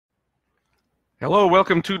Hello,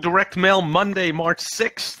 welcome to Direct Mail Monday, March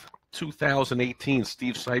 6th, 2018.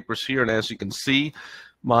 Steve Sipress here, and as you can see,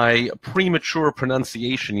 my premature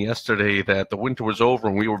pronunciation yesterday that the winter was over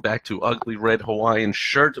and we were back to ugly red Hawaiian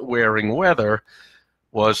shirt-wearing weather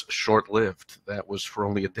was short-lived. That was for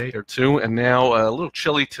only a day or two, and now a little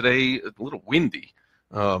chilly today, a little windy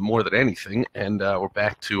more than anything, and we're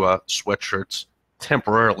back to sweatshirts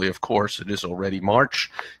temporarily, of course. It is already March,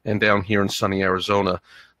 and down here in sunny Arizona,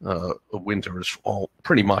 winter is all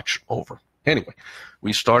pretty much over. Anyway,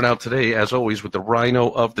 we start out today, as always, with the rhino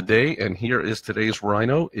of the day, and here is today's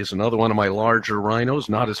rhino. Is another one of my larger rhinos,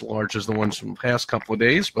 not as large as the ones from the past couple of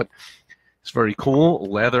days, but it's very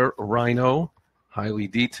cool. Leather rhino, highly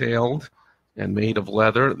detailed and made of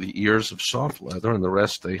leather. The ears of soft leather, and the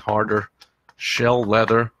rest a harder shell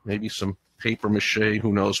leather, maybe some paper mache,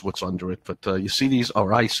 who knows what's under it. But you see these,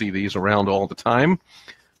 or I see these around all the time.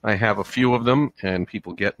 I have a few of them, and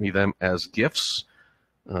people get me them as gifts.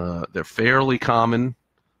 They're fairly common,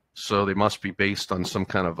 so they must be based on some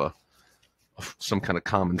kind of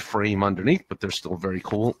common frame underneath, but they're still very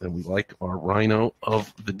cool, and we like our rhino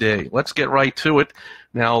of the day. Let's get right to it.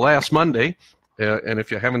 Now, last Monday, and if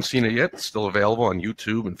you haven't seen it yet, it's still available on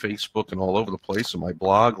YouTube and Facebook and all over the place on my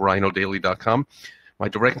blog, rhinodaily.com. My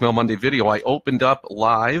Direct Mail Monday video, I opened up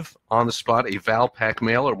live on the spot a Valpak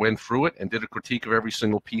mailer, went through it, and did a critique of every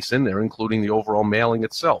single piece in there, including the overall mailing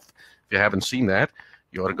itself. If you haven't seen that,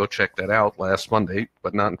 you ought to go check that out last Monday,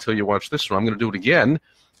 but not until you watch this one. I'm going to do it again,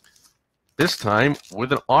 this time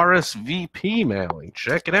with an RSVP mailing.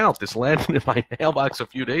 Check it out. This landed in my mailbox a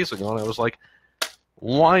few days ago, and I was like,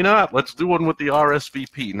 why not? Let's do one with the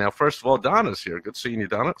RSVP. Now, first of all, Donna's here. Good seeing you,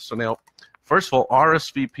 Donna. So now, first of all,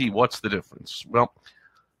 RSVP, what's the difference? Well,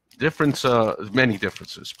 many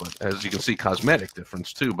differences, but as you can see, cosmetic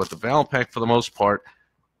difference too. But the Valpak, for the most part,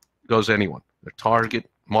 goes anyone. Their target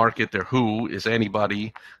market, their who is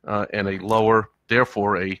anybody, and a lower,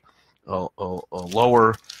 therefore a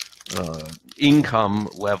lower income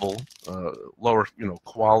level, lower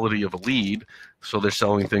quality of a lead. So they're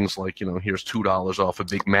selling things like here's $2 off a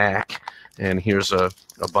Big Mac, and here's a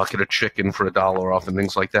bucket of chicken for $1 off, and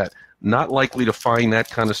things like that. Not likely to find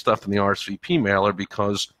that kind of stuff in the RSVP mailer,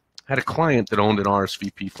 because I had a client that owned an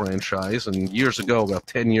RSVP franchise, and years ago, about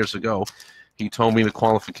 10 years ago, he told me the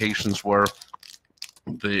qualifications were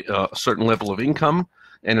a certain level of income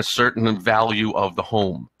and a certain value of the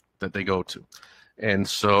home that they go to. And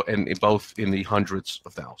so, and both in the hundreds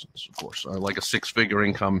of thousands, of course, like a six-figure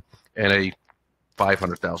income and a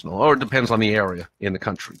 $500,000, or it depends on the area in the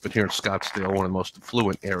country. But here in Scottsdale, one of the most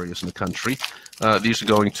affluent areas in the country, these are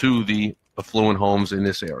going to the affluent homes in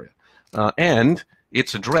this area. And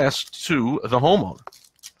it's addressed to the homeowner.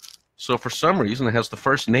 So for some reason, it has the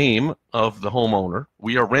first name of the homeowner.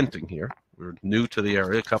 We are renting here. We're new to the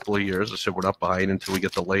area, a couple of years. I said we're not buying until we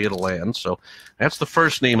get the lay of the land. So that's the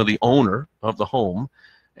first name of the owner of the home.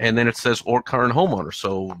 And then it says, or current homeowner.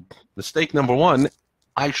 So mistake number one,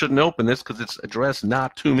 I shouldn't open this because it's addressed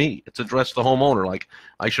not to me. It's addressed to the homeowner. Like,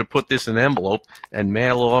 I should put this in an envelope and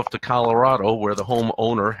mail it off to Colorado, where the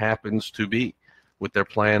homeowner happens to be, with their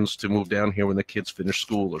plans to move down here when the kids finish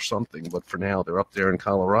school or something. But for now, they're up there in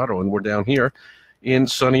Colorado, and we're down here in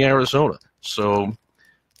sunny Arizona. So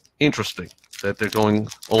interesting that they're going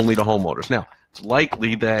only to homeowners. Now, it's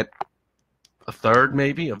likely that a third,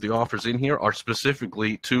 maybe, of the offers in here are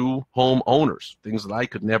specifically to homeowners, things that I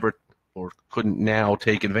could never or couldn't now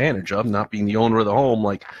take advantage of, not being the owner of the home,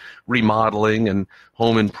 like remodeling and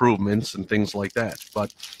home improvements and things like that.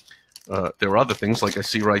 But there are other things, like I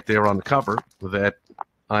see right there on the cover, that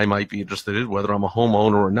I might be interested in, whether I'm a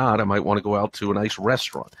homeowner or not. I might want to go out to a nice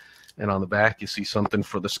restaurant. And on the back, you see something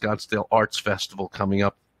for the Scottsdale Arts Festival coming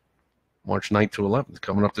up March 9th to 11th,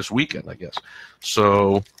 coming up this weekend, I guess.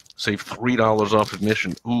 So save $3 off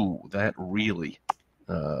admission. Ooh, that really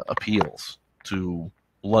appeals to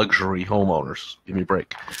luxury homeowners. Give me a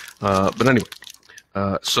break. But anyway.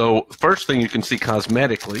 So first thing you can see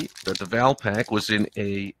cosmetically, that the Valpak was in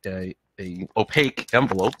a opaque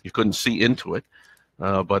envelope. You couldn't see into it.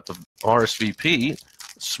 But the RSVP,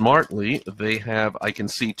 smartly, they have, I can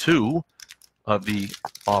see two of the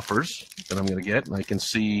offers that I'm going to get, and I can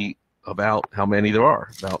see about how many there are.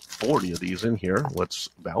 About 40 of these in here, what's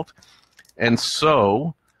about. And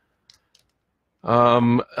so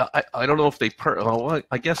I don't know if they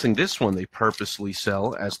I'm guessing this one they purposely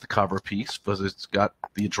sell as the cover piece, because it's got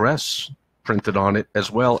the address printed on it as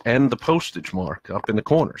well, and the postage mark up in the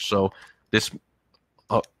corner. So this,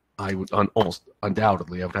 I would almost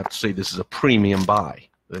undoubtedly, I would have to say this is a premium buy.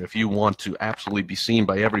 That if you want to absolutely be seen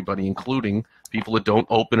by everybody, including people that don't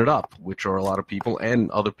open it up, which are a lot of people, and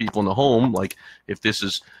other people in the home. Like if this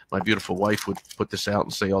is my beautiful wife would put this out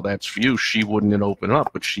and say, oh, that's for you, she wouldn't open it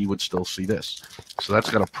up, but she would still see this. So that's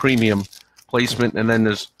got a premium placement, and then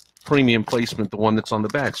there's premium placement, the one that's on the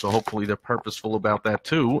back. So hopefully they're purposeful about that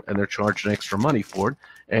too, and they're charging extra money for it.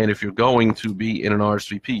 And if you're going to be in an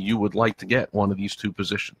RSVP, you would like to get one of these two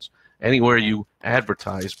positions. Anywhere you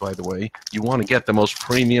advertise, by the way, you want to get the most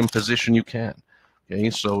premium position you can. Okay,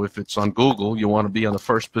 so if it's on Google, you want to be on the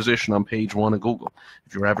first position on page 1 of Google.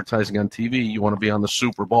 If you're advertising on TV, you want to be on the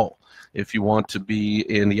Super Bowl. If you want to be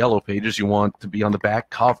in the yellow pages, you want to be on the back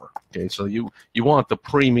cover. Okay, so you want the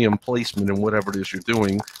premium placement in whatever it is you're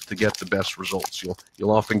doing to get the best results.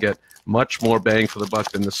 You'll often get much more bang for the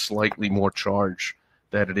buck than the slightly more charge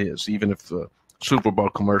that it is. Even if the Super Bowl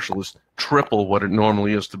commercial is triple what it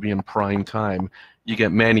normally is to be in prime time, you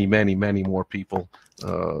get many, many, many more people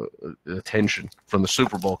attention from the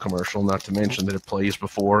Super Bowl commercial, not to mention that it plays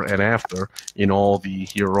before and after in all the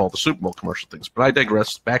Super Bowl commercial things. But I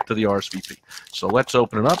digress. Back to the RSVP. So let's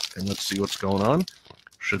open it up and let's see what's going on.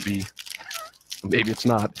 Should be, maybe it's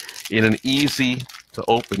not, in an easy to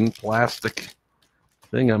open plastic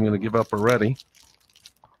thing. I'm going to give up already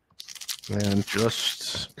and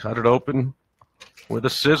just cut it open with a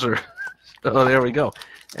scissor. Oh, there we go.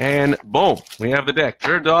 And boom, we have the deck.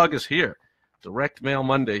 Your dog is here. Direct Mail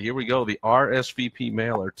Monday. Here we go. The RSVP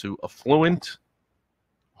mailer to affluent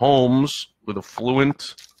homes with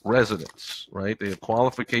affluent residents, right? They have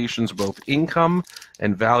qualifications, both income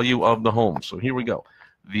and value of the home. So here we go.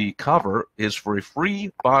 The cover is for a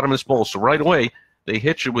free bottomless bowl. So right away, they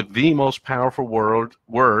hit you with the most powerful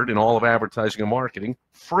word in all of advertising and marketing,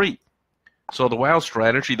 free. So the WOW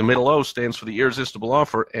strategy, the middle O, stands for the irresistible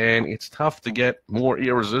offer, and it's tough to get more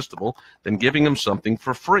irresistible than giving them something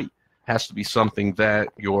for free. Has to be something that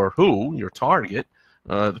your target,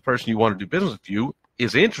 the person you want to do business with you,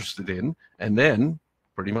 is interested in, and then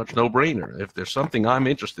pretty much no-brainer. If there's something I'm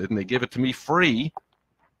interested in, they give it to me free,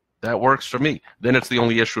 that works for me. Then it's the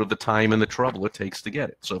only issue of the time and the trouble it takes to get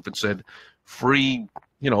it. So if it said free,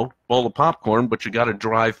 bowl of popcorn, but you got to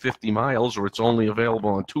drive 50 miles, or it's only available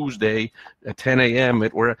on Tuesday at 10 a.m.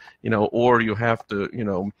 or you have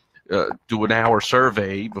to, do an hour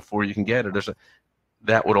survey before you can get it.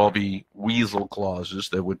 That would all be weasel clauses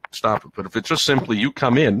that would stop it. But if it's just simply you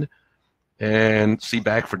come in and see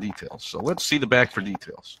back for details. So let's see the back for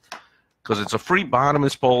details. Because it's a free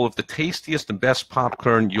bottomless bowl of the tastiest and best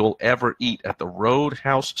popcorn you'll ever eat at the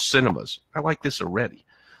Roadhouse Cinemas. I like this already.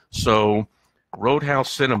 So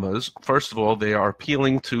Roadhouse Cinemas, first of all, they are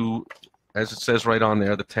appealing to, as it says right on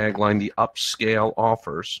there, the tagline, the upscale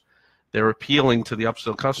offers. They're appealing to the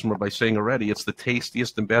upscale customer by saying already it's the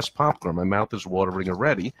tastiest and best popcorn. My mouth is watering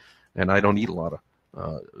already, and I don't eat a lot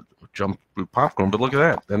of junk food popcorn, but look at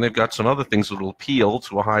that. Then they've got some other things that will appeal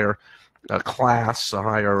to a higher class, a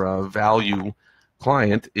higher value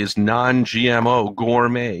client, is non-GMO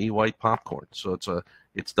gourmet white popcorn. So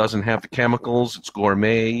it doesn't have the chemicals, it's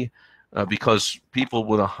gourmet, because people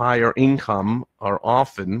with a higher income are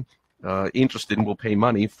often interested and will pay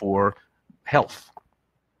money for health.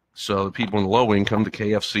 So the people in low income, the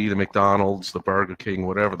KFC, the McDonald's, the Burger King,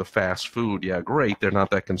 whatever, the fast food, yeah, great. They're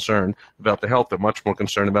not that concerned about the health. They're much more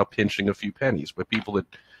concerned about pinching a few pennies. But people that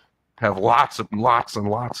have lots and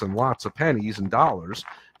lots of pennies and dollars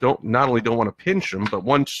not only don't want to pinch them, but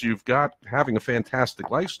once you've got having a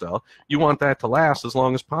fantastic lifestyle, you want that to last as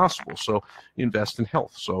long as possible. So you invest in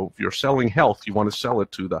health. So if you're selling health, you want to sell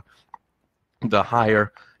it to the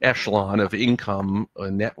higher echelon of income,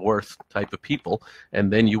 net worth type of people,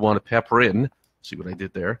 and then you want to pepper in, see what I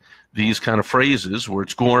did there, these kind of phrases where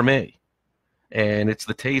it's gourmet, and it's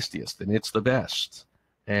the tastiest, and it's the best,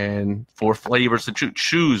 and for flavors to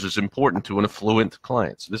choose is important to an affluent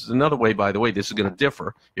client. So this is another way, by the way, this is going to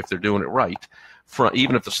differ if they're doing it right.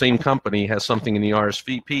 Even if the same company has something in the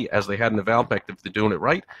RSVP as they had in the Valpack, if they're doing it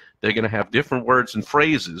right, they're going to have different words and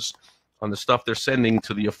phrases on the stuff they're sending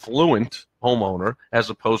to the affluent homeowner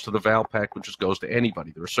as opposed to the Valpack, which just goes to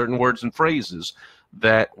anybody. There are certain words and phrases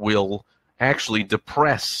that will actually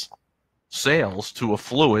depress sales to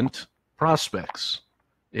affluent prospects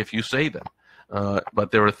if you say them.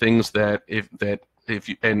 But there are things that if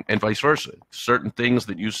you and vice versa, certain things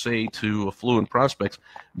that you say to affluent prospects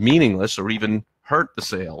meaningless or even hurt the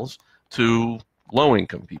sales to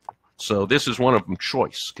low-income people. So this is one of them.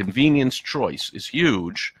 Choice, convenience, choice is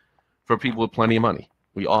huge for people with plenty of money.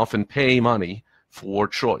 We often pay money for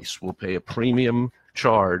choice. We'll pay a premium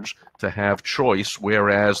charge to have choice,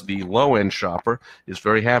 whereas the low-end shopper is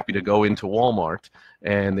very happy to go into Walmart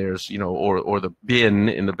and there's, or the bin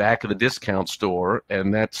in the back of the discount store,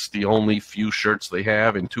 and that's the only few shirts they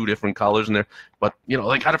have in 2 different colors, but they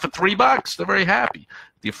got it for $3. They're very happy.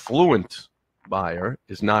 The affluent buyer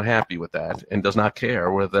is not happy with that and does not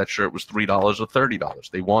care whether that shirt was $3 or $30.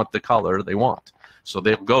 They want the color they want. So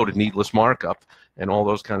they'll go to needless markup and all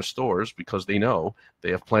those kind of stores because they know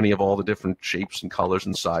they have plenty of all the different shapes and colors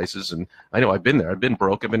and sizes. And I know I've been there. I've been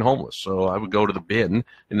broke. I've been homeless. So I would go to the bin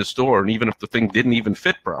in the store, and even if the thing didn't even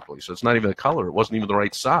fit properly, so it's not even the color, it wasn't even the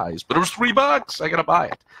right size, but it was $3. I got to buy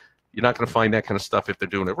it. You're not going to find that kind of stuff if they're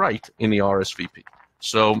doing it right in the RSVP.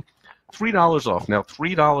 So $3 off. Now,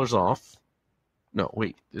 $3 off. No,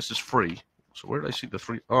 wait, this is free. So where did I see the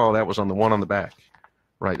free? Oh, that was on the one on the back.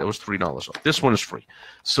 Right, that was $3 off. This one is free.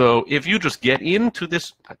 So if you just get into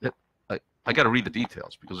this, I got to read the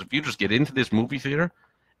details, because if you just get into this movie theater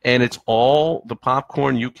and it's all the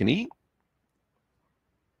popcorn you can eat,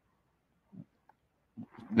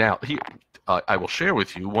 now here I will share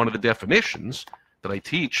with you one of the definitions that I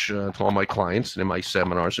teach to all my clients and in my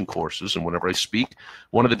seminars and courses and whenever I speak.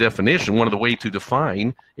 One of the way to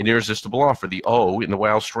define an irresistible offer, the O in the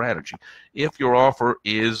WOW strategy. If your offer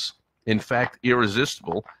is in fact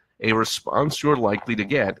irresistible, a response you're likely to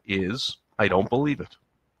get is, I don't believe it,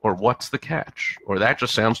 or what's the catch, or that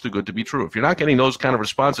just sounds too good to be true. If you're not getting those kind of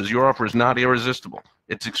responses, your offer is not irresistible.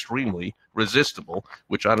 It's extremely resistible,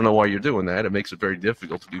 which I don't know why you're doing that. It makes it very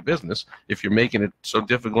difficult to do business if you're making it so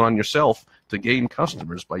difficult on yourself to gain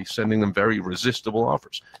customers by sending them very resistible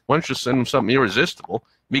offers. Why don't you send them something irresistible,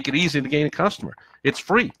 make it easy to gain a customer? It's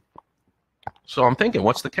free. So I'm thinking,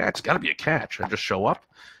 what's the catch? It's got to be a catch. I just show up.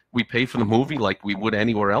 We pay for the movie like we would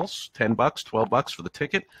anywhere else, $10, $12 for the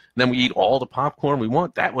ticket. And then we eat all the popcorn we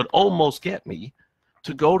want. That would almost get me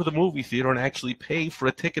to go to the movie theater and actually pay for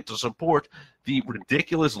a ticket to support the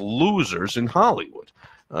ridiculous losers in Hollywood.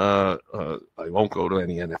 I won't go to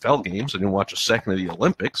any NFL games. I didn't watch a second of the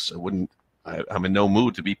Olympics. I'm in no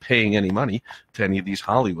mood to be paying any money to any of these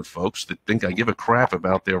Hollywood folks that think I give a crap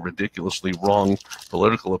about their ridiculously wrong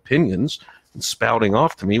political opinions and spouting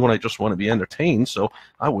off to me when I just want to be entertained. So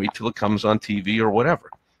I wait till it comes on TV or whatever.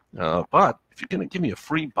 But if you're going to give me a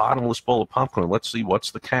free bottomless bowl of popcorn, let's see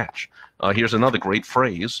what's the catch. Here's another great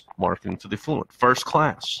phrase, marketing to the affluent. First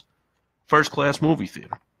class. First class movie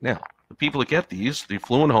theater. Now, the people that get these, the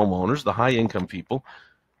affluent homeowners, the high income people,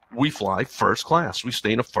 we fly first class. We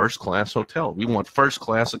stay in a first class hotel. We want first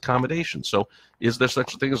class accommodation. So is there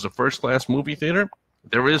such a thing as a first class movie theater?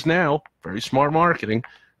 There is now. Very smart marketing.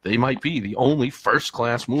 They might be the only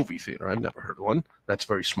first-class movie theater. I've never heard of one. That's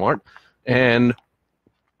very smart. And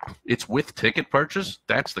it's with ticket purchase.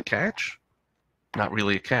 That's the catch? Not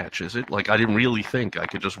really a catch, is it? Like, I didn't really think I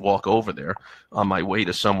could just walk over there on my way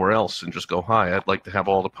to somewhere else and just go, hi, I'd like to have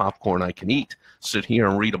all the popcorn I can eat, sit here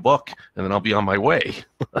and read a book, and then I'll be on my way.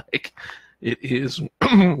 Like, it is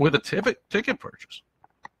with a ticket purchase.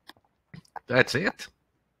 That's it.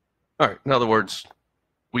 All right, in other words,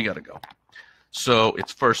 we got to go. So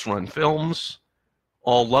it's first-run films,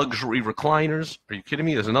 all luxury recliners. Are you kidding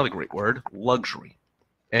me? There's another great word, luxury.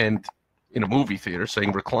 And in a movie theater,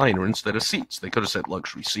 saying recliner instead of seats. They could have said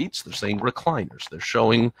luxury seats. They're saying recliners.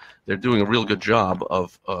 They're doing a real good job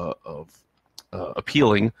of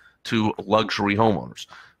appealing to luxury homeowners.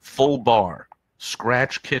 Full bar,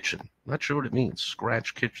 scratch kitchen. Not sure what it means,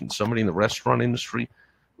 scratch kitchen. Somebody in the restaurant industry,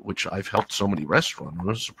 which I've helped so many restaurants.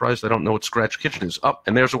 I'm surprised I don't know what scratch kitchen is. Oh,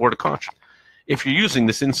 and there's a word of caution. If you're using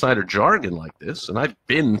this insider jargon like this, and I've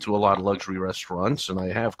been to a lot of luxury restaurants, and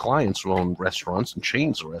I have clients who own restaurants and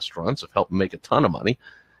chains of restaurants, I've helped them make a ton of money,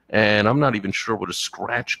 and I'm not even sure what a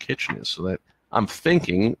scratch kitchen is. So that I'm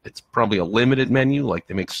thinking it's probably a limited menu, like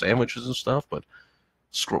they make sandwiches and stuff, but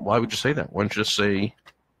why would you say that? Why don't you just say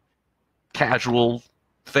casual,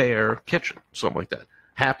 fair kitchen, something like that.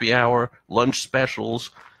 Happy hour, lunch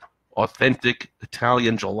specials, authentic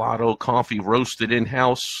Italian gelato, coffee roasted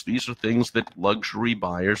in-house. These are things that luxury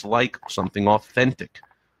buyers like, something authentic,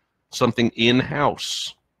 something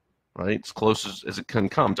in-house, right? As close as it can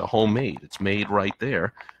come to homemade. It's made right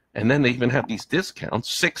there. And then they even have these discounts,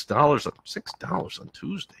 $6 on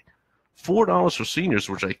Tuesday, $4 for seniors,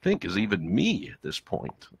 which I think is even me at this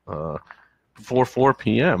point. Before 4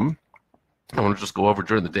 p.m., I want to just go over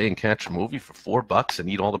during the day and catch a movie for $4 and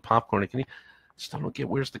eat all the popcorn I can eat. Still don't get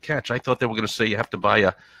where's the catch. I thought they were going to say you have to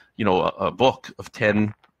buy a book of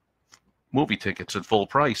 10 movie tickets at full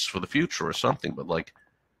price for the future or something. But like,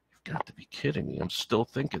 you've got to be kidding me. I'm still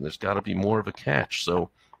thinking there's got to be more of a catch. So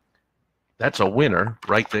that's a winner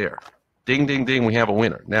right there. Ding, ding, ding. We have a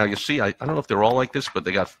winner. Now you see, I don't know if they're all like this, but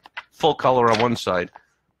they got full color on one side,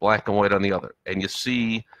 black and white on the other. And you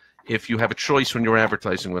see, if you have a choice when you're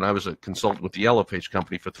advertising, when I was a consultant with the Yellow Page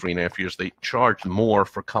company for 3.5 years, they charged more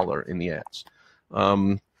for color in the ads.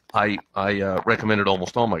 I recommended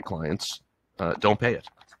almost all my clients, don't pay it.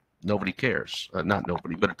 Nobody cares. Not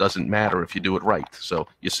nobody, but it doesn't matter if you do it right. So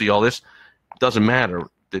you see all this? It doesn't matter.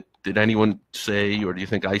 Did anyone say, or do you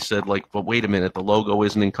think I said, like, but wait a minute, the logo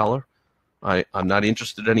isn't in color? I'm not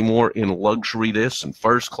interested anymore in luxury this and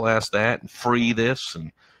first class that and free this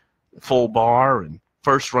and full bar and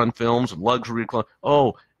first run films and luxury.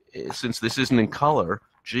 Oh, since this isn't in color,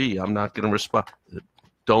 gee, I'm not going to respond.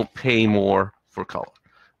 Don't pay more for color.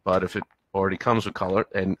 But if it already comes with color,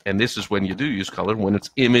 and this is when you do use color, when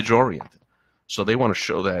it's image oriented. So they want to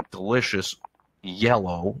show that delicious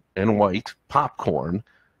yellow and white popcorn.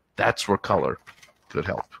 That's where color could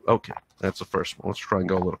help. Okay, that's the first one. Let's try and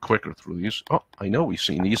go a little quicker through these. Oh, I know we've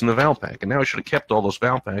seen these in the Valpak, and now I should have kept all those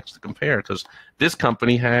Valpaks to compare, because this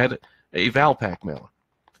company had a Valpak mailer.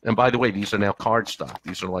 And by the way, these are now cardstock.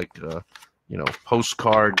 These are like,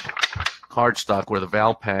 postcard cardstock, where the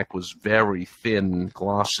Valpak was very thin,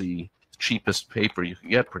 glossy, cheapest paper you could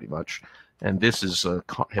get pretty much. And this is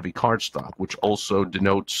heavy cardstock, which also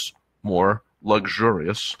denotes more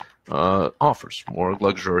luxurious offers, more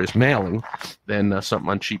luxurious mailing than something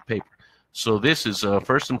on cheap paper. So this is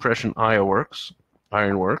First Impression Ironworks,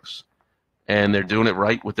 and they're doing it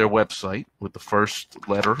right with their website, with the first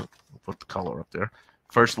letter. I'll put the color up there.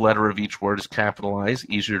 First letter of each word is capitalized,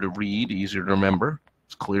 easier to read, easier to remember.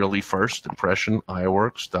 It's clearly First Impression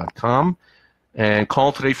Ironworks.com. And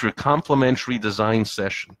call today for your complimentary design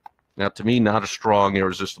session. Now, to me, not a strong,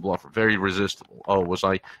 irresistible offer. Very resistible. Oh,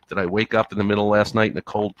 did I wake up in the middle of last night in a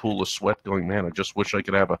cold pool of sweat going, man, I just wish I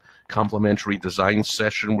could have a complimentary design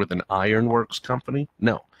session with an ironworks company?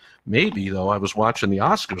 No. Maybe, though, I was watching the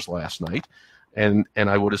Oscars last night, and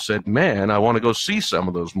I would have said, man, I want to go see some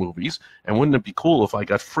of those movies, and wouldn't it be cool if I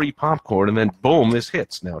got free popcorn, and then, boom, this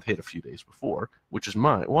hits. Now, it hit a few days before, which is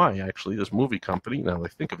why, actually, this movie company, now that I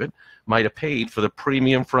think of it, might have paid for the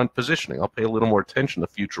premium front positioning. I'll pay a little more attention to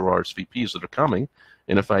future RSVPs that are coming,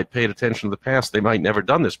 and if I had paid attention to the past, they might never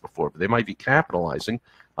done this before, but they might be capitalizing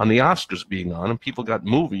on the Oscars being on, and people got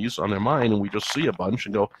movies on their mind, and we just see a bunch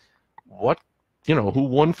and go, what, who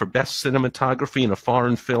won for best cinematography in a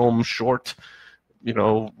foreign film, short,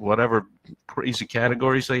 whatever crazy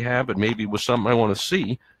categories they have, and maybe it was something I want to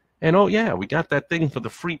see. And, oh, yeah, we got that thing for the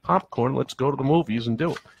free popcorn. Let's go to the movies and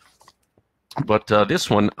do it. But this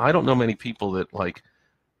one, I don't know many people that like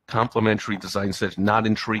complimentary design session. Not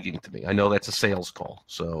intriguing to me. I know that's a sales call,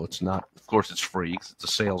 so it's not, of course, it's free because it's a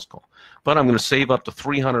sales call. But I'm going to save up to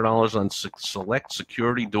 $300 on select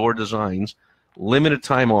security door designs. Limited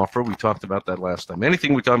time offer. We talked about that last time.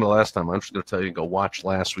 Anything we talked about last time, I'm just going to tell you to go watch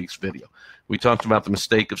last week's video. We talked about the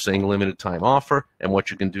mistake of saying limited time offer and what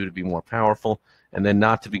you can do to be more powerful, and then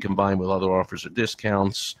not to be combined with other offers or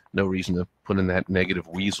discounts. No reason to put in that negative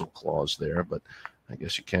weasel clause there, but I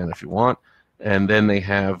guess you can if you want. And then they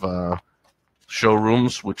have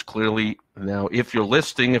showrooms, which clearly, now if you're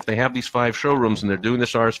listing, if they have these 5 showrooms and they're doing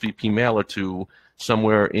this RSVP mailer to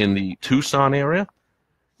somewhere in the Tucson area,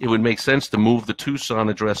 it would make sense to move the Tucson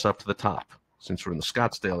address up to the top. Since we're in the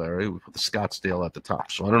Scottsdale area, we put the Scottsdale at the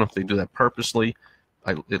top. So I don't know if they do that purposely.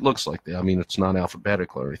 It looks like that. I mean, it's not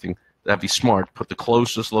alphabetical or anything. That'd be smart. Put the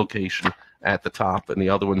closest location at the top, and the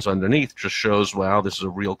other ones underneath just shows, wow, this is a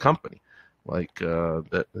real company. Like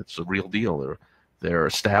that, it's a real deal. They're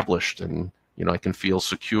established, and I can feel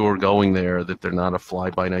secure going there. That they're not a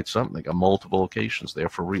fly-by-night something. They got multiple locations there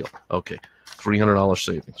for real. Okay, $300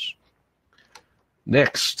 savings.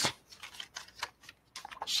 Next,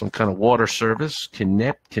 some kind of water service,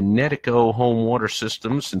 Connecticut Home Water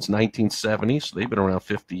Systems since 1970, so they've been around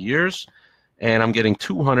 50 years, and I'm getting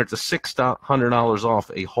 $200 to $600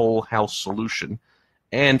 off a whole house solution,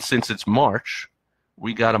 and since it's March,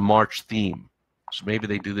 we got a March theme, so maybe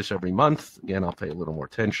they do this every month. Again, I'll pay a little more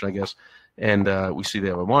attention, I guess, and we see they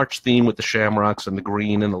have a March theme with the shamrocks and the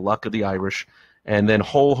green and the luck of the Irish, and then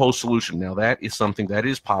whole host solution. Now, that is something that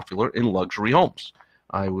is popular in luxury homes.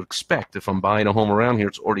 I would expect if I'm buying a home around here,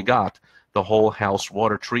 it's already got the whole house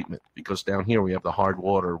water treatment, because down here we have the hard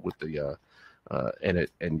water with the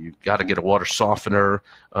and you got to get a water softener.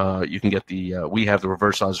 You can get we have the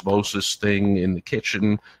reverse osmosis thing in the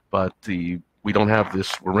kitchen, but we don't have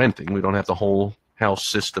this. We're renting. We don't have the whole house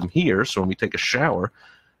system here. So when we take a shower,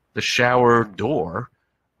 the shower door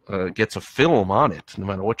gets a film on it, no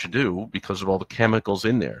matter what you do, because of all the chemicals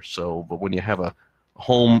in there. So, but when you have a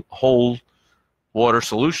whole water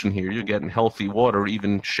solution here, you're getting healthy water,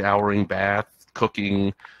 even showering, bath,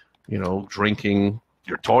 cooking, drinking,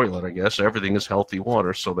 your toilet, I guess. Everything is healthy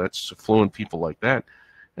water, so that's affluent people like that.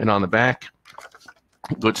 And on the back,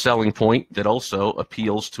 good selling point that also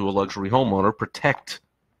appeals to a luxury homeowner, protect.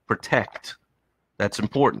 Protect. That's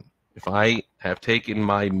important. If I have taken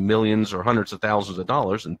my millions or hundreds of thousands of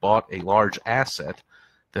dollars and bought a large asset,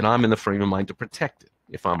 then I'm in the frame of mind to protect it.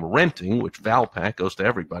 If I'm renting, which Valpak goes to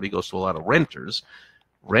everybody, goes to a lot of renters,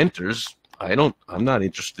 I'm not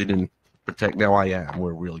interested in protect. Now I am.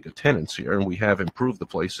 We're really good tenants here, and we have improved the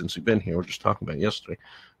place since we've been here. We're just talking about it yesterday.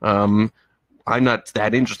 I'm not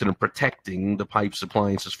that interested in protecting the pipes,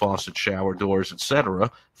 appliances, faucets, shower doors,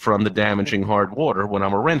 etc., from the damaging hard water when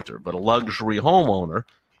I'm a renter. But a luxury homeowner,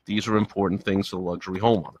 these are important things to the luxury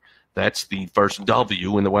homeowner. That's the first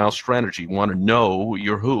W in the WOW strategy. You want to know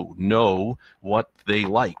your who. Know what they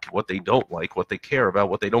like, what they don't like, what they care about,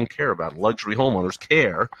 what they don't care about. Luxury homeowners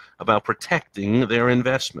care about protecting their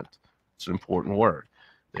investment. It's an important word.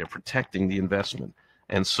 They're protecting the investment.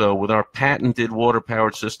 And so with our patented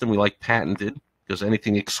water-powered system, we like patented because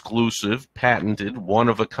anything exclusive, patented, one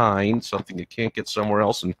of a kind, something you can't get somewhere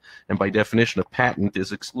else, and by definition, a patent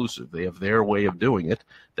is exclusive. They have their way of doing it.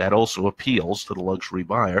 That also appeals to the luxury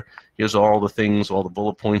buyer. Here's all the things, all the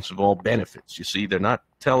bullet points of all benefits. You see, they're not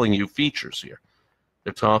telling you features here.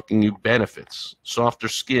 They're talking you benefits, softer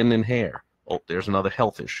skin and hair. Oh, there's another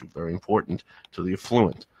health issue, very important to the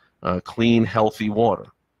affluent. Clean, healthy water,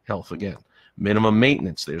 health again. Minimum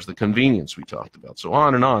maintenance, there's the convenience we talked about. So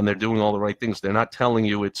on and on, they're doing all the right things. They're not telling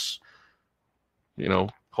you it's,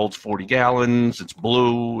 holds 40 gallons, it's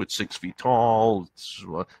blue, it's 6 feet tall.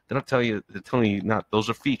 They're not telling you, they're telling you not, those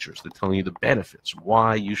are features. They're telling you the benefits,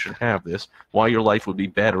 why you should have this, why your life would be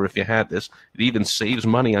better if you had this. It even saves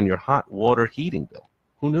money on your hot water heating bill.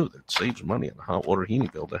 Who knew that it saves money on a hot water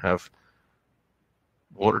heating bill to have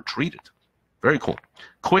water treated? Very cool.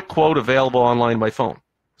 Quick quote available online by phone.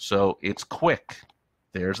 So it's quick.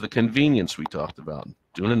 There's the convenience we talked about.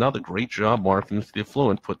 Doing another great job marketing to the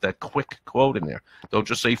affluent. Put that quick quote in there. Don't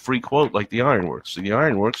just say free quote like the Ironworks. So the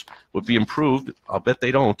Ironworks would be improved, I'll bet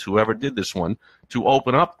they don't, whoever did this one, to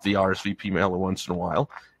open up the RSVP mailer once in a while,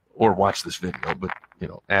 or watch this video, but,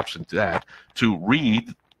 absent that, to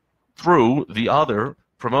read through the other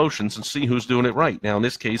promotions and see who's doing it right. Now, in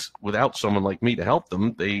this case, without someone like me to help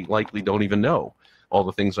them, they likely don't even know all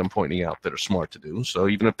the things I'm pointing out that are smart to do. So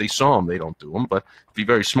even if they saw them, they don't do them. But be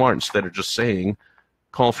very smart. Instead of just saying,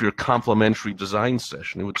 call for your complimentary design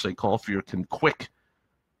session, it would say, call for your quick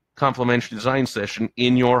complimentary design session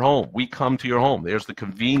in your home. We come to your home. There's the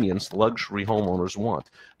convenience luxury homeowners want.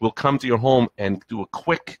 We'll come to your home and do a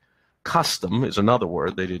quick custom, is another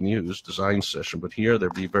word they didn't use, design session. But here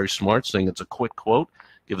they'd be very smart, saying it's a quick quote.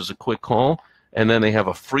 Give us a quick call. And then they have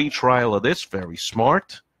a free trial of this, very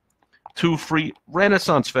smart. 2 free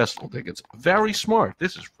Renaissance Festival tickets. Very smart.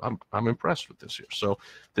 I'm impressed with this here. So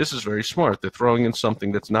this is very smart. They're throwing in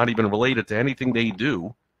something that's not even related to anything they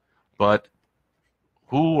do, but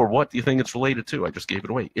who or what do you think it's related to? I just gave it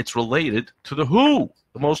away. It's related to the who,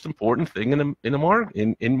 the most important thing in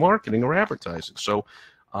marketing or advertising. So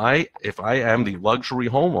if I am the luxury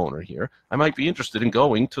homeowner here, I might be interested in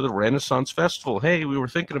going to the Renaissance Festival. Hey, we were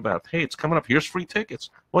thinking about, hey, it's coming up. Here's free tickets.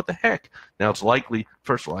 What the heck? Now, it's likely,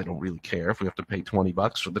 first of all, I don't really care if we have to pay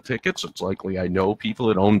 $20 for the tickets. It's likely I know people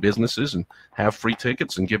that own businesses and have free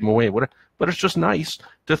tickets and give them away. But it's just nice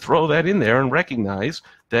to throw that in there and recognize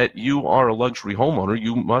that you are a luxury homeowner.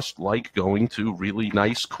 You must like going to really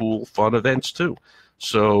nice, cool, fun events too.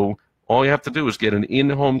 So all you have to do is get an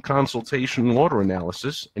in-home consultation water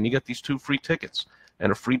analysis, and you get these 2 free tickets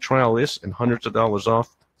and a free trial of this and hundreds of dollars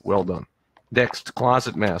off. Well done. Next,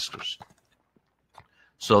 Closet Masters.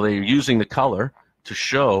 So they're using the color to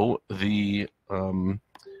show the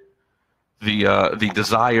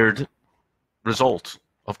desired result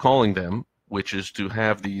of calling them, which is to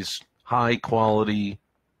have these high-quality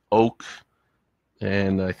oak,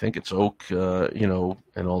 and I think it's oak, and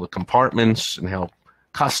all the compartments and how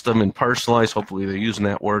custom and personalized. Hopefully they're using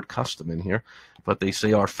that word custom in here. But they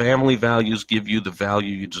say our family values give you the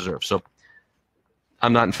value you deserve. So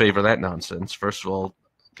I'm not in favor of that nonsense. First of all,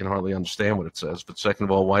 I can hardly understand what it says. But second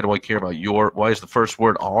of all, why do I care about why is the first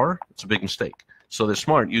word our? It's a big mistake. So they're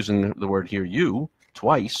smart using the word here, you,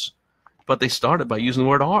 twice. But they started by using the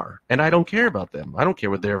word our. And I don't care about them. I don't care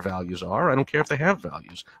what their values are. I don't care if they have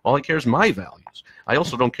values. All I care is my values. I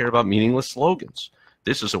also don't care about meaningless slogans.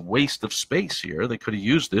 This is a waste of space here. They could have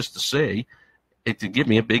used this to say, to give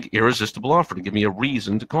me a big irresistible offer, to give me a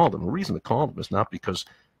reason to call them. A reason to call them is not because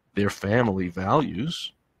their family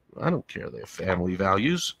values. I don't care their family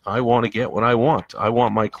values. I want to get what I want. I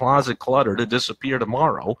want my closet clutter to disappear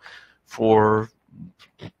tomorrow for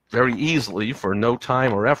very easily for no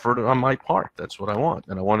time or effort on my part. That's what I want.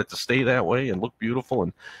 And I want it to stay that way and look beautiful.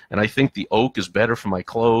 And I think the oak is better for my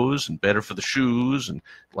clothes and better for the shoes and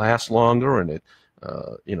lasts longer. And it,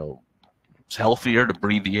 it's healthier to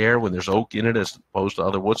breathe the air when there's oak in it as opposed to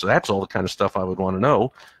other wood. So that's all the kind of stuff I would want to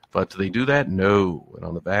know. But do they do that? No. And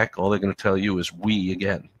on the back, all they're going to tell you is we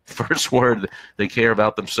again. First word, they care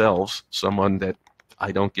about themselves, someone that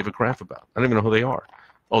I don't give a crap about. I don't even know who they are.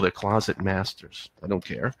 Oh, they're closet masters. I don't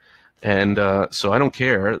care. And so I don't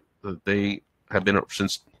care that they have been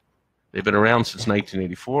since they've been around since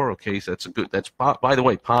 1984. Okay, so that's by the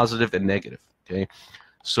way, positive and negative. Okay,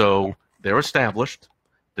 so they're established.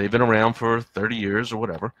 They've been around for 30 years or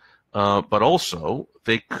whatever. But also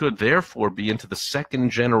they could therefore be into the second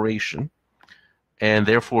generation, and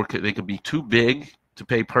therefore they could be too big to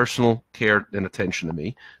pay personal care and attention to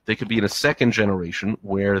me. They could be in a second generation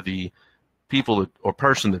where the people or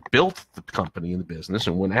person that built the company and the business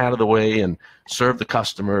and went out of the way and served the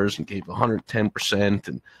customers and gave 110%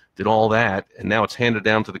 and did all that, and now it's handed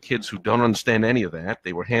down to the kids who don't understand any of that.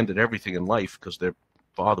 They were handed everything in life because their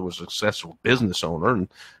father was a successful business owner and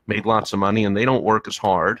made lots of money, and they don't work as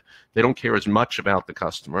hard. They don't care as much about the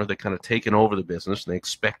customer. They kind of taken over the business, and they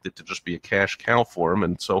expect it to just be a cash cow for them.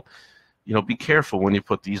 And so, be careful when you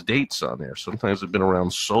put these dates on there. Sometimes they've been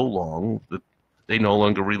around so long that they no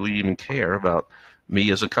longer really even care about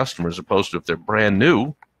me as a customer, as opposed to if they're brand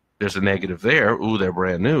new, there's a negative there. Ooh, they're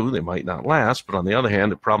brand new. They might not last. But on the other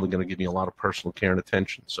hand, they're probably going to give me a lot of personal care and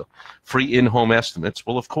attention. So free in-home estimates.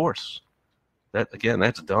 Well, of course. That, again,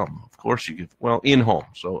 that's dumb. Of course you give, well, in-home.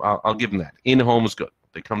 So I'll give them that. In-home is good.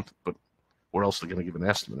 They come, but where else are they going to give an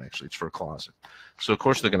estimate, actually? It's for a closet. So, of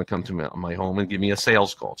course, they're going to come to my home and give me a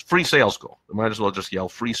sales call. It's free sales call. They might as well just yell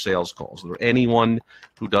free sales calls. Is there anyone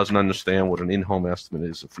who doesn't understand what an in-home estimate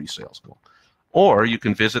is, a free sales call? Or you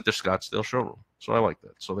can visit their Scottsdale showroom. So I like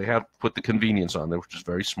that. So they have put the convenience on there, which is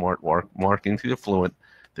very smart marketing to the affluent.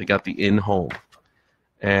 They got the in-home.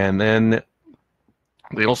 And then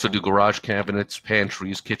they also do garage cabinets,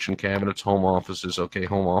 pantries, kitchen cabinets, home offices. Okay,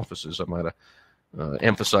 home offices, I might have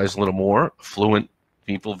emphasize a little more. Affluent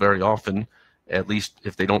people very often, at least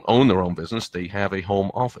if they don't own their own business, they have a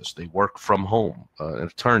home office. They work from home. An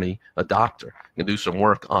attorney, a doctor can do some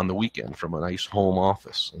work on the weekend from a nice home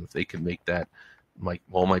office. And if they can make that,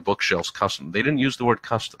 all my bookshelves custom. They didn't use the word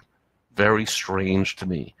custom. Very strange to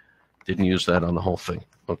me. Didn't use that on the whole thing.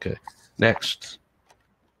 Okay, next.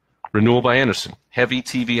 Renewal by Anderson. Heavy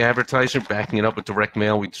TV advertising, backing it up with direct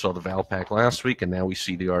mail. We saw the Valpak last week, and now we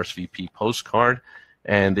see the RSVP postcard.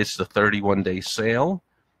 And it's the 31-day sale.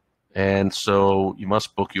 And so you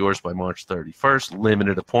must book yours by March 31st.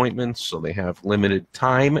 Limited appointments, so they have limited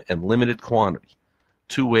time and limited quantity.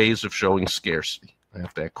 Two ways of showing scarcity. I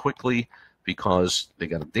have to act quickly because they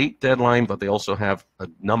got a date deadline, but they also have a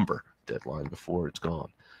number deadline before it's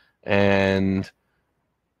gone. And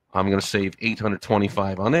I'm going to save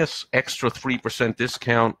 $825 on this. Extra 3%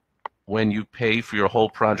 discount when you pay for your whole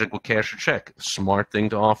project with cash or check. Smart thing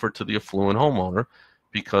to offer to the affluent homeowner,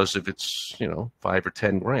 because if it's, 5 or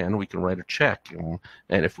 10 grand, we can write a check.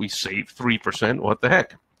 And if we save 3%, what the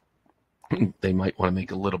heck? They might want to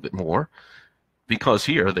make a little bit more, because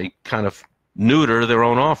here they kind of neuter their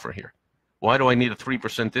own offer here. Why do I need a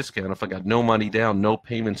 3% discount if I got no money down, no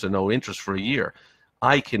payments, and no interest for a year?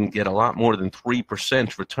 I can get a lot more than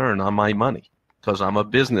 3% return on my money because I'm a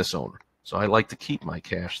business owner. So I like to keep my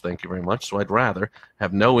cash, thank you very much. So I'd rather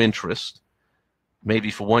have no interest, maybe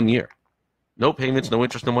for 1 year. No payments, no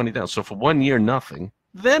interest, no money down. So for 1 year, nothing.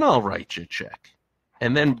 Then I'll write you a check.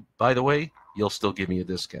 And then, by the way, you'll still give me a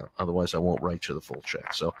discount. Otherwise, I won't write you the full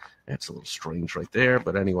check. So that's a little strange right there.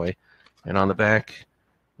 But anyway, and on the back,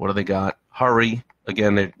 what do they got? Hurry.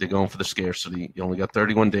 Again, they're going for the scarcity. You only got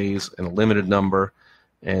 31 days and a limited number.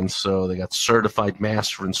 And so they got certified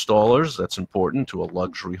master installers. That's important to a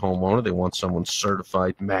luxury homeowner. They want someone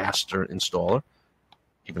certified master installer,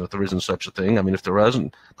 even if there isn't such a thing. I mean, if there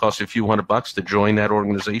isn't, it costs you a few $100 to join that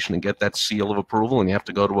organization and get that seal of approval, and you have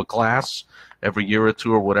to go to a class every year or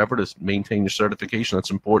two or whatever to maintain your certification.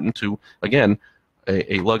 That's important to, again,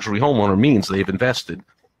 a luxury homeowner means they've invested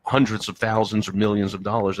hundreds of thousands or millions of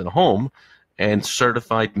dollars in a home, and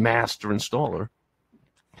certified master installer,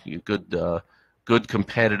 good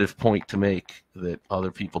competitive point to make that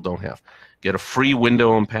other people don't have. Get a free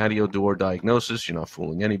window and patio door diagnosis. You're not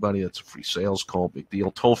fooling anybody. That's a free sales call. Big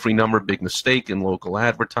deal. Toll-free number, big mistake in local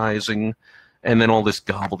advertising. And then all this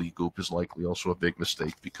gobbledygook is likely also a big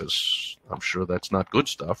mistake, because I'm sure that's not good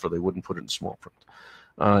stuff, or they wouldn't put it in small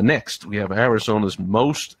print. Next, we have Arizona's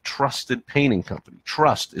most trusted painting company.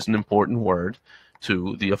 Trust is an important word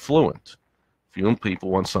to the affluent. Few people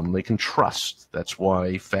want something they can trust. That's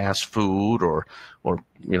why fast food or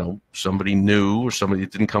somebody new or somebody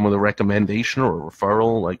that didn't come with a recommendation or a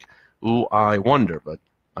referral, like, ooh, I wonder, but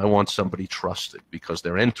I want somebody trusted because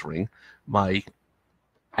they're entering my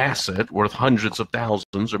asset worth hundreds of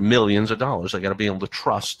thousands or millions of dollars. I got to be able to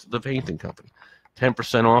trust the painting company.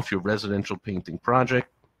 10% off your residential painting project.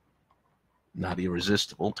 Not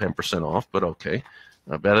irresistible, 10% off, but okay.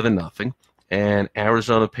 Better than nothing. And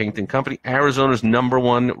Arizona Painting Company, Arizona's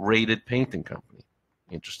 #1 rated painting company.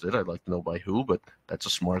 Interested? I'd like to know by who, but that's a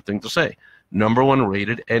smart thing to say. #1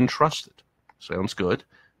 rated and trusted. Sounds good.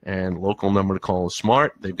 And local number to call is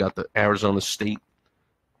smart. They've got the Arizona state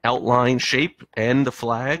outline shape and the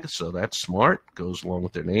flag, so that's smart. Goes along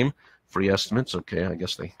with their name. Free estimates. Okay, I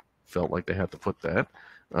guess they felt like they had to put that.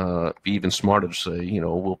 Be even smarter to say,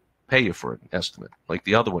 we'll pay you for an estimate, like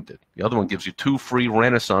the other one did. The other one gives you 2 free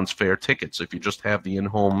Renaissance Fair tickets if you just have the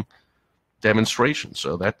in-home demonstration,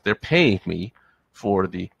 so that they're paying me for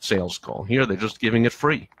the sales call. Here, they're just giving it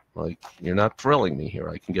free. Like, you're not thrilling me here.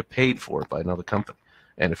 I can get paid for it by another company.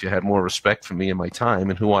 And if you had more respect for me and my time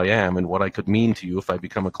and who I am and what I could mean to you if I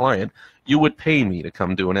become a client, you would pay me to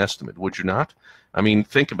come do an estimate, would you not? I mean,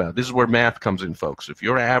 think about it. This is where math comes in, folks. If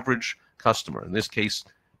your average customer, in this case,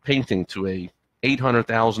 painting to a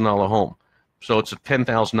 $800,000 home, so it's a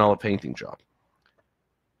 $10,000 painting job.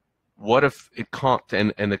 What if it cost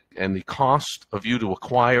and the cost of you to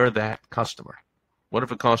acquire that customer? What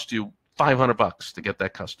if it cost you $500 to get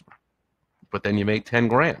that customer, but then you made 10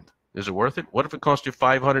 grand? Is it worth it? What if it cost you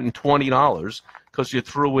 $520 because you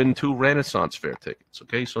threw in 2 Renaissance Fair tickets?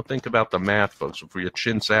 Okay, so think about the math, folks, before you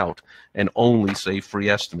chintz out and only say free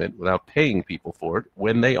estimate without paying people for it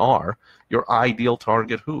when they are your ideal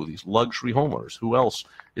target. Who? These luxury homeowners. Who else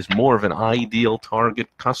is more of an ideal target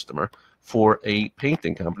customer for a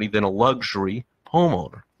painting company than a luxury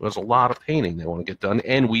homeowner? There's a lot of painting they want to get done,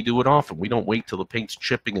 and we do it often. We don't wait till the paint's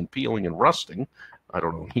chipping and peeling and rusting. I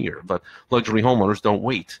don't know here, but luxury homeowners don't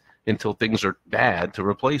wait until things are bad to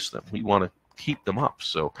replace them. We want to keep them up,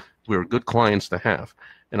 so we're good clients to have.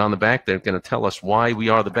 And on the back, they're going to tell us why we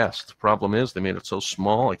are the best. The problem is they made it so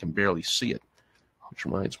small I can barely see it, which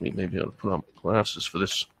reminds me maybe I ought to put on my glasses for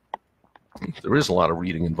this. There is a lot of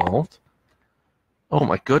reading involved. Oh,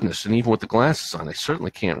 my goodness, and even with the glasses on, I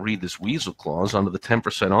certainly can't read this weasel clause under the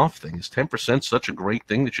 10% off thing. Is 10% such a great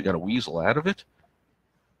thing that you got to weasel out of it?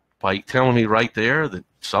 By telling me right there that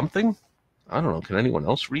something? I don't know, can anyone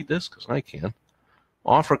else read this? Because I can.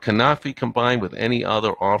 Offer cannot be combined with any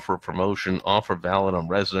other offer or promotion. Offer valid on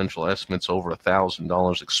residential estimates over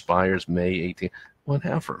 $1,000. Expires May 18th.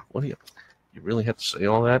 Whatever. What do you really have to say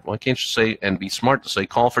all that? Why can't you say, and be smart to say,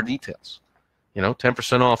 call for details?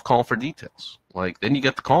 10% off, call for details. Like, then you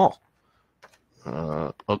get the call.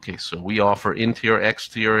 Okay, so we offer interior,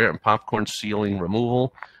 exterior, and popcorn ceiling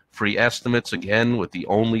removal. Free estimates, again, with the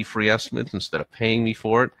only free estimates instead of paying me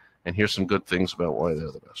for it. And here's some good things about why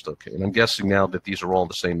they're the best. Okay, and I'm guessing now that these are all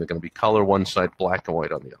the same. They're going to be color one side, black and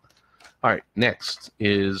white on the other. All right, next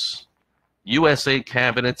is USA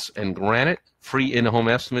Cabinets and Granite. Free in-home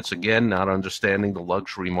estimates. Again, not understanding the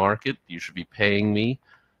luxury market. You should be paying me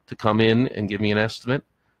to come in and give me an estimate.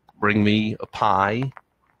 Bring me a pie,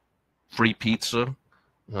 free pizza,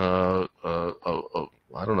 I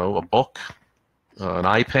don't know, a book, an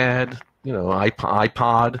iPad,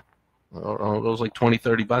 iPod. Those like $20,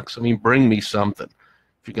 $30. I mean, bring me something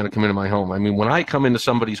if you're going to come into my home. I mean, when I come into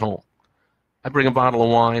somebody's home, I bring a bottle of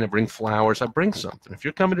wine, I bring flowers, I bring something. If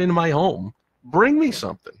you're coming into my home, bring me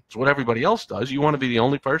something. It's what everybody else does. You want to be the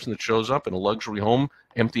only person that shows up in a luxury home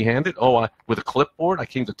empty-handed? Oh, with a clipboard, I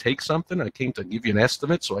came to take something. I came to give you an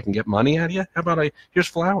estimate so I can get money out of you. How about here's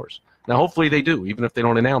flowers. Now, hopefully they do, even if they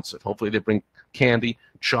don't announce it. Hopefully they bring candy,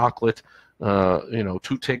 chocolate, 2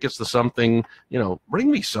 tickets to something.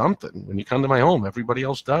 Bring me something when you come to my home. Everybody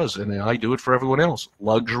else does, and I do it for everyone else.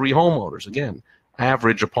 Luxury homeowners, again.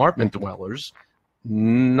 Average apartment dwellers,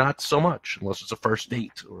 not so much, unless it's a first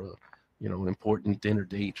date or an important dinner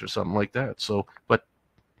date or something like that. So, but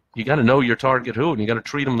you got to know your target who, and you got to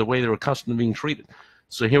treat them the way they're accustomed to being treated.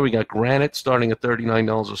 So here we got granite starting at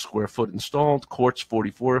 $39 a square foot installed, quartz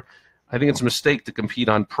 $44. I think it's a mistake to compete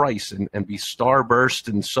on price and be starburst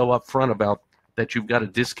and so upfront about that you've got a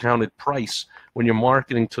discounted price when you're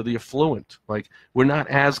marketing to the affluent. Like, we're not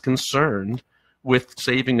as concerned with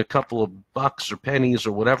saving a couple of bucks or pennies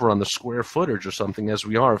or whatever on the square footage or something as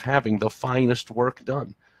we are of having the finest work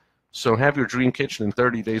done. So have your dream kitchen in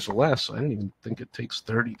 30 days or less. I don't even think it takes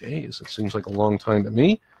 30 days. It seems like a long time to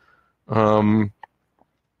me. $200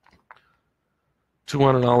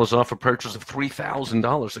 off a purchase of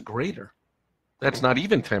 $3,000 or greater. That's not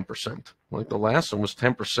even 10%. Like the last one was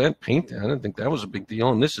 10% paint. I didn't think that was a big deal.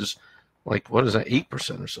 And this is like, what is that,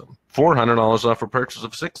 8% or something? $400 off for purchase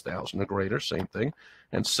of $6,000 or greater, same thing.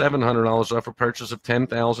 And $700 off for purchase of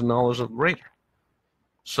 $10,000 or greater.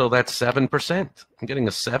 So that's 7%. I'm getting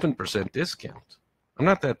a 7% discount. I'm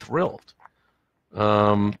not that thrilled.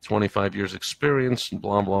 25 years experience and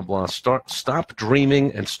blah, blah, blah. Stop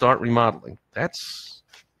dreaming and start remodeling. That's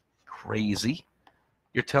crazy.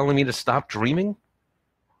 You're telling me to stop dreaming?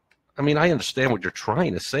 I mean, I understand what you're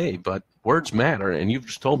trying to say, but words matter, and you've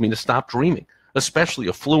just told me to stop dreaming, especially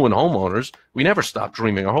affluent homeowners. We never stop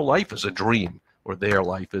dreaming. Our whole life is a dream, or their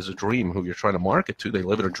life is a dream, who you're trying to market to. They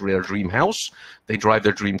live in their dream house. They drive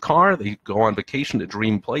their dream car. They go on vacation to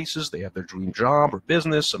dream places. They have their dream job or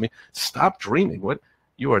business. I mean, stop dreaming. What?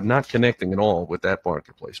 You are not connecting at all with that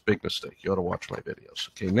marketplace. Big mistake. You ought to watch my videos.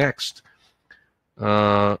 Okay, next.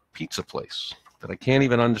 Pizza place that I can't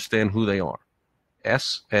even understand who they are.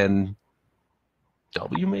 S&W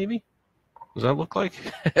maybe? Does that look like?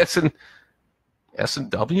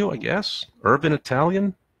 S&W, I guess? Urban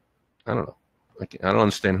Italian? I don't know. I don't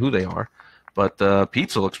understand who they are. But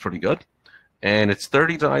pizza looks pretty good. And it's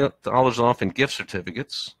 $30 off in gift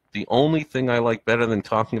certificates. The only thing I like better than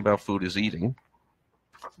talking about food is eating.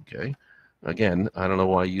 Okay. Again, I don't know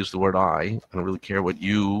why I use the word I don't really care what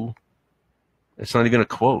you... It's not even a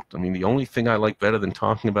quote. I mean, the only thing I like better than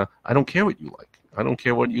talking about, I don't care what you like. I don't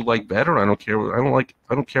care what you like better. I don't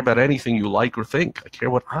care about anything you like or think. I care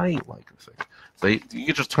what I like or think. You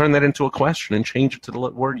could just turn that into a question and change it to the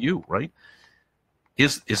word you, right?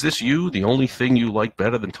 Is this you? The only thing you like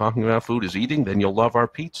better than talking about food is eating? Then you'll love our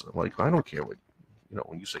pizza. Like, I don't care what,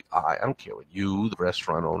 when you say I don't care what you, the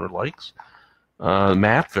restaurant owner, likes.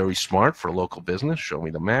 Map, very smart for a local business. Show me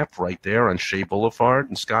the map right there on Shea Boulevard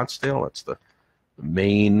in Scottsdale. That's the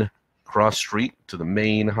main cross street to the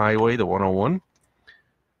main highway, the 101.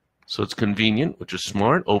 So it's convenient, which is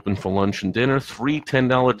smart. Open for lunch and dinner. 3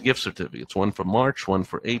 $10 gift certificates. One for March, one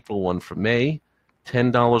for April, one for May.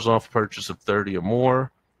 $10 off purchase of 30 or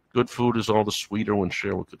more. Good food is all the sweeter when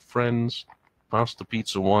shared with good friends. Pasta,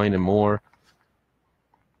 pizza, wine, and more.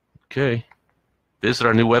 Okay. Visit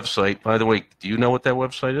our new website. By the way, do you know what that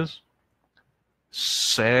website is?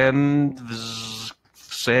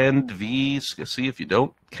 See, if you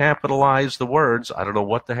don't capitalize the words, I don't know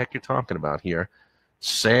what the heck you're talking about here.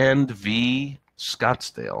 Sand V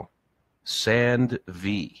Scottsdale. Sand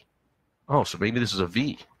V. Oh, so maybe this is a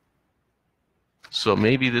V. So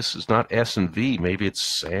maybe this is not S and V. Maybe it's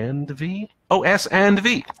Sand V. Oh, S and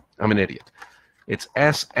V. I'm an idiot. It's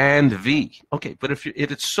S and V. Okay, but if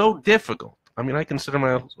it's so difficult, I mean, I said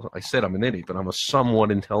I'm an idiot, but I'm a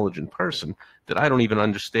somewhat intelligent person that I don't even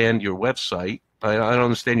understand your website. I don't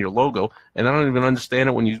understand your logo, and I don't even understand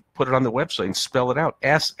it when you put it on the website and spell it out.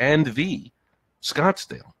 S and V,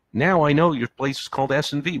 Scottsdale. Now I know your place is called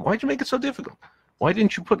S and V. Why'd you make it so difficult? Why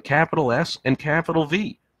didn't you put capital S and capital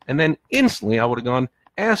V? And then instantly I would have gone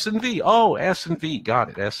S and V. Oh, S and V. Got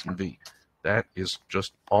it, S and V. That is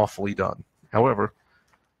just awfully done. However,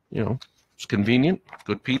 it's convenient.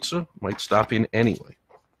 Good pizza. Might stop in anyway.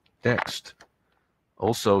 Next.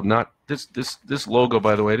 Also, not this logo,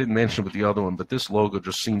 by the way, I didn't mention with the other one, but this logo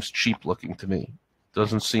just seems cheap looking to me.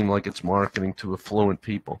 Doesn't seem like it's marketing to affluent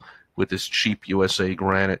people with this cheap USA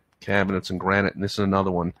granite cabinets and granite. And this is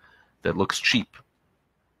another one that looks cheap.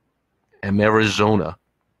 Arizona.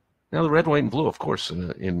 Now the red, white, and blue, of course,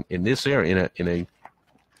 in this area, in a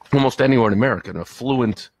almost anywhere in America, an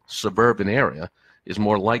affluent suburban area, is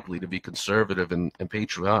more likely to be conservative and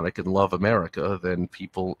patriotic and love America than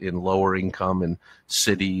people in lower income and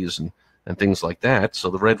cities and things like that. So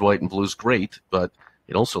the red, white, and blue is great, but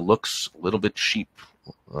it also looks a little bit cheap.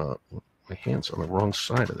 My hand's on the wrong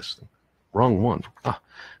side of this thing. Wrong one.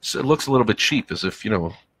 So it looks a little bit cheap, as if,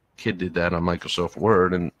 kid did that on Microsoft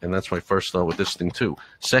Word, and that's my first thought with this thing too.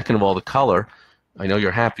 Second of all, the color. I know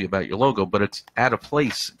you're happy about your logo, but it's at a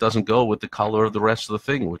place. It doesn't go with the color of the rest of the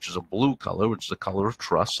thing, which is a blue color, which is the color of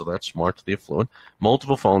trust, so that's smart to the affluent.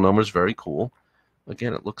 Multiple phone numbers, very cool.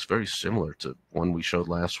 Again, it looks very similar to one we showed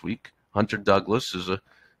last week. Hunter Douglas is a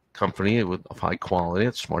company of high quality.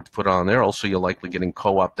 It's smart to put on there. Also, you're likely getting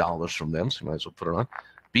co-op dollars from them, so you might as well put it on.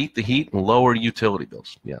 Beat the heat and lower utility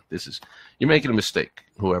bills. Yeah, you're making a mistake,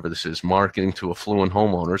 whoever this is, marketing to affluent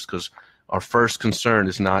homeowners, because our first concern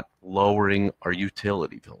is not lowering our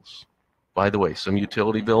utility bills. By the way, some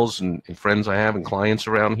utility bills and friends I have and clients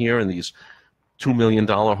around here in these $2 million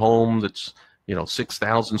home that's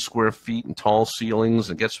 6,000 square feet and tall ceilings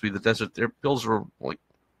and gets to be the desert, their bills are like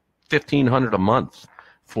 $1,500 a month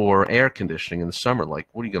for air conditioning in the summer. Like,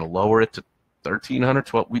 what are you going to lower it to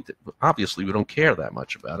 $1,300, obviously we don't care that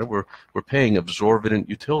much about it. We're paying exorbitant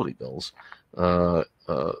utility bills.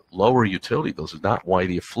 Lower utility bills is not why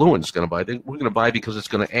the affluent is going to buy. We're going to buy because it's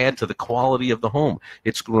going to add to the quality of the home.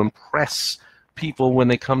 It's going to impress people when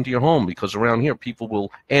they come to your home, because around here people will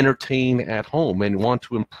entertain at home and want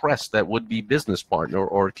to impress that would-be business partner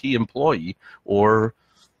or key employee or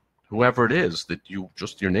whoever it is that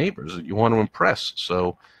just your neighbors that you want to impress.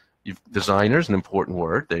 So designer is an important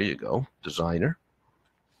word. There you go, designer.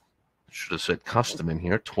 Should have said custom in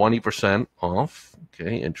here. 20% off.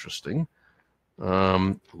 Okay, interesting.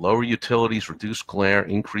 Lower utilities, reduce glare,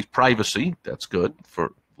 increase privacy. That's good.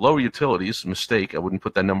 For lower utilities, mistake. I wouldn't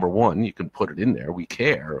put that number one. You can put it in there. We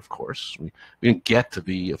care, of course. We didn't get to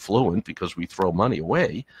be affluent because we throw money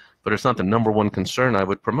away, but it's not the number one concern I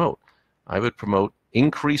would promote. I would promote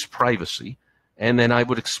increased privacy, and then I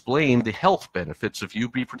would explain the health benefits of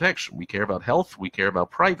UV protection. We care about health. We care about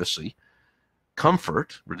privacy.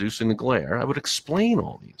 Comfort, reducing the glare. I would explain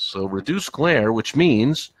all these. So reduce glare, which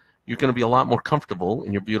means you're going to be a lot more comfortable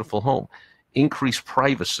in your beautiful home. Increase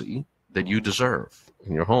privacy that you deserve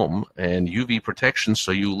in your home, and UV protection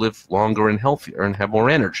so you live longer and healthier and have more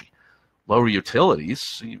energy. Lower utilities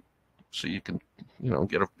so you can,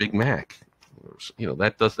 get a Big Mac.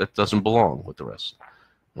 That doesn't belong with the rest.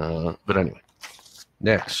 But anyway,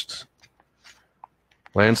 next.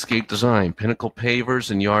 Landscape design, Pinnacle Pavers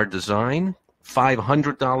and Yard Design.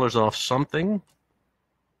 $500 off something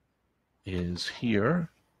is here.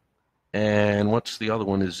 And what's the other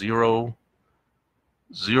one? Is 0%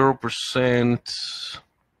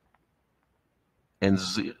 and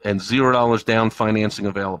 $0 down financing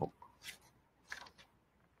available.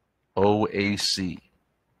 OAC.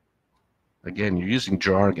 Again, you're using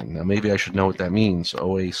jargon. Now, maybe I should know what that means.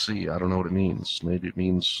 OAC. I don't know what it means. Maybe it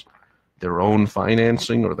means their own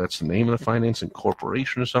financing, or that's the name of the financing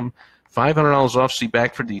corporation or something. $500 off. See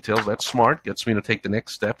back for details. That's smart. Gets me to take the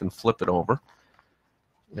next step and flip it over.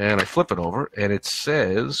 And I flip it over, and it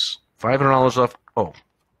says $500 off. Oh,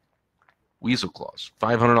 Weasel Clause.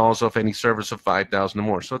 $500 off any service of $5,000 or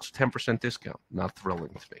more. So it's a 10% discount. Not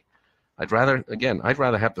thrilling to me. I'd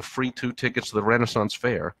rather have the free 2 tickets to the Renaissance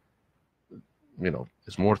Fair.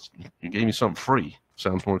 It's more. You gave me something free.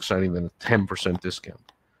 Sounds more exciting than a 10%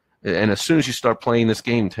 discount. And as soon as you start playing this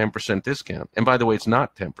game, 10% discount. And by the way, it's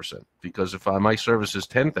not 10%, because if my service is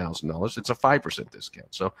 $10,000, it's a 5%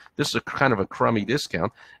 discount. So this is a kind of a crummy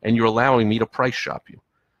discount, and you're allowing me to price shop you.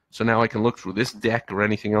 So now I can look through this deck or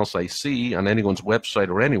anything else I see on anyone's website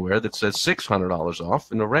or anywhere that says $600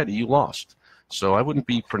 off, and already you lost. So I wouldn't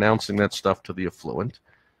be pronouncing that stuff to the affluent.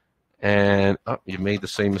 And you made the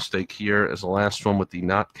same mistake here as the last one with the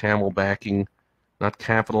not camelbacking. Not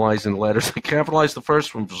capitalizing the letters. I capitalized the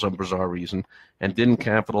first one for some bizarre reason and didn't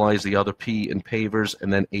capitalize the other P in pavers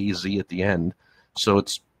and then AZ at the end. So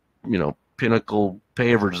it's, Pinnacle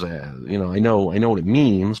Pavers. I know what it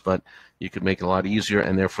means, but you could make it a lot easier,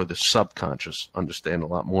 and therefore the subconscious understand a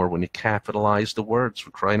lot more when you capitalize the words,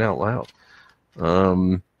 for crying out loud.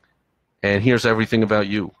 And here's everything about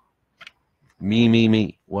you.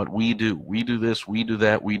 Me. What we do. We do this, we do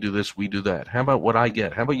that, we do this, we do that. How about what I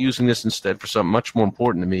get? How about using this instead for something much more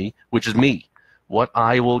important to me, which is me? What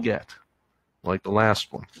I will get. Like the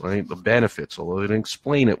last one, right? The benefits, although they didn't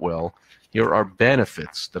explain it well, here are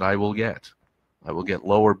benefits that I will get. I will get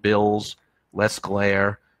lower bills, less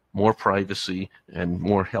glare, more privacy, and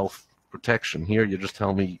more health protection. Here you just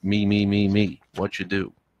tell me, me, what you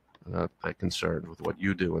do. I'm not that concerned with what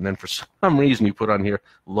you do. And then for some reason you put on here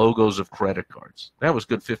logos of credit cards. That was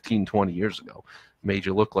good 15, 20 years ago. Made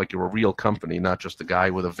you look like you're a real company, not just a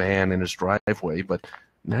guy with a van in his driveway. But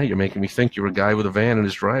now you're making me think you're a guy with a van in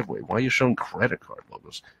his driveway. Why are you showing credit card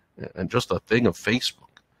logos? And just a thing of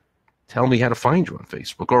Facebook. Tell me how to find you on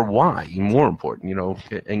Facebook, or why, more important,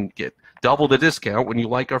 and get double the discount when you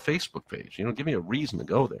like our Facebook page. Give me a reason to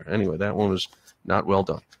go there. Anyway, that one was not well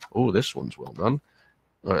done. Oh, this one's well done.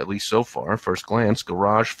 At least so far, first glance,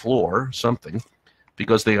 garage floor, something,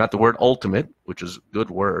 because they got the word ultimate, which is a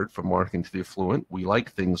good word for marketing to the affluent. We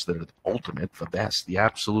like things that are ultimate, the best, the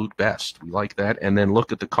absolute best. We like that. And then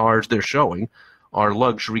look at the cars they're showing are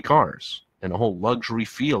luxury cars, and a whole luxury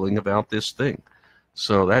feeling about this thing.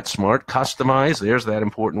 So that's smart. Customize, there's that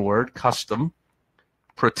important word, custom.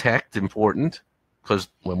 Protect, important, because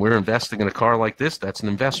when we're investing in a car like this, that's an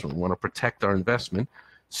investment. We want to protect our investment.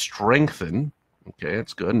 Strengthen. Okay,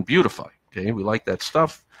 that's good. And beautify. Okay, we like that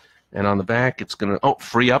stuff. And on the back, it's going to,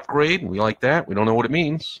 free upgrade. We like that. We don't know what it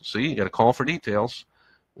means. See, you got to call for details.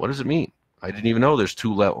 What does it mean? I didn't even know there's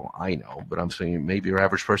 2 levels. I know, but I'm saying maybe your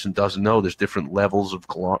average person doesn't know there's different levels of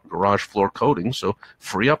garage floor coating. So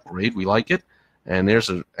free upgrade. We like it. And there's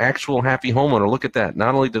an actual happy homeowner. Look at that.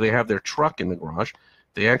 Not only do they have their truck in the garage,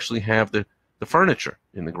 they actually have the furniture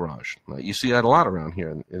in the garage. You see that a lot around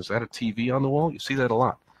here. Is that a TV on the wall? You see that a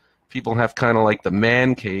lot. People have kind of like the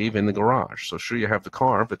man cave in the garage. So sure, you have the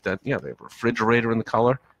car, but that, yeah, they have a refrigerator in the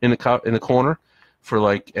corner for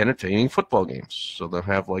like entertaining football games. So they'll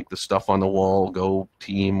have like the stuff on the wall, go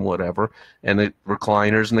team, whatever, and the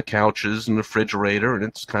recliners and the couches and the refrigerator, and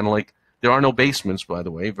it's kind of like, there are no basements, by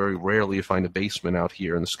the way. Very rarely you find a basement out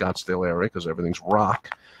here in the Scottsdale area because everything's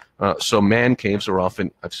rock. So man caves are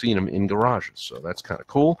often, I've seen them in garages, so that's kind of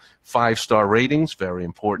cool. 5-star ratings, very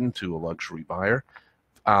important to a luxury buyer.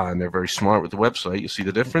 And they're very smart with the website. You see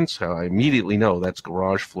the difference? How I immediately know that's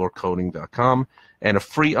garagefloorcoating.com. And a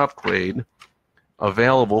free upgrade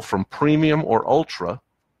available from premium or ultra,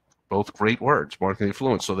 both great words, marketing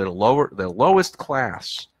fluent. So their lowest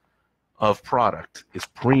class of product is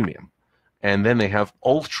premium. And then they have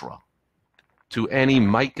ultra to any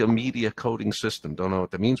mica media coating system. Don't know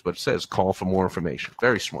what that means, but it says call for more information.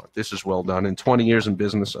 Very smart. This is well done. In 20 years in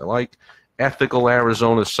business, I like. Ethical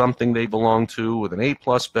Arizona is something they belong to with an A+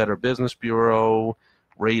 Better Business Bureau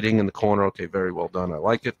rating in the corner. Okay, very well done. I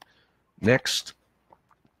like it. Next,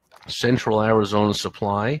 Central Arizona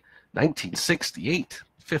Supply, 1968,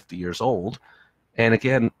 50 years old. And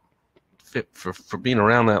again, for being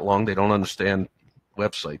around that long, they don't understand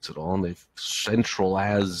websites at all, and they've Central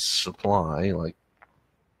as Supply. Like,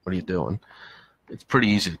 what are you doing? It's pretty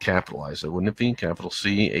easy to capitalize it, wouldn't it be? Capital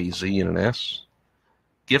C, A, Z, and an S.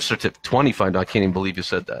 Gift certificate, 25. I can't even believe you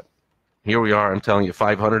said that. Here we are. I'm telling you,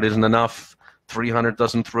 500 isn't enough. 300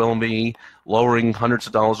 doesn't thrill me. Lowering hundreds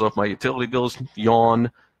of dollars off my utility bills, yawn.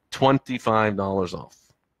 $25 off.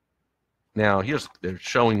 Now, they're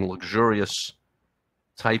showing luxurious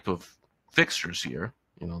type of fixtures here.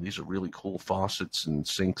 You know, these are really cool faucets and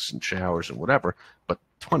sinks and showers and whatever, but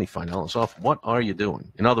 $25 off. What are you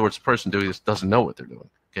doing? In other words, the person doing this doesn't know what they're doing.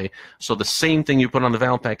 Okay, so the same thing you put on the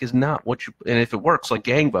valve pack is not what you, and if it works like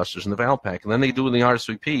gangbusters in the valve pack, and then they do in the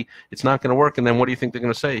RSVP, it's not going to work, and then what do you think they're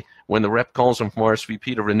going to say when the rep calls them from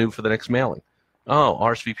RSVP to renew for the next mailing? Oh,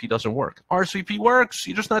 RSVP doesn't work. RSVP works,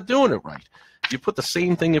 you're just not doing it right. You put the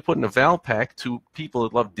same thing you put in a valve pack to people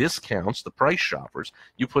that love discounts, the price shoppers,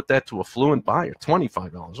 you put that to a fluent buyer,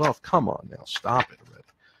 $25 off. Come on now, stop it already.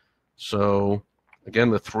 So, again,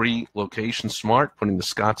 the 3 location smart, putting the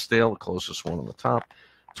Scottsdale, the closest one on the top,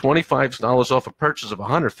 $25 off a purchase of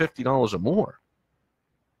 $150 or more.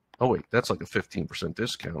 Oh, wait, that's like a 15%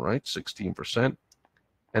 discount, right? 16%.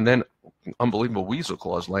 And then unbelievable weasel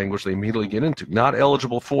clause language they immediately get into. Not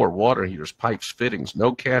eligible for water heaters, pipes, fittings,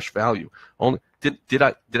 no cash value. Only did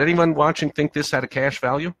anyone watching think this had a cash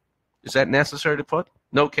value? Is that necessary to put?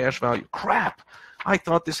 No cash value. Crap. I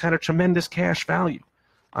thought this had a tremendous cash value.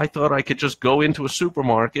 I thought I could just go into a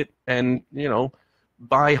supermarket and, you know,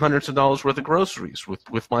 buy hundreds of dollars worth of groceries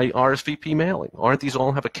with my RSVP mailing. Aren't these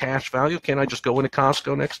all have a cash value? Can't I just go into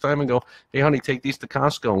Costco next time and go, hey, honey, take these to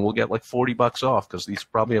Costco and we'll get like $40 off because these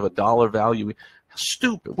probably have a dollar value?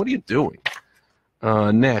 Stupid. What are you doing?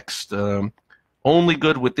 Next, only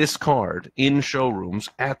good with this card in showrooms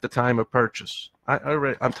at the time of purchase.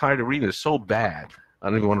 I'm tired of reading it. It's so bad. I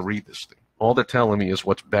don't even want to read this thing. All they're telling me is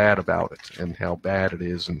what's bad about it and how bad it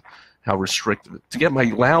is and how restrictive. To get my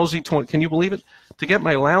lousy can you believe it? To get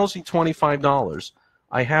my lousy $25,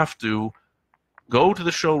 I have to go to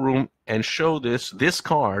the showroom and show this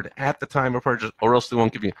card at the time of purchase, or else they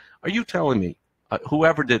won't give you. Are you telling me,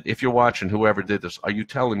 if you're watching, whoever did this, are you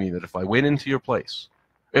telling me that if I went into your place,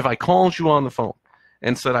 if I called you on the phone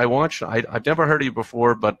and said, I've never heard of you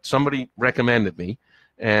before, but somebody recommended me,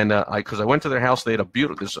 and because I went to their house, they had a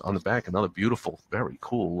beautiful, this on the back, another beautiful, very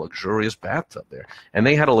cool, luxurious bathtub there. And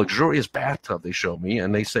they had a luxurious bathtub they showed me,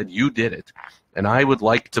 and they said, you did it, and I would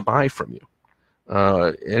like to buy from you.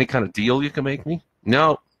 Any kind of deal you can make me?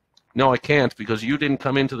 No, I can't, because you didn't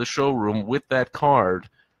come into the showroom with that card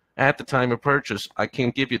at the time of purchase. I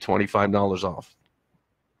can't give you $25 off.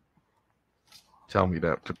 Tell me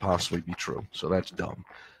that could possibly be true, so that's dumb.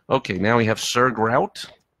 Okay, now we have Sir Grout.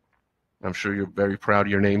 I'm sure you're very proud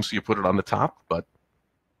of your name, so you put it on the top, but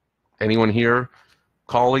anyone here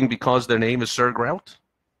calling because their name is Sir Grout?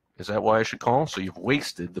 Is that why I should call? So you've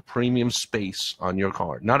wasted the premium space on your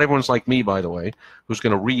card. Not everyone's like me, by the way, who's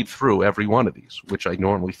going to read through every one of these, which I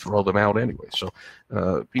normally throw them out anyway.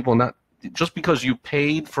 So people not, just because you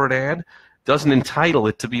paid for an ad doesn't entitle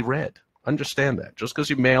it to be read. Understand that. Just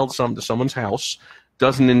because you mailed something to someone's house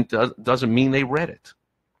doesn't mean they read it.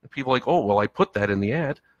 People are like, oh, well, I put that in the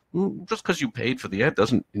ad. Just because you paid for the ad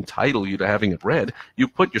doesn't entitle you to having it read. You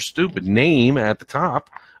put your stupid name at the top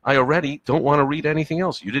I already don't want to read anything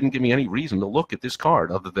else. You didn't give me any reason to look at this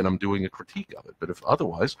card other than I'm doing a critique of it. But if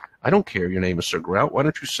otherwise, I don't care your name is Sir Grout. Why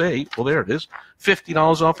don't you say, well, there it is,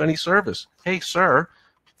 $50 off any service. Hey, sir,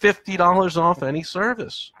 $50 off any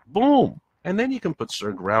service. Boom. And then you can put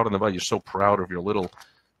Sir Grout on the bottom. You're so proud of your little,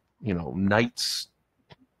 knight's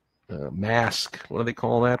mask. What do they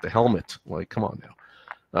call that? The helmet. Like, come on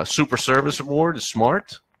now. Super Service Award is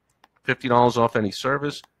smart. $50 off any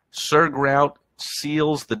service. Sir Grout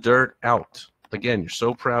seals the dirt out. Again, you're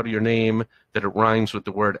so proud of your name that it rhymes with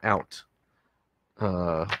the word out.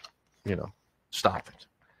 Stop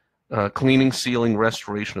it. Cleaning, sealing,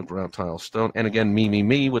 restoration of grout, tile, stone. And again,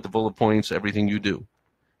 me with the bullet points, everything you do.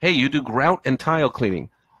 Hey, you do grout and tile cleaning.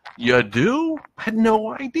 You do? I had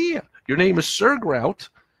no idea. Your name is Sir Grout.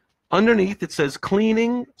 Underneath it says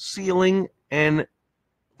cleaning, sealing, and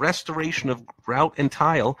restoration of grout and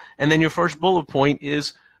tile. And then your first bullet point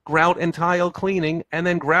is grout and tile cleaning, and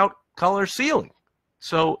then grout color sealing.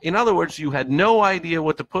 So, in other words, you had no idea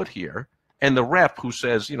what to put here. And the rep who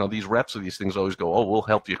says, these reps of these things always go, oh, we'll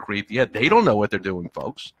help you create the ad. They don't know what they're doing,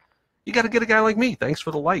 folks. You got to get a guy like me. Thanks for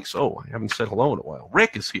the likes. Oh, I haven't said hello in a while.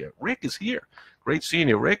 Rick is here. Rick is here. Great seeing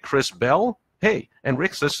you, Rick. Chris Bell. Hey, and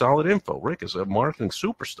Rick says solid info. Rick is a marketing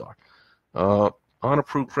superstar. On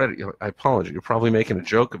approved credit. I apologize. You're probably making a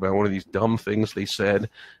joke about one of these dumb things they said.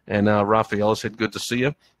 And Raphael said, good to see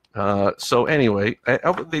you. So anyway,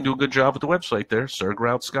 they do a good job with the website there. Sir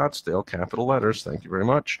Grout Scottsdale, capital letters. Thank you very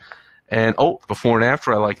much. And, before and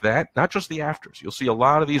after, I like that. Not just the afters. You'll see a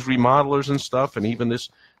lot of these remodelers and stuff, and even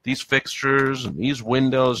these fixtures and these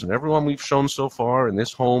windows and everyone we've shown so far in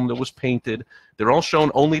this home that was painted, they're all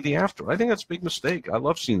shown only the after. I think that's a big mistake. I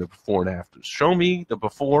love seeing the before and afters. Show me the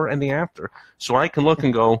before and the after so I can look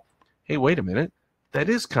and go, hey, wait a minute. That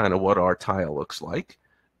is kind of what our tile looks like.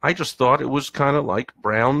 I just thought it was kind of like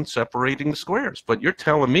brown separating the squares. But you're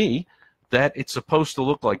telling me that it's supposed to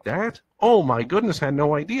look like that? Oh, my goodness, had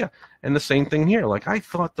no idea. And the same thing here. Like, I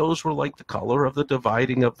thought those were like the color of the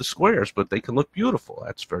dividing of the squares, but they can look beautiful.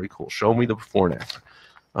 That's very cool. Show me the before and after.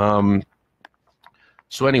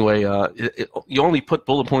 So anyway, you only put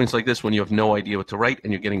bullet points like this when you have no idea what to write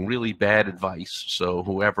and you're getting really bad advice. So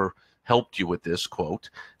whoever helped you with this quote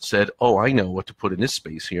said, oh, I know what to put in this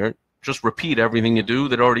space here. Just repeat everything you do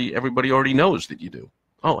that everybody already knows that you do.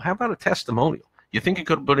 Oh, how about a testimonial? You think you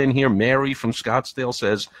could have put in here, Mary from Scottsdale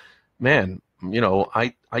says, man,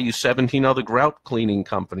 I use 17 other grout cleaning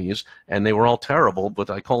companies, and they were all terrible, but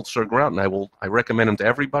I called Sir Grout, and I recommend them to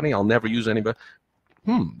everybody. I'll never use anybody.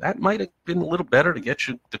 That might have been a little better to get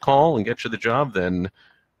you the call and get you the job than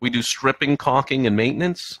we do stripping, caulking, and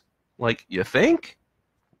maintenance. Like, you think?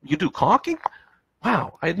 You do caulking?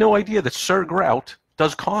 Wow, I had no idea that Sir Grout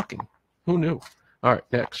does caulking. Who knew? All right,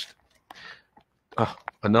 next.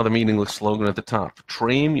 Another meaningless slogan at the top.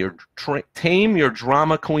 Tame your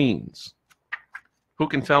drama queens. Who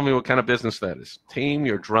can tell me what kind of business that is? Tame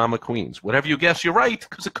your drama queens. Whatever you guess, you're right,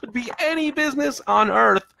 because it could be any business on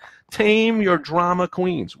earth. Tame your drama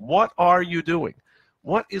queens. What are you doing?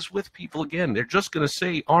 What is with people again? They're just going to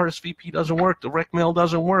say RSVP doesn't work, direct mail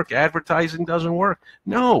doesn't work, advertising doesn't work.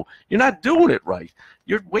 No, you're not doing it right.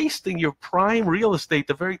 You're wasting your prime real estate,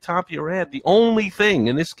 the very top of your ad. The only thing,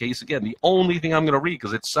 in this case, again, the only thing I'm going to read,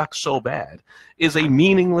 because it sucks so bad, is a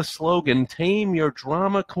meaningless slogan, tame your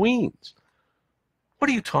drama queens. What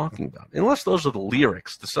are you talking about? Unless those are the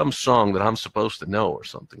lyrics to some song that I'm supposed to know or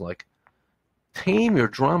something like, tame your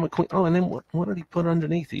drama queen. Oh, and then what did he put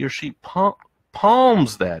underneath? He or she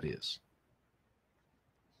palms, that is.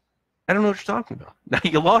 I don't know what you're talking about. Now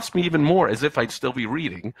you lost me even more, as if I'd still be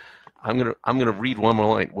reading. I'm gonna read one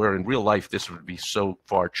more line. Where in real life this would be so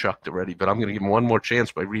far chucked already, but I'm gonna give him one more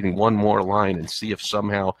chance by reading one more line and see if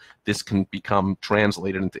somehow this can become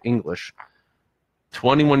translated into English.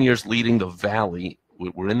 21 years leading the Valley.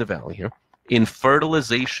 We're in the Valley here in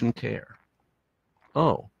fertilization care.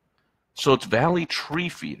 Oh, so it's Valley tree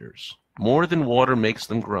feeders. More than water makes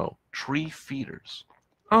them grow. Tree feeders.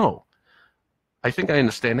 Oh, I think I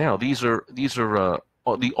understand now. These are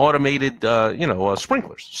the automated,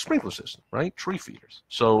 sprinkler system, right? Tree feeders.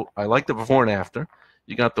 So I like the before and after.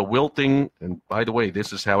 You got the wilting, and by the way,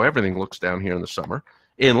 this is how everything looks down here in the summer,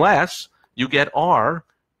 unless you get our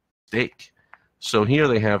steak. So here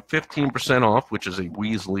they have 15% off, which is a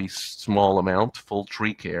Weasley small amount, full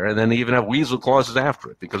tree care, and then they even have weasel clauses after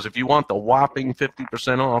it, because if you want the whopping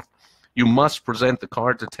 50% off, you must present the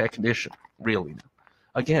card to technician, really.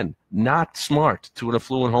 Again, not smart to an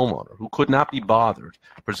affluent homeowner who could not be bothered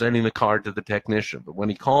presenting the card to the technician. But when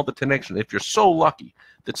he called the technician, if you're so lucky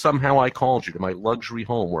that somehow I called you to my luxury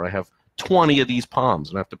home where I have 20 of these palms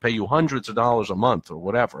and I have to pay you hundreds of dollars a month or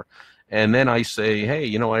whatever. And then I say, hey,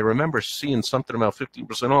 you know, I remember seeing something about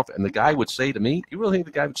 15% off. And the guy would say to me, you really think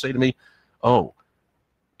the guy would say to me, oh,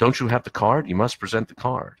 don't you have the card? You must present the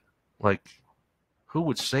card. Like, who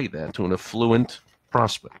would say that to an affluent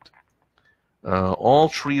prospect? All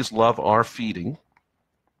trees love our feeding.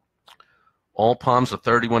 All palms are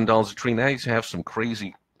 $31 a tree. Now you have some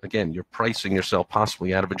crazy, again, you're pricing yourself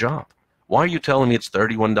possibly out of a job. Why are you telling me it's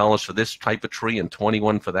 $31 for this type of tree and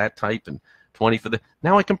 $21 for that type and 20 for the?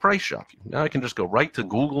 Now I can price shop you. Now I can just go right to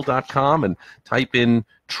google.com and type in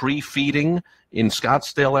tree feeding in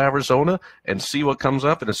Scottsdale, Arizona, and see what comes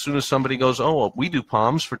up. And as soon as somebody goes, oh, well, we do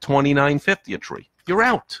palms for $29.50 a tree, you're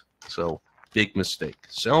out. So big mistake.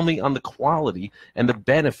 Sell me on the quality and the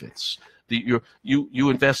benefits. You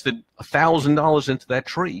invested $1,000 into that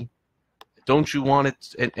tree. Don't you want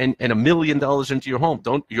it and $1 million into your home?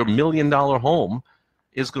 Don't your $1 million home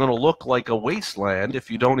is going to look like a wasteland if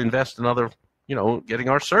you don't invest in other, you know, getting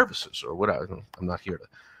our services or whatever. I'm not here to,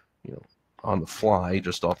 you know, on the fly,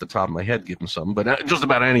 just off the top of my head, give them something, but just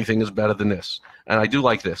about anything is better than this. And I do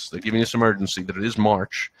like this. They're giving us emergency that it is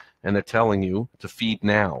March, and they're telling you to feed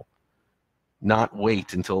now. Not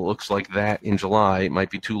wait until it looks like that in July. It might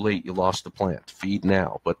be too late. You lost the plant. Feed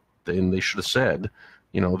now. But then they should have said,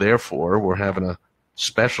 you know, therefore, we're having a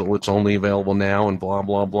special. It's only available now and blah,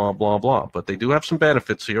 blah, blah, blah, blah. But they do have some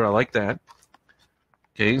benefits here. I like that.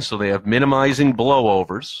 Okay, so they have minimizing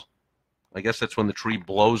blowovers. I guess that's when the tree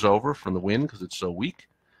blows over from the wind because it's so weak.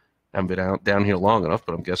 I haven't been down here long enough,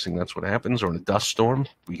 but I'm guessing that's what happens. Or in a dust storm,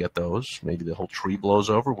 we get those. Maybe the whole tree blows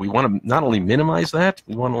over. We want to not only minimize that,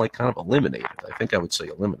 we want to like kind of eliminate it. I think I would say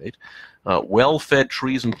eliminate. Well-fed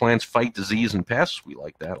trees and plants fight disease and pests. We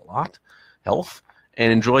like that a lot. Health.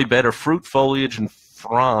 And enjoy better fruit, foliage, and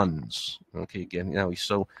fronds. Okay, again, you know,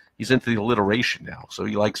 he's into the alliteration now. So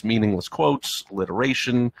he likes meaningless quotes,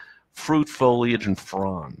 alliteration, fruit, foliage, and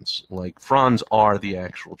fronds. Like fronds are the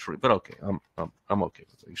actual tree, but okay, I'm okay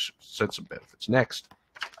with it. You said some benefits. Next,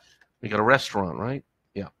 we got a restaurant, right?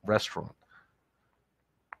 Yeah, restaurant.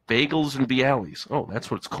 Bagels and Bialys. Oh, that's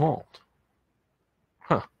what it's called.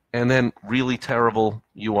 Huh. And then really terrible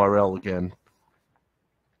URL again.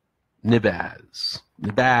 Nibaz,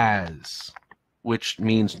 which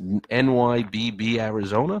means NYBB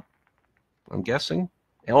Arizona. I'm guessing.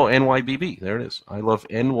 Oh, NYBB. There it is. I love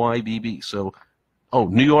NYBB. So, oh,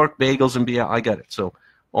 New York Bagels and Bialys. I got it. So,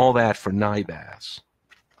 all that for Nibaz.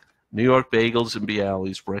 New York Bagels and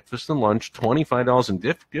Bialys, breakfast and lunch, $25 in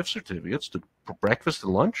gift certificates to breakfast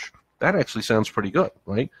and lunch. That actually sounds pretty good,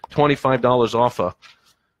 right? $25 off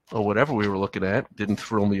or whatever we were looking at. Didn't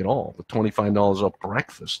thrill me at all. But $25 off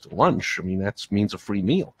breakfast and lunch, I mean, that means a free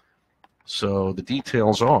meal. So, the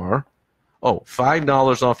details are, oh,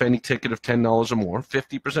 $5 off any ticket of $10 or more,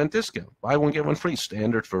 50% discount. Buy one, get one free.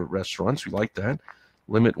 Standard for restaurants. We like that.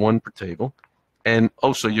 Limit one per table. And,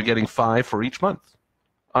 oh, so you're getting 5 for each month.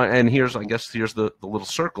 And here's the little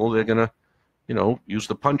circle. They're going to, you know, use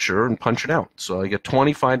the puncher and punch it out. So I get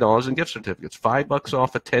 $25 in gift certificates. $5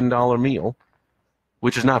 off a $10 meal,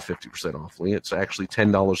 which is not 50% off. It's actually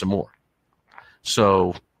 $10 or more.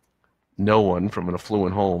 So no one from an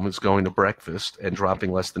affluent home is going to breakfast and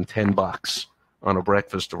dropping less than $10 on a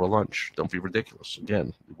breakfast or a lunch. Don't be ridiculous.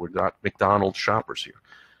 Again, we're not McDonald's shoppers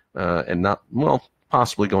here. And not, well,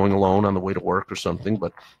 possibly going alone on the way to work or something.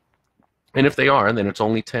 And if they are, then it's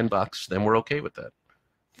only $10. Then we're okay with that.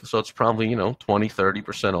 So it's probably, you know, 20,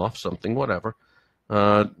 30% off something, whatever.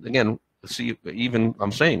 Again, see, even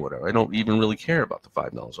I'm saying whatever. I don't even really care about the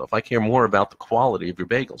 $5 off. I care more about the quality of your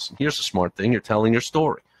bagels. And here's the smart thing. You're telling your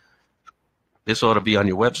story. This ought to be on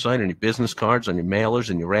your website, on your business cards, on your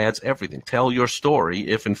mailers, and your ads, everything. Tell your story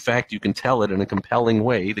if, in fact, you can tell it in a compelling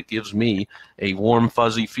way that gives me a warm,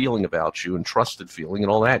 fuzzy feeling about you and trusted feeling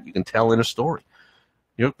and all that. You can tell in a story.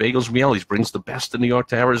 New York Bagels and Bialys brings the best of New York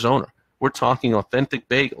to Arizona. We're talking authentic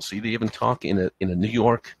bagels. See, they even talk in a New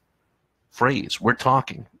York phrase. We're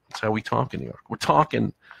talking. That's how we talk in New York. We're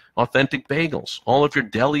talking authentic bagels, all of your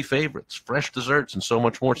deli favorites, fresh desserts, and so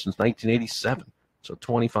much more since 1987. So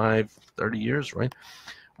 25, 30 years, right?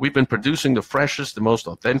 We've been producing the freshest, the most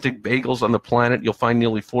authentic bagels on the planet. You'll find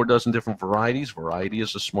nearly 4 dozen different varieties. Variety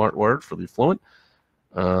is a smart word for the affluent.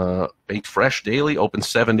 Baked fresh daily, open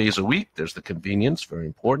 7 days a week. There's the convenience, very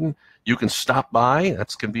important. You can stop by.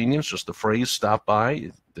 That's convenience. Just the phrase stop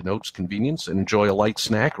by denotes convenience, and enjoy a light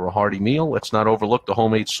snack or a hearty meal. Let's not overlook the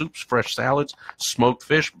homemade soups, fresh salads, smoked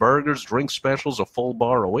fish, burgers, drink specials. A full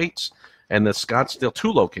bar awaits. And the Scottsdale,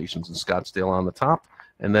 2 locations in Scottsdale on the top,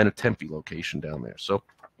 and then a Tempe location down there. So,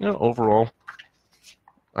 you know, overall,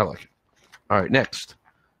 I like it. All right, next.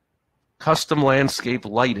 Custom landscape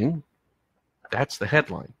lighting. That's the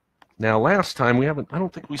headline. Now, last time I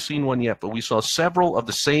don't think we've seen one yet, but we saw several of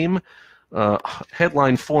the same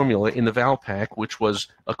headline formula in the Valpak, which was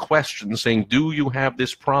a question saying, do you have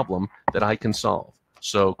this problem that I can solve?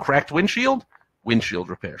 So cracked windshield, windshield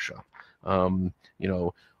repair shop.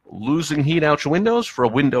 Losing heat out your windows for a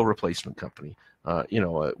window replacement company.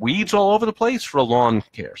 Weeds all over the place for a lawn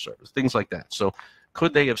care service, things like that. So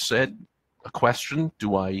could they have said a question,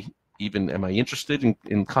 am I interested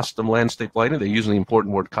in custom landscape lighting? They're using the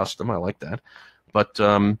important word custom. I like that. But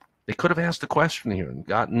they could have asked a question here and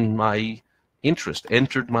gotten my interest,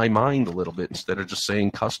 entered my mind a little bit instead of just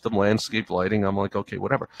saying custom landscape lighting. I'm like, okay,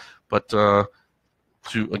 whatever. But to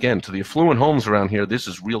the affluent homes around here, this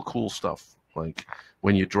is real cool stuff. Like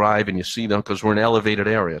when you drive and you see them, because we're an elevated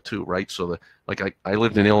area too, right? So I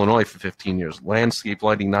lived in Illinois for 15 years. Landscape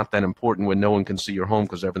lighting, not that important when no one can see your home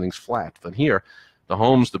because everything's flat. But here,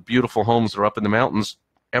 the beautiful homes that are up in the mountains,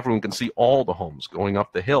 everyone can see all the homes going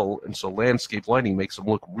up the hill, and so landscape lighting makes them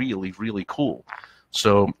look really, really cool.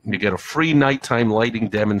 So you get a free nighttime lighting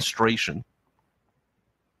demonstration.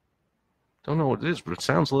 Don't know what it is, but it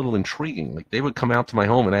sounds a little intriguing. Like they would come out to my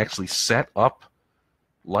home and actually set up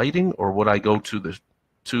lighting, or would I go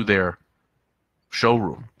to their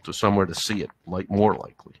showroom, to somewhere to see it, more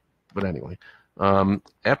likely. But anyway,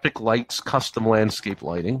 Epic Lights Custom Landscape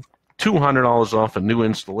Lighting, $200 off a new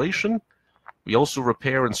installation. We also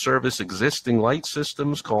repair and service existing light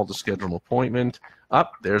systems. Call to schedule an appointment.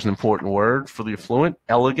 There's an important word for the affluent.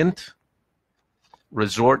 Elegant,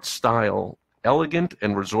 resort style. Elegant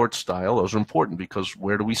and resort style, those are important because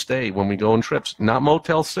where do we stay when we go on trips? Not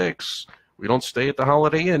Motel 6. We don't stay at the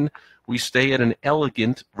Holiday Inn. We stay at an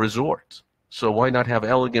elegant resort. So why not have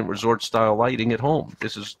elegant resort-style lighting at home?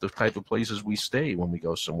 This is the type of places we stay when we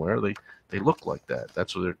go somewhere. They look like that.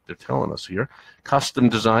 That's what they're telling us here. Custom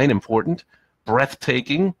design, important.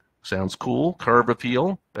 Breathtaking, sounds cool. Curb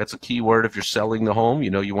appeal, that's a key word if you're selling the home.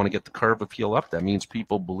 You want to get the curb appeal up. That means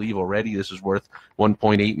people believe already this is worth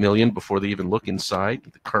 $1.8 million before they even look inside.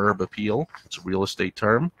 The curb appeal, it's a real estate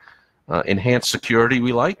term. Enhanced security,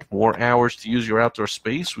 we like. More hours to use your outdoor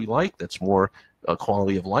space, we like. That's more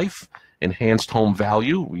quality of life. Enhanced home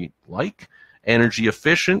value, we like. Energy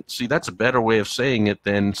efficient, see, that's a better way of saying it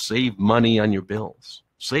than save money on your bills.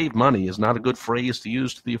 Save money is not a good phrase to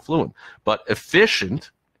use to the affluent, but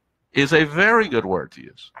efficient is a very good word to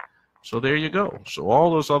use. So there you go. So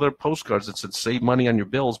all those other postcards that said save money on your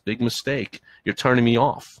bills, big mistake. You're turning me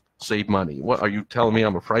off. Save money. What are you telling me?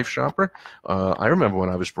 I'm a price shopper? I remember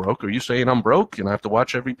when I was broke. Are you saying I'm broke and I have to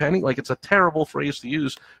watch every penny? Like, it's a terrible phrase to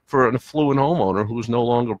use for an affluent homeowner who's no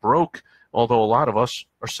longer broke, although a lot of us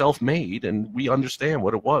are self-made and we understand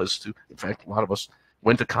what it was to, in fact, a lot of us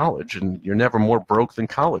went to college, and you're never more broke than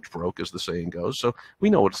college broke, as the saying goes. So we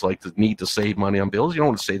know what it's like to need to save money on bills. You don't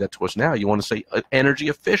want to say that to us now. You want to say energy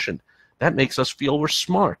efficient. That makes us feel we're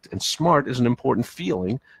smart, and smart is an important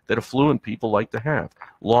feeling that affluent people like to have.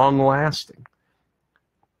 Long-lasting.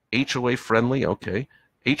 HOA-friendly, okay.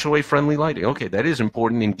 HOA-friendly lighting, okay, that is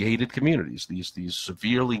important in gated communities. These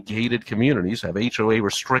severely gated communities have HOA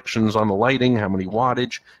restrictions on the lighting, how many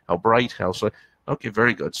wattage, how bright, how so. Okay,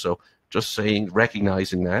 very good. So just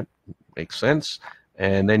recognizing that makes sense.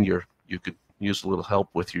 And then you could use a little help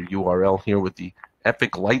with your URL here with the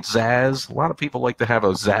Epic Light Zazz. A lot of people like to have a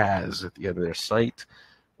Zazz at the end of their site.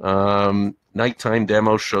 Nighttime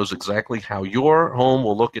demo shows exactly how your home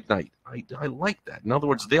will look at night. I like that. In other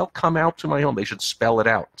words, they'll come out to my home. They should spell it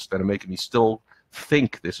out instead of making me still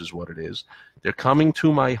think this is what it is. They're coming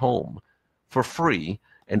to my home for free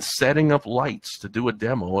and setting up lights to do a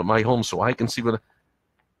demo at my home so I can see what.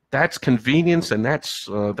 That's convenience, and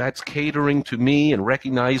that's catering to me and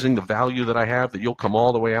recognizing the value that I have, that you'll come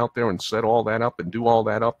all the way out there and set all that up and do all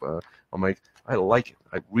that up. I'm like, I like it.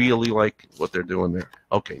 I really like what they're doing there.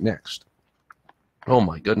 Okay, next. Oh,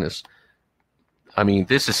 my goodness. I mean,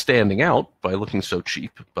 this is standing out by looking so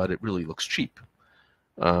cheap, but it really looks cheap.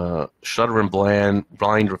 Shutter and blind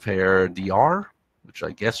repair DR, which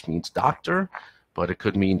I guess means doctor, but it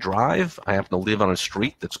could mean drive. I happen to live on a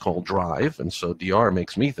street that's called Drive, and so DR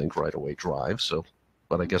makes me think right away Drive. So,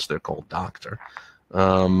 but I guess they're called Doctor.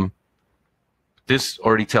 This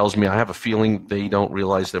already tells me I have a feeling they don't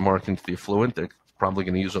realize they're marketing to the affluent. They're probably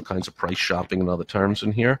going to use all kinds of price shopping and other terms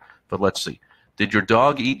in here. But let's see. Did your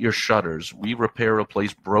dog eat your shutters? We repair,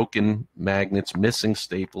 replace broken magnets, missing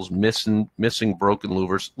staples, missing broken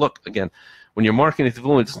louvers. Look, again, when you're marketing to the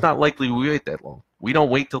affluent, it's not likely we wait that long. We don't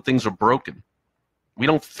wait till things are broken. We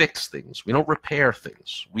don't fix things. We don't repair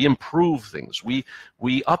things. We improve things. We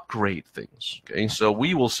upgrade things. Okay, so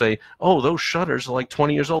we will say, oh, those shutters are like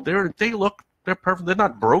 20 years old. They're perfect. They're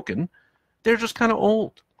not broken. They're just kind of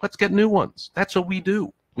old. Let's get new ones. That's what we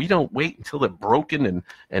do. We don't wait until they're broken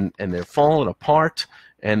and they're falling apart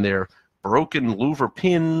and they're broken louver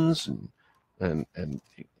pins and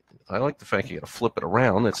I like the fact you got to flip it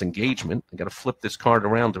around. That's engagement. I got to flip this card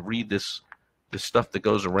around to read this stuff that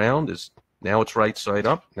goes around. Now it's right side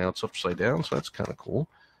up. Now it's upside down. So that's kind of cool.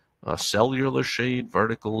 Cellular shade,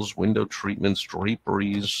 verticals, window treatments,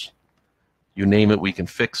 draperies. You name it, we can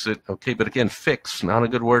fix it. Okay, but again, fix, not a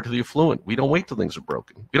good word to the affluent. We don't wait till things are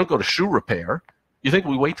broken. We don't go to shoe repair. You think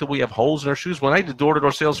we wait till we have holes in our shoes? When I did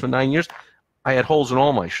door-to-door sales for 9 years, I had holes in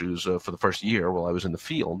all my shoes for the first year while I was in the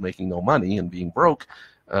field making no money and being broke.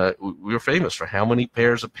 We were famous for how many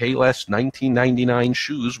pairs of Payless $19.99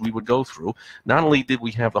 shoes we would go through. Not only did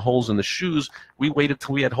we have the holes in the shoes, we waited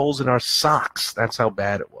till we had holes in our socks. That's how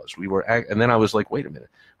bad it was. And then I was like, wait a minute,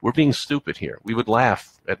 we're being stupid here. We would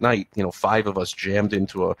laugh at night, 5 of us jammed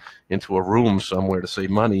into a room somewhere to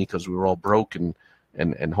save money because we were all broke and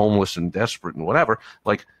homeless and desperate and whatever.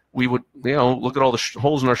 Like, we would, look at all the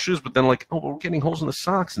holes in our shoes, but then like, oh, we're getting holes in the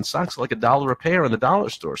socks, and socks are like $1 a pair in the dollar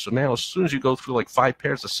store. So now as soon as you go through like 5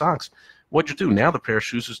 pairs of socks, what'd you do? Now the pair of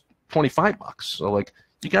shoes is $25. So like,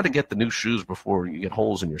 you got to get the new shoes before you get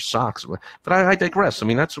holes in your socks. But I digress. I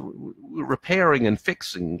mean, we're repairing and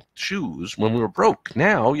fixing shoes when we were broke.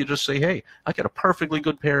 Now you just say, hey, I got a perfectly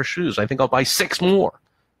good pair of shoes. I think I'll buy 6 more.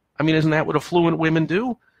 I mean, isn't that what affluent women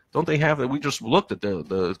do? Don't they have that? We just looked at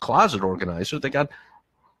the closet organizer. They got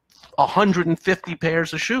 150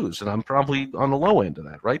 pairs of shoes, and I'm probably on the low end of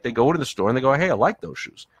that, right? They go to the store and they go, hey, I like those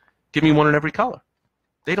shoes. Give me one in every color.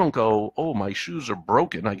 They don't go, oh, my shoes are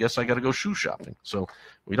broken. I guess I got to go shoe shopping. So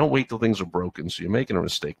we don't wait till things are broken. So you're making a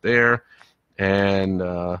mistake there. And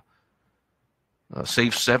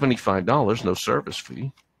save $75, no service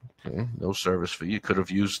fee. Okay, no service fee. You could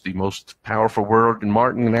have used the most powerful word in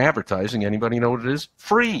marketing and advertising. Anybody know what it is?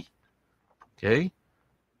 Free. Okay?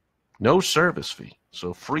 No service fee.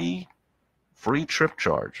 So free trip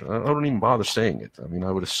charge. I don't even bother saying it. I mean,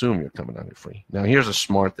 I would assume you're coming on it free. Now, here's a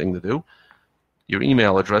smart thing to do. Your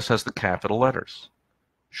email address has the capital letters.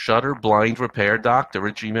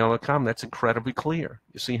 shutterblindrepair.doctor@gmail.com. That's incredibly clear.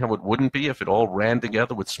 You see how it wouldn't be if it all ran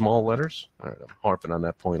together with small letters? All right, I'm harping on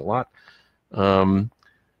that point a lot.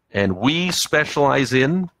 And we specialize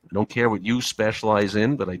in, I don't care what you specialize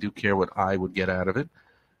in, but I do care what I would get out of it.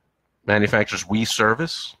 Manufacturers we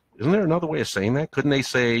service. Isn't there another way of saying that? Couldn't they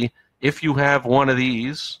say, if you have one of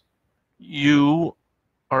these, you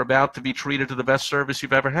are about to be treated to the best service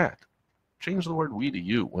you've ever had? Change the word we to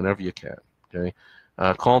you whenever you can. Okay.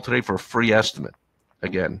 Call today for a free estimate.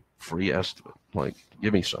 Again, free estimate. Like,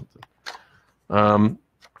 give me something. 5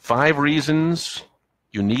 reasons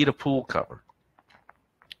you need a pool cover.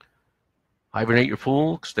 Hibernate your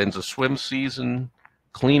pool, extends the swim season,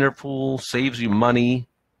 cleaner pool, saves you money,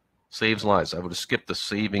 saves lives. I would have skipped the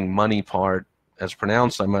saving money part. As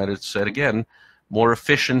pronounced, I might have said again, more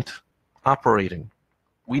efficient operating.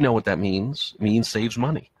 We know what that means. It means saves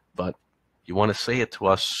money. But you want to say it to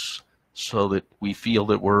us so that we feel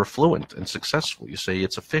that we're affluent and successful. You say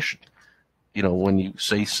it's efficient. When you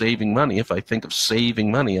say saving money, if I think of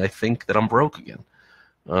saving money, I think that I'm broke again.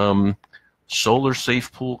 Solar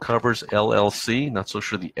Safe Pool Covers LLC. Not so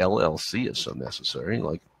sure the LLC is so necessary.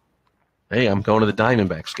 Like, hey, I'm going to the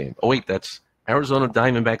Diamondbacks game. Oh, wait, that's Arizona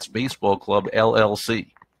Diamondbacks Baseball Club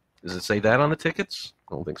LLC. Does it say that on the tickets?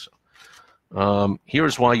 I don't think so.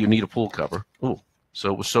 Here's why you need a pool cover. Oh,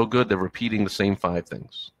 so it was so good they're repeating the same 5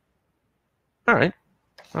 things. All right,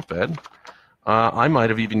 not bad. I might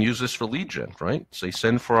have even used this for lead gen, right? Say,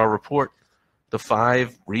 send for our report the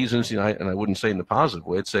 5 reasons, and I wouldn't say in the positive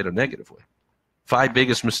way, I'd say in a negative way. 5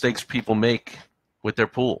 biggest mistakes people make with their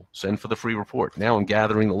pool. Send for the free report. Now I'm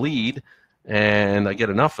gathering the lead, and I get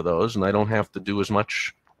enough of those, and I don't have to do as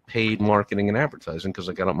much paid marketing and advertising because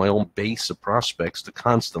I got my own base of prospects to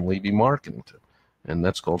constantly be marketing to. And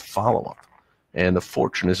that's called follow-up. And the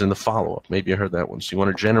fortune is in the follow-up. Maybe you heard that one. So you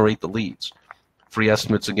want to generate the leads. Free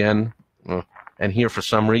estimates again. And here, for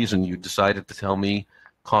some reason, you decided to tell me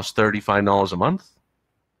cost $35 a month.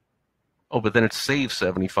 Oh, but then it saves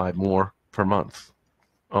 $75 more per month.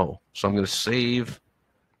 Oh, so I'm going to save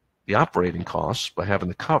the operating costs by having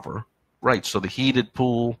the cover. Right, so the heated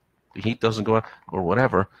pool, the heat doesn't go out or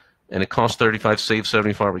whatever, and it costs $35, save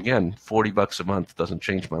 $75 again. $40 a month doesn't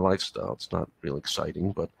change my lifestyle. It's not real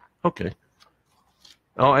exciting, but okay.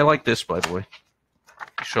 Oh, I like this, by the way.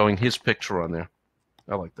 Showing his picture on there.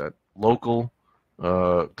 I like that. Local,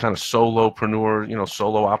 kind of solopreneur,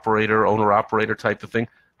 solo operator, owner-operator type of thing.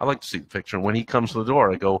 I like to see the picture. And when he comes to the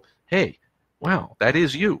door, I go, hey, wow, that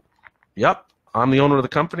is you. Yep, I'm the owner of the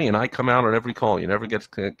company, and I come out on every call. You never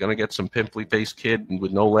gonna get some pimply-faced kid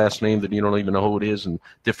with no last name that you don't even know who it is, and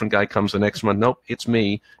different guy comes the next month. Nope, it's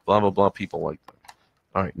me. Blah blah blah. People like that.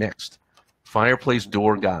 All right, next, fireplace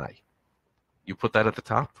door guy. You put that at the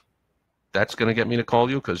top. That's gonna get me to call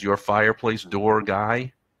you because you're a fireplace door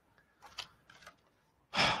guy.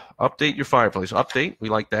 Update your fireplace. Update. We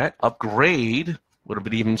like that. Upgrade would have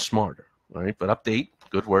been even smarter. All right, but update,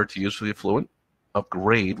 good word to use for the affluent.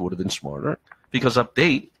 Upgrade would have been smarter because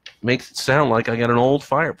update makes it sound like I got an old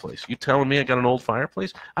fireplace. You telling me I got an old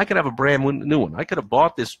fireplace? I could have a brand new one. I could have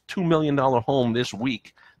bought this $2 million home this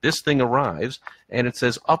week. This thing arrives, and it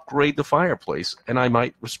says upgrade the fireplace, and I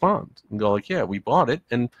might respond and go like, yeah, we bought it,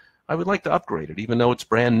 and I would like to upgrade it, even though it's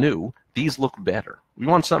brand new. These look better. We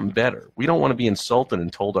want something better. We don't want to be insulted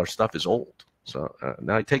and told our stuff is old. So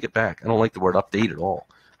now I take it back. I don't like the word update at all.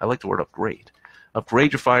 I like the word upgrade.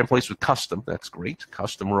 Upgrade your fireplace with custom. That's great.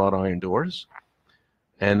 Custom wrought iron doors.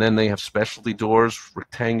 And then they have specialty doors,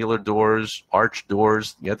 rectangular doors, arched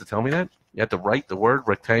doors. You have to tell me that? You have to write the word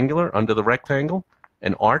rectangular under the rectangle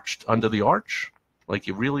and arched under the arch? Like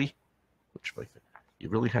you really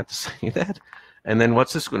had to say that? And then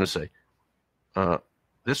what's this going to say?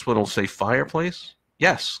 This one will say fireplace.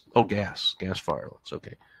 Yes. Oh, gas. Gas fireplace.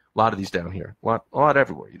 Okay. A lot of these down here. A lot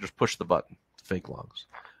everywhere. You just push the button. Fake logs.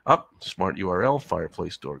 Up, smart URL,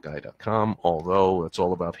 fireplacedoorguy.com. Although it's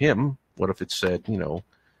all about him. What if it said,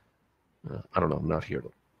 I don't know. I'm not here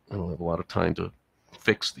I don't have a lot of time to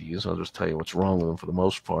fix these. I'll just tell you what's wrong with them for the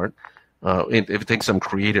most part. If it takes some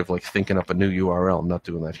creative, like thinking up a new URL, I'm not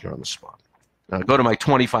doing that here on the spot. Go to my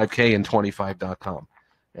 25K and 25.com.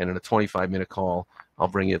 And in a 25-minute call, I'll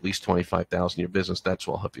bring you at least 25,000 in your business. That's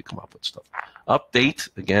what I'll help you come up with stuff. Update,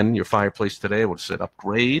 again, your fireplace today. I would have said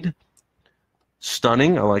upgrade.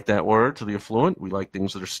 Stunning, I like that word to the affluent. We like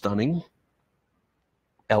things that are stunning.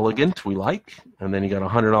 Elegant, we like. And then you got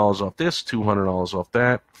 $100 off this, $200 off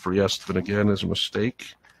that. Free estimate, again, is a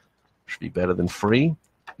mistake. Should be better than free.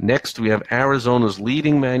 Next, we have Arizona's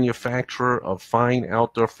leading manufacturer of fine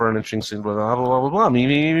outdoor furnishings. Blah, blah, blah, blah, blah.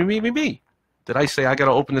 Me. Did I say I got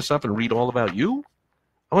to open this up and read all about you?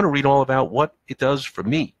 I want to read all about what it does for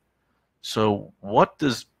me. So what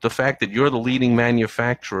does the fact that you're the leading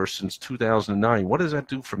manufacturer since 2009, what does that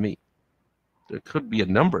do for me? There could be a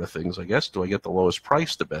number of things, I guess. Do I get the lowest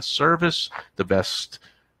price, the best service, the best,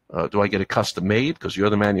 do I get it custom made because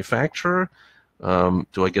you're the manufacturer? Do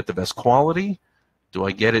I get the best quality? Do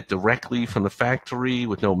I get it directly from the factory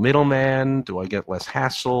with no middleman? Do I get less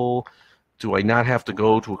hassle? Do I not have to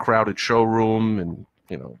go to a crowded showroom and,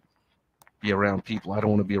 be around people I don't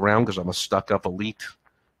want to be around because I'm a stuck-up elite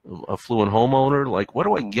affluent homeowner? Like, what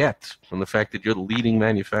do I get from the fact that you're the leading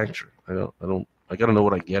manufacturer? I got to know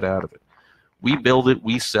what I get out of it. We build it,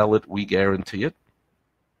 we sell it, we guarantee it.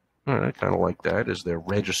 All right, I kind of like that as their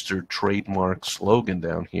registered trademark slogan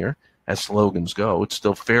down here. As slogans go, it's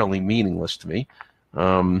still fairly meaningless to me.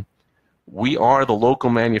 We are the local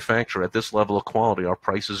manufacturer at this level of quality. Our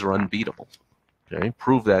prices are unbeatable. Okay,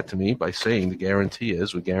 prove that to me by saying the guarantee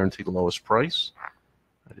is we guarantee the lowest price.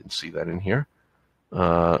 I didn't see that in here.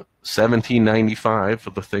 $17.95 for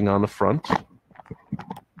the thing on the front,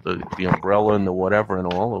 the umbrella and the whatever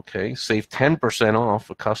and all. Okay, save 10% off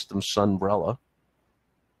a custom sunbrella.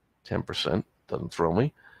 10% doesn't throw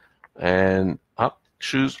me. And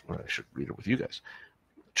choose. I should read it with you guys.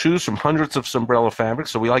 Choose from hundreds of sunbrella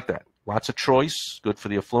fabrics, so we like that. Lots of choice, good for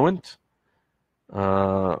the affluent.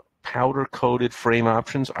 Powder-coated frame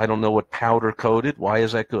options. I don't know what powder-coated. Why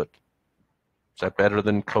is that good? Is that better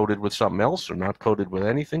than coated with something else or not coated with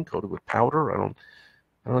anything? Coated with powder? I don't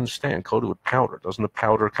understand. Coated with powder. Doesn't the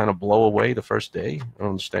powder kind of blow away the first day? I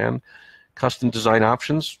don't understand. Custom design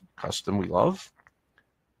options. Custom we love.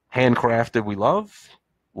 Handcrafted we love.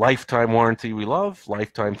 Lifetime warranty we love.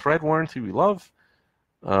 Lifetime thread warranty we love.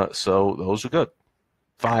 So those are good.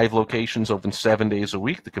 5 locations open 7 days a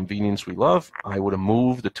week. The convenience we love. I would have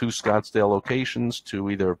moved the 2 Scottsdale locations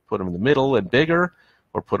to either put them in the middle and bigger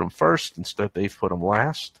or put them first. Instead, they've put them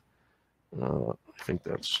last. I think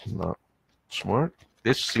that's not smart.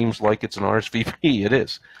 This seems like it's an RSVP. It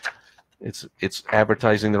is. It's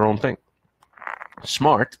advertising their own thing.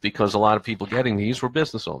 Smart, because a lot of people getting these were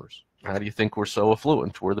business owners. How do you think we're so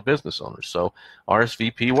affluent? We're the business owners. So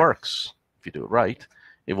RSVP works if you do it right.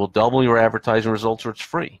 It will double your advertising results, or it's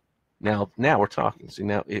free. Now we're talking. See,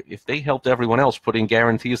 now if they helped everyone else put in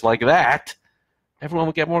guarantees like that, everyone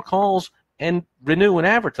would get more calls and renew and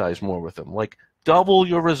advertise more with them. Like, double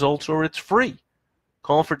your results, or it's free.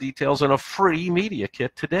 Call for details on a free media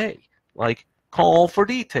kit today. Like, call for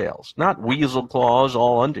details, not weasel clause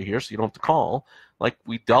all under here so you don't have to call. Like,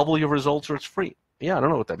 we double your results, or it's free. Yeah, I don't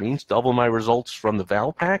know what that means. Double my results from the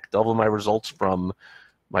Val Pack, double my results from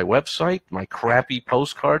my website, my crappy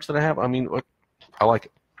postcards that I have. I mean, I like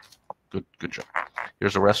it. Good job.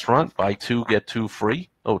 Here's a restaurant. Buy two, get two free.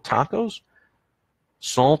 Oh, tacos.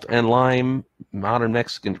 Salt and lime, modern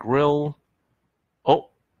Mexican grill. Oh,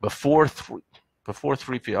 before 3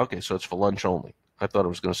 p.m. Okay, so it's for lunch only. I thought it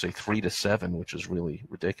was going to say 3 to 7, which is really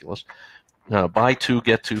ridiculous. Buy two,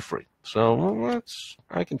 get two free. So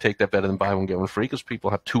I can take that better than buy one, get one free, because people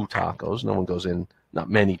have two tacos. No one goes in, not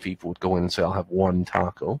many people would go in and say, I'll have one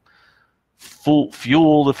taco.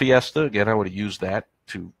 Fuel the fiesta. Again, I would have used that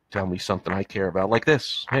to tell me something I care about, like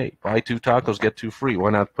this. Hey, buy two tacos, get two free. Why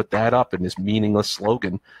not put that up in this meaningless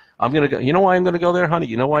slogan? I'm going to go. You know why I'm going to go there, honey?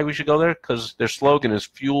 You know why we should go there? Because their slogan is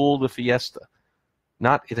fuel the fiesta.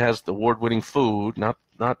 Not it has the award-winning food, not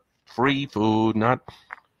free food, not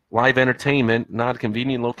live entertainment, not a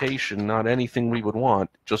convenient location, not anything we would want.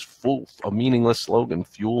 Just a meaningless slogan,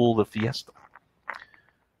 fuel the fiesta.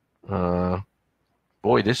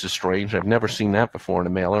 Boy, this is strange. I've never seen that before in a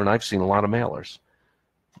mailer, and I've seen a lot of mailers.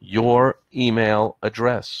 Your email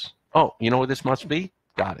address. Oh, you know what this must be?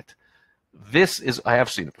 Got it. I have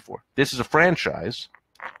seen it before. This is a franchise,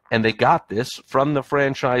 and they got this from the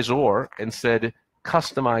franchisor and said,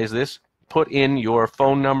 customize this, put in your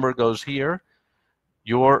phone number goes here,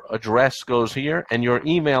 your address goes here, and your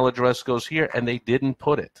email address goes here, and they didn't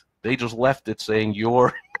put it. They just left it saying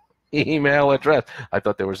your email address. I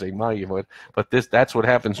thought they were saying my email, but that's what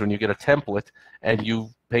happens when you get a template and you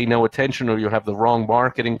pay no attention, or you have the wrong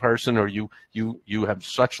marketing person, or you have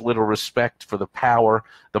such little respect for the power,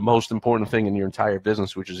 the most important thing in your entire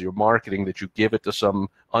business, which is your marketing, that you give it to some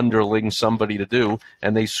underling, somebody to do,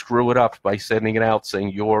 and they screw it up by sending it out saying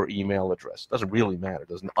your email address. It doesn't really matter. It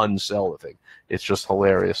doesn't unsell the thing. It's just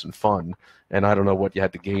hilarious and fun, and I don't know what you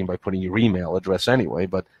had to gain by putting your email address anyway,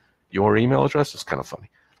 but your email address is kind of funny.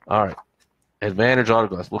 All right, Advantage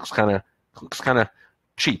Autoglass looks kind of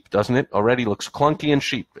cheap, doesn't it? Already looks clunky and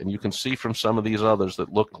cheap, and you can see from some of these others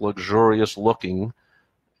that look luxurious looking,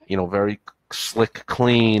 very slick,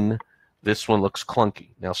 clean. This one looks clunky.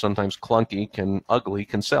 Now, sometimes ugly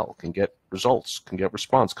can sell, can get results, can get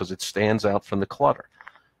response because it stands out from the clutter.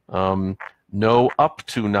 No up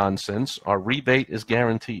to nonsense. Our rebate is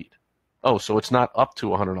guaranteed. Oh, so it's not up to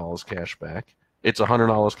 $100 cash back. It's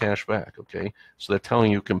 $100 cash back, okay? So they're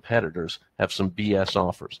telling you competitors have some BS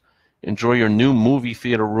offers. Enjoy your new movie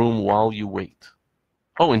theater room while you wait.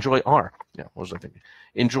 Oh, what was I thinking?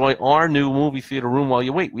 Enjoy our new movie theater room while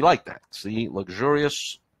you wait. We like that. See,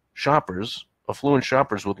 luxurious shoppers, affluent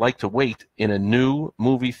shoppers would like to wait in a new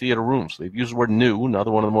movie theater room. So they've used the word new, another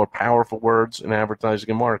one of the more powerful words in advertising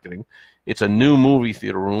and marketing. It's a new movie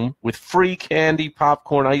theater room with free candy,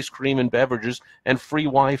 popcorn, ice cream, and beverages, and free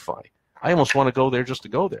Wi-Fi. I almost want to go there just to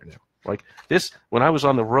go there now. Like this, when I was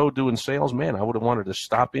on the road doing sales, man, I would have wanted to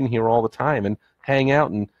stop in here all the time and hang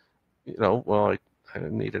out and, I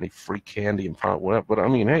didn't need any free candy and whatever. But I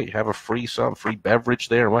mean, hey, have a free beverage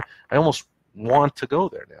there. I almost want to go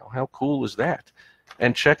there now. How cool is that?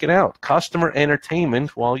 And check it out. Customer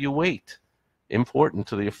entertainment while you wait. Important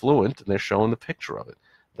to the affluent, and they're showing the picture of it.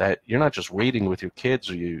 That you're not just waiting with your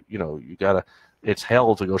kids, or you gotta. It's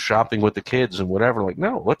hell to go shopping with the kids and whatever. Like,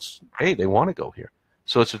 no, they want to go here.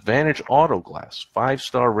 So it's Advantage Auto Glass,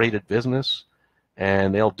 5-star rated business,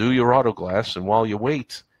 and they'll do your auto glass, and while you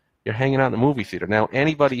wait, you're hanging out in the movie theater. Now,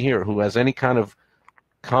 anybody here who has any kind of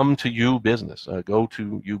come-to-you business, go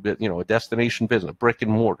to you, a destination business, brick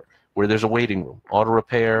and mortar, where there's a waiting room, auto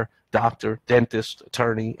repair, doctor, dentist,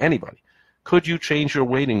 attorney, anybody, could you change your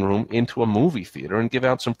waiting room into a movie theater and give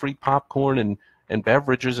out some free popcorn and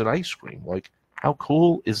beverages and ice cream? Like, how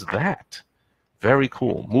cool is that? Very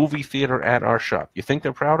cool. Movie theater at our shop. You think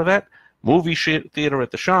they're proud of that? Movie theater at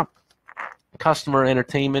the shop, customer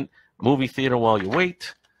entertainment, movie theater while you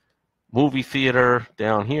wait, movie theater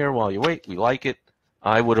down here while you wait. We like it.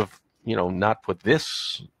 I would have, not put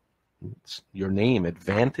this, your name,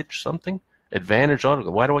 Advantage something. Advantage Auto.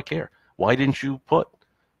 Why do I care? Why didn't you put,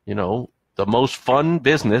 the most fun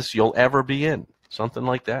business you'll ever be in? Something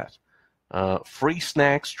like that. Free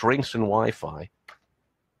snacks, drinks, and Wi-Fi.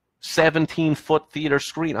 17-foot theater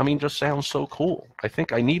screen. I mean, just sounds so cool. I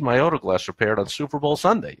think I need my auto glass repaired on Super Bowl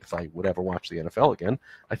Sunday if I would ever watch the NFL again.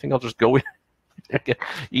 I think I'll just go in,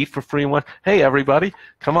 eat for free. Hey, everybody,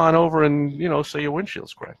 come on over and, say your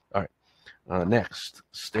windshield's cracked. All right. Next,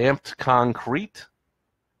 stamped concrete.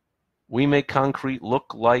 We make concrete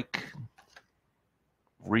look like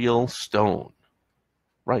real stone.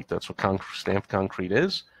 Right, that's what stamped concrete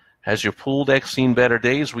is. Has your pool deck seen better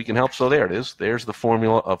days? We can help. So there it is. There's the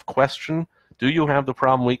formula of question. Do you have the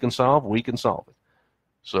problem we can solve? We can solve it.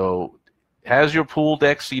 So Has your pool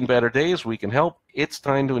deck seen better days? We can help. It's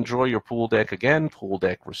time to enjoy your pool deck again. Pool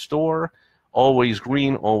Deck Restore. Always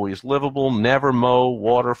green, always livable. Never mow,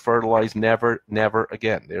 water, fertilize. Never, never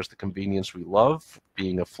again. There's the convenience we love,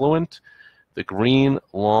 being affluent. The green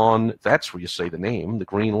lawn, that's where you say the name, the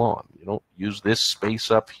green lawn. You don't use this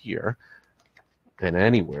space up here and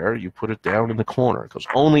anywhere. You put it down in the corner, because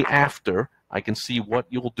only after I can see what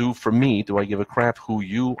you'll do for me do I give a crap who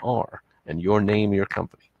you are and your name, your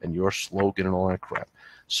company, and your slogan and all that crap.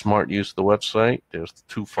 Smart use of the website. There's the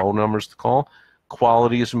 2 phone numbers to call.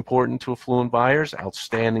 Quality is important to affluent buyers.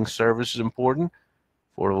 Outstanding service is important.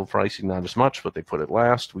 Affordable pricing, not as much, but they put it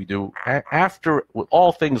last. We do, after, with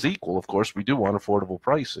all things equal, of course, we do want affordable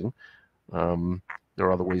pricing. There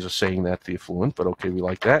are other ways of saying that to the affluent, but okay, we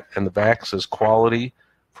like that. And the back says quality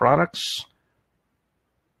products.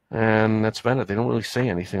 And that's about it. They don't really say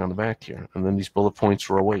anything on the back here. And then these bullet points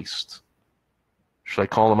are a waste. Should I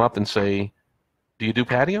call them up and say, do you do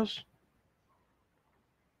patios?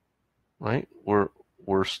 Right?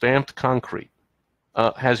 We're stamped concrete.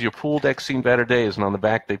 Has your pool deck seen better days? And on the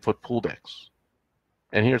back they put pool decks.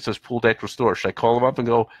 And here it says Pool Deck Restore. Should I call them up and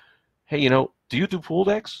go, hey, you know, do you do pool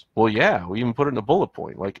decks? Well, yeah. We even put it in a bullet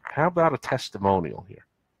point. Like, how about a testimonial here?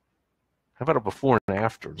 How about a before and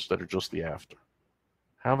after instead of just the after?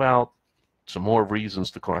 How about some more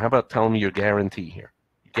reasons to call? How about telling me your guarantee here?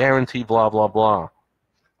 Guarantee blah, blah, blah,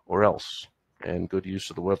 or else. And good use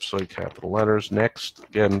of the website, capital letters. Next,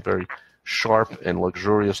 again, very sharp and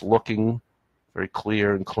luxurious looking, very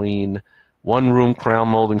clear and clean. 1-room crown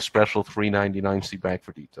molding special, $3.99. See back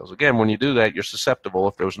for details. Again, when you do that, you're susceptible.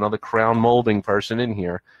 If there was another crown molding person in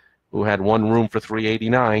here who had 1 room for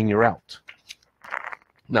 $3.89, you're out.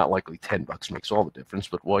 Not likely $10 makes all the difference,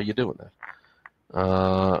 but why are you doing that?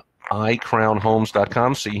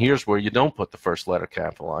 iCrownHomes.com. See, here's where you don't put the first letter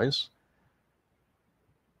capitalize.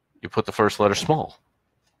 You put the first letter small.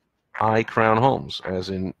 iCrown Homes, as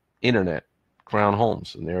in internet, Crown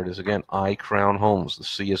Homes. And there it is again, iCrown Homes. The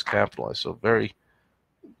C is capitalized. So very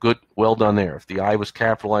good, well done there. If the I was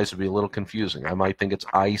capitalized, it would be a little confusing. I might think it's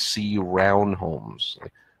IC Round Homes.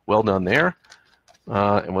 Well done there.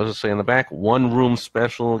 And what does it say on the back? 1-room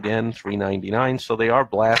special, again, $3.99. So they are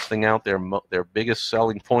blasting out their biggest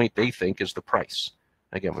selling point, they think, is the price.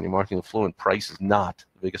 Again, when you're marketing affluent, price is not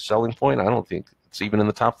the biggest selling point. I don't think it's even in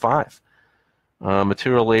the top 5.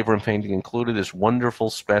 Material, labor, and painting included. This wonderful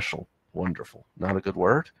special, wonderful, not a good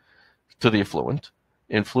word, to the affluent.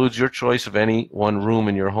 Includes your choice of any 1 room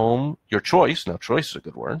in your home. Your choice, now choice is a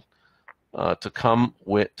good word. To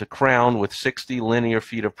crown with 60 linear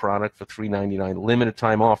feet of product for $3.99. Limited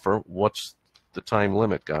time offer. What's the time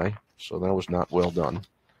limit, guy? So that was not well done.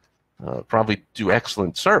 Probably do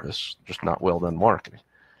excellent service, just not well done marketing.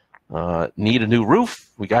 Need a new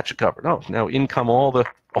roof? We got you covered. Oh, now in come all the.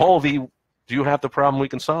 Do you have the problem we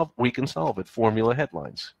can solve? We can solve it. Formula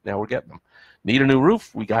headlines. Now we're getting them. Need a new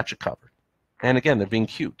roof? We got you covered. And again, they're being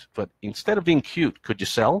cute. But instead of being cute, could you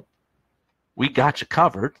sell? We got you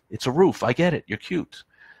covered. It's a roof. I get it. You're cute.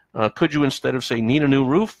 Could you, instead of saying need a new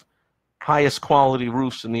roof, highest quality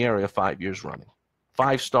roofs in the area 5 years running,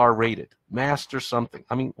 5-star rated, master something?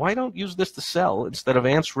 I mean, why don't use this to sell instead of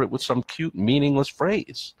answer it with some cute, meaningless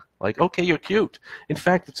phrase? Like, okay, you're cute. In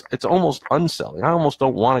fact, it's almost unselling. I almost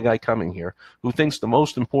don't want a guy coming here who thinks the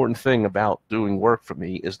most important thing about doing work for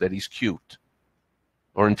me is that he's cute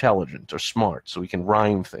or intelligent or smart so he can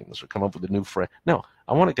rhyme things or come up with a new phrase. No,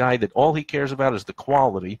 I want a guy that all he cares about is the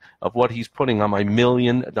quality of what he's putting on my $1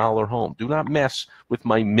 million home. Do not mess with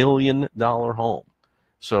my $1 million home.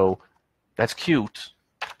 So that's cute,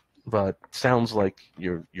 but sounds like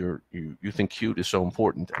you think cute is so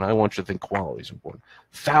important, and I want you to think quality is important.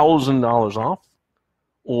 $1,000 off,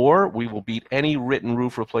 or we will beat any written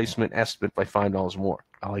roof replacement estimate by $5 more.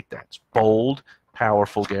 I like that. It's bold,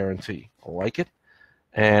 powerful guarantee. I like it.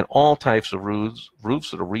 And all types of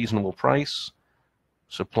roofs at a reasonable price.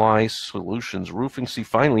 Supply Solutions Roofing. See,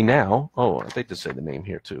 finally now, oh, they did say the name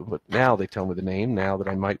here too, but now they tell me the name, now that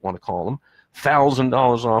I might want to call them.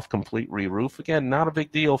 $1,000 off complete re-roof. Again, not a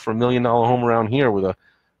big deal for $1 million home around here with a,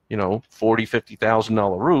 $40,000,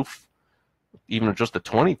 $50,000 roof. Even just a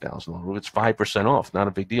 $20,000 roof, it's 5% off. Not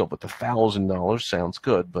a big deal, but the $1,000 sounds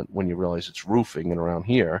good. But when you realize it's roofing and around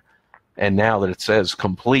here, and now that it says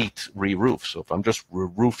complete re-roof, so if I'm just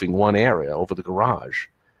re-roofing one area over the garage,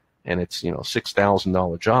 and it's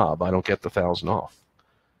 $6,000 job, I don't get the $1,000 off.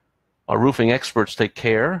 Our roofing experts take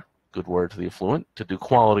care. Good word to the affluent. To do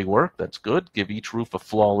quality work, that's good. Give each roof a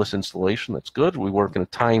flawless installation, that's good. We work in a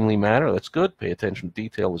timely manner, that's good. Pay attention to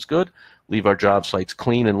detail is good. Leave our job sites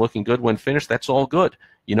clean and looking good when finished, that's all good.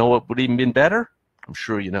 You know what would even been better? I'm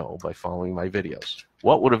sure you know by following my videos.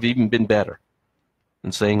 What would have even been better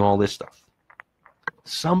than saying all this stuff?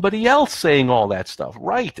 Somebody else saying all that stuff.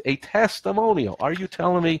 Right, a testimonial. Are you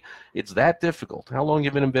telling me it's that difficult? How long have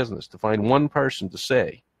you been in business to find one person to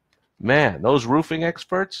say, man, those roofing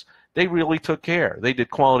experts, they really took care. They did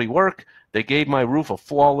quality work. They gave my roof a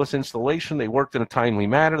flawless installation. They worked in a timely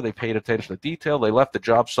manner. They paid attention to detail. They left the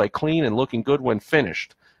job site clean and looking good when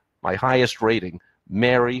finished. My highest rating,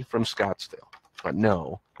 Mary from Scottsdale. But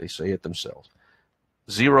no, they say it themselves.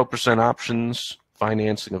 0% options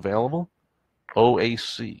financing available.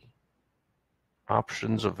 OAC.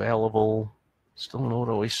 Options available. Still don't know what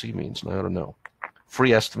OAC means. Now I don't know.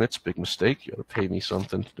 Free estimates, big mistake. You ought to pay me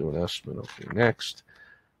something to do an estimate. Okay, next.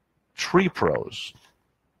 Tree Pros.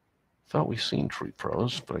 Thought we've seen Tree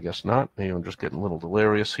Pros, but I guess not. Maybe I'm just getting a little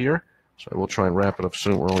delirious here. So I will try and wrap it up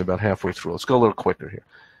soon. We're only about halfway through. Let's go a little quicker here.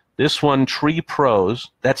 This one, Tree Pros.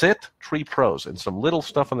 That's it? Tree Pros. And some little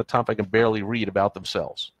stuff on the top I can barely read about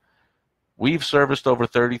themselves. We've serviced over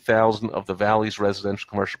 30,000 of the Valley's residential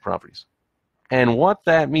commercial properties. And what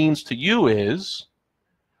that means to you is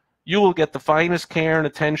you will get the finest care and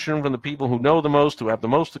attention from the people who know the most, who have the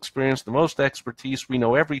most experience, the most expertise. We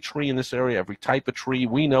know every tree in this area, every type of tree.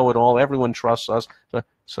 We know it all. Everyone trusts us.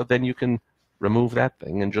 So then you can remove that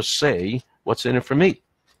thing and just say, what's in it for me?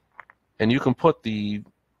 And you can put the,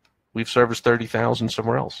 we've serviced 30,000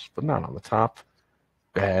 somewhere else, but not on the top.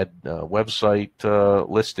 Bad website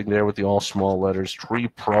listing there with the all small letters,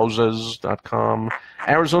 treeproses.com.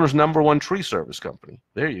 Arizona's #1 tree service company.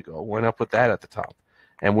 There you go. Why not put that at the top?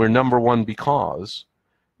 And we're #1 because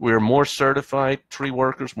we're more certified tree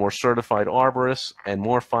workers, more certified arborists, and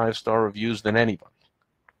more 5-star reviews than anybody.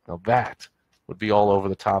 Now that would be all over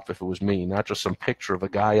the top if it was me, not just some picture of a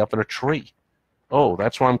guy up in a tree. Oh,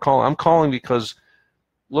 that's why I'm calling. I'm calling because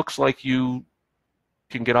looks like you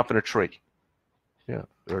can get up in a tree. Yeah,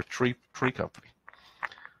 they're a tree company.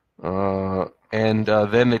 And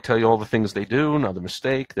then they tell you all the things they do. Another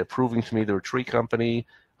mistake. They're proving to me they're a tree company.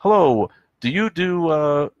 Hello, do you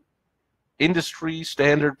do industry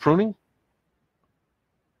standard pruning?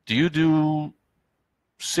 Do you do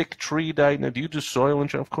sick tree diagnosis? Do you do soil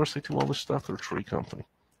and of course they do all this stuff. They're a tree company.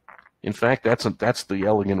 In fact, that's the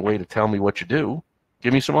elegant way to tell me what you do.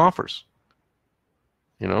 Give me some offers.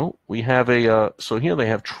 You know, we have a so here they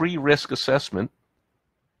have tree risk assessment.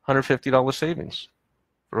 $150 savings.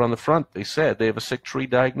 But on the front, they said they have a sick tree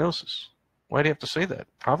diagnosis. Why do you have to say that?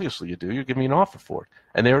 Obviously you do. You give me an offer for it.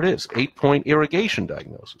 And there it is, 8-point irrigation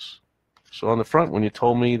diagnosis. So on the front, when you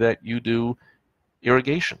told me that you do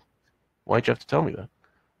irrigation, why'd you have to tell me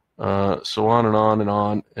that? So on and on and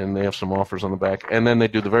on, and they have some offers on the back. And then they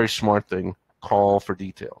do the very smart thing, call for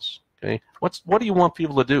details. Okay, what do you want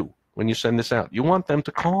people to do when you send this out? You want them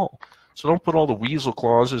to call. So don't put all the weasel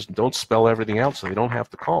clauses and don't spell everything out so they don't have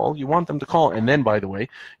to call. You want them to call. And then, by the way,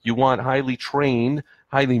 you want highly trained,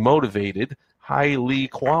 highly motivated, highly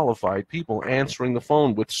qualified people answering the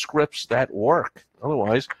phone with scripts that work.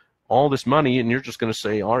 Otherwise, all this money and you're just going to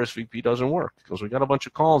say RSVP doesn't work because we got a bunch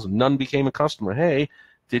of calls and none became a customer. Hey,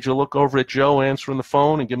 did you look over at Joe answering the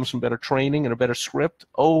phone and give him some better training and a better script?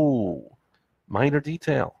 Oh, minor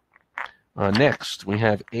detail. Next, we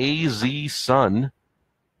have AZ Sun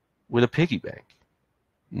with a piggy bank.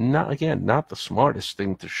 Not the smartest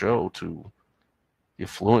thing to show to the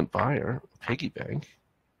affluent buyer, piggy bank.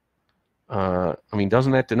 I mean,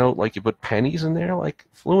 doesn't that denote like you put pennies in there? Like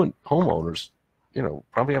affluent homeowners, you know,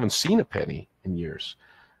 probably haven't seen a penny in years.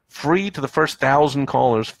 Free to the first 1,000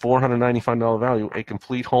 callers, $495 value, a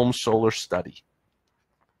complete home solar study.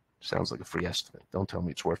 Sounds like a free estimate. Don't tell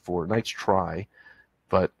me it's worth $4. Nice try,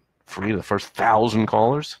 but free to the first 1,000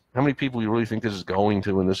 callers? How many people do you really think this is going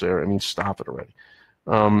to in this area? I mean, stop it already.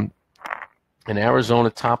 An Arizona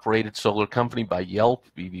top-rated solar company by Yelp,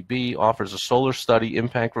 BBB, offers a solar study,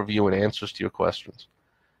 impact review, and answers to your questions.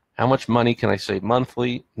 How much money can I save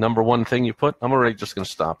monthly? #1 thing you put. I'm already just going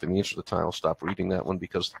to stop. In the interest of time, I'll stop reading that one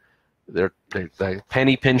because they're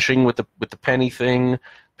penny pinching with the penny thing,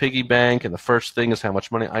 piggy bank, and the first thing is how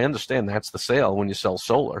much money. I understand that's the sale when you sell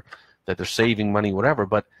solar, that they're saving money, whatever,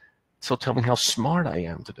 but so tell me how smart I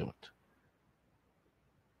am to do it.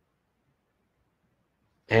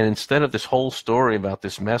 And instead of this whole story about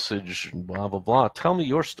this message and blah, blah, blah, tell me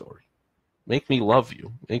your story. Make me love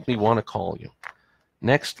you. Make me want to call you.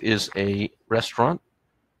 Next is a restaurant,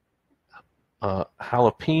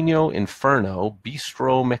 Jalapeno Inferno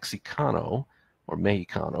Bistro Mexicano, or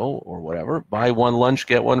Mexicano, or whatever. Buy one lunch,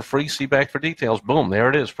 get one free. See back for details. Boom, there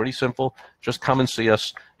it is. Pretty simple. Just come and see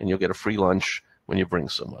us, and you'll get a free lunch when you bring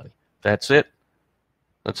somebody. That's it.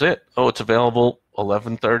 That's it. Oh, it's available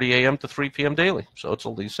 11:30 a.m. to 3 p.m. daily. So it's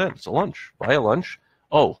a, you said, it's a lunch. Buy a lunch.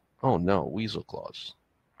 Oh no, weasel clause.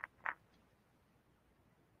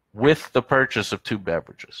 With the purchase of 2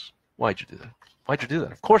 beverages. Why'd you do that? Why'd you do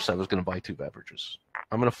that? Of course I was going to buy 2 beverages.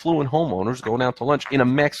 I'm an affluent homeowner going out to lunch in a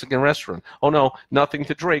Mexican restaurant. Oh no, nothing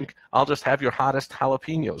to drink. I'll just have your hottest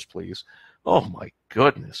jalapenos, please. Oh my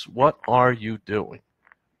goodness, what are you doing?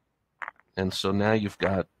 And so now you've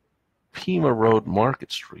got Pima Road,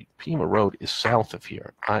 Market Street. Pima Road is south of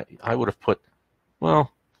here. I would have put,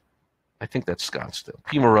 well, I think that's Scottsdale.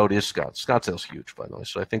 Pima Road is Scottsdale's huge, by the way,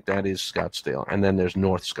 so I think that is Scottsdale. And then there's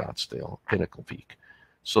North Scottsdale, Pinnacle Peak.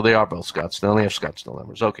 So they are both Scottsdale. They have Scottsdale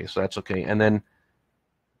numbers. Okay, so that's okay. And then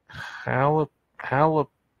Jalapeno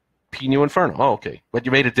Inferno. Oh, okay. But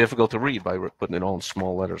you made it difficult to read by putting it all in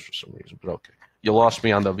small letters for some reason. But okay. You lost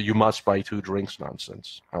me on the you must buy 2 drinks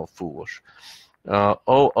nonsense. How foolish. They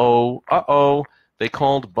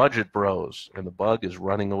called Budget Bros, and the bug is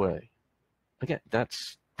running away. Again,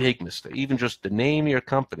 that's big mistake. Even just the name of your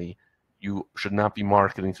company, you should not be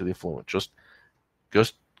marketing to the affluent. Just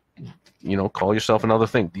call yourself another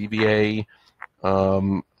thing. DBA,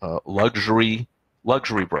 luxury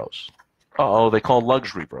bros. They call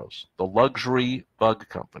Luxury Bros. The Luxury Bug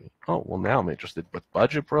Company. Oh, well, now I'm interested. But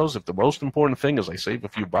Budget Bros, if the most important thing is I save a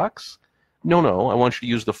few bucks? No, I want you to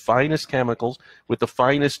use the finest chemicals with the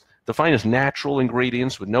finest natural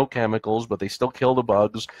ingredients with no chemicals, but they still kill the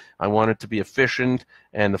bugs. I want it to be efficient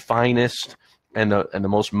and the finest and the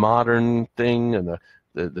most modern thing and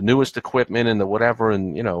the newest equipment and the whatever,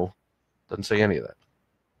 and doesn't say any of that.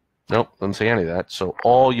 Nope, doesn't say any of that. So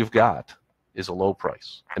all you've got is a low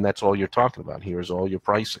price, and that's all you're talking about here is all your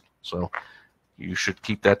pricing. So you should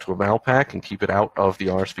keep that to a mail pack and keep it out of the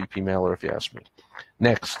RSVP mailer if you ask me.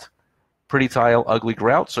 Next, Pretty Tile, Ugly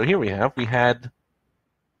Grout. So here we had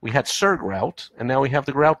Sir Grout, and now we have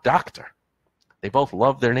the Grout Doctor. They both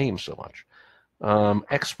love their names so much.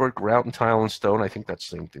 Expert Grout and Tile and Stone. I think that's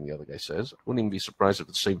the same thing the other guy says. I wouldn't even be surprised if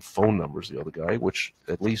it's the same phone number as the other guy, which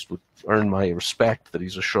at least would earn my respect that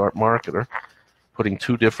he's a sharp marketer, putting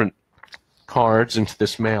 2 different cards into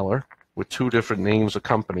this mailer with 2 different names of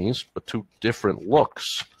companies, but 2 different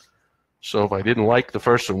looks. So if I didn't like the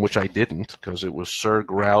first one, which I didn't, because it was Sir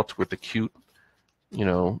Grout with the cute,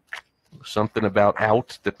 something about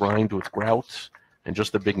out that rhymed with grout and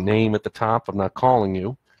just a big name at the top, I'm not calling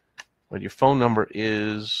you. But your phone number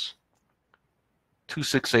is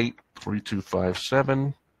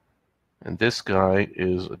 268-3257, and this guy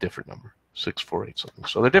is a different number, 648 something.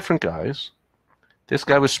 So they're different guys. This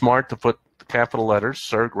guy was smart to put the capital letters,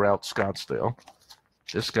 Sir Grout Scottsdale.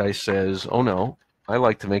 This guy says, oh no, I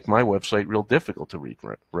like to make my website real difficult to read,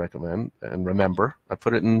 recommend, and remember. I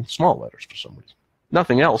put it in small letters for some reason.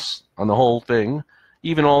 Nothing else on the whole thing.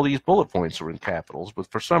 Even all these bullet points are in capitals, but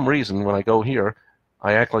for some reason, when I go here,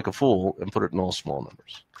 I act like a fool and put it in all small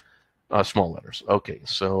letters. Okay,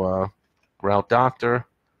 so Grout Doctor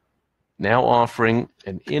now offering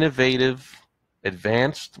an innovative,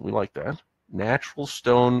 advanced, we like that, natural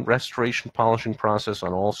stone restoration polishing process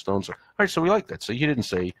on all stones. All right, so we like that. So you didn't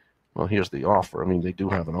say, well, here's the offer. I mean, they do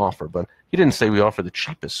have an offer, but he didn't say we offer the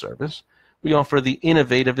cheapest service. We offer the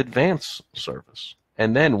innovative, advanced service.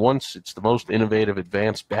 And then once it's the most innovative,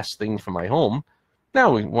 advanced, best thing for my home,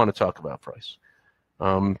 now we want to talk about price.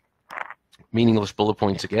 Meaningless bullet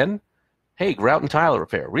points again. Hey, grout and tile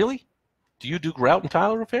repair. Really? Do you do grout and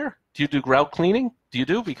tile repair? Do you do grout cleaning? Do you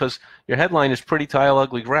do? Because your headline is Pretty Tile,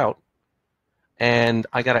 Ugly Grout. And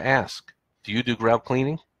I got to ask, do you do grout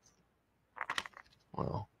cleaning?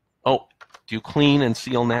 Well, oh, do you clean and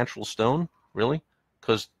seal natural stone? Really?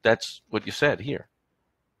 Because that's what you said here.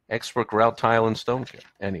 Expert grout, tile, and stone care.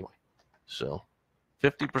 Anyway, so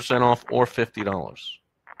 50% off or $50.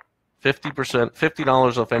 50%,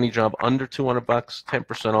 $50 off any job under 200 bucks,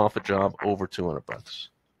 10% off a job over 200 bucks.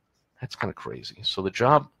 That's kind of crazy. So the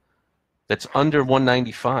job that's under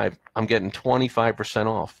 195, I'm getting 25%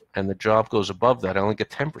 off, and the job goes above that, I only get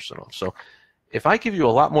 10% off. So if I give you a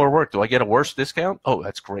lot more work, do I get a worse discount? Oh,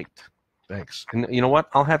 that's great. Thanks. And you know what?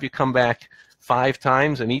 I'll have you come back 5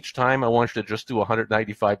 times, and each time I want you to just do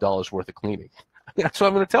 $195 worth of cleaning. That's what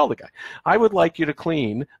I'm going to tell the guy. I would like you to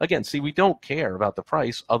clean. Again, see, we don't care about the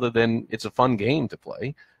price other than it's a fun game to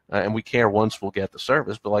play, and we care once we'll get the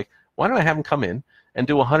service. But, like, why don't I have him come in and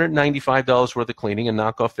do $195 worth of cleaning and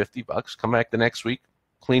knock off 50 bucks, come back the next week,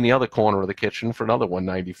 clean the other corner of the kitchen for another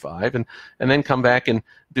 $195, and then come back and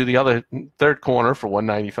do the other third corner for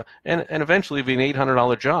 $195, and eventually it'll be an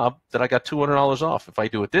 $800 job that I got $200 off. If I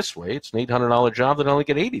do it this way, it's an $800 job that I only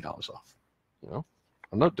get $80 off. You know,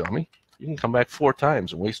 I'm no dummy. You can come back 4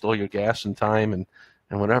 times and waste all your gas and time and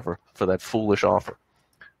whatever for that foolish offer.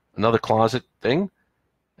 another closet thing,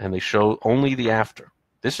 and they show only the after.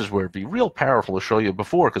 This is where it'd be real powerful to show you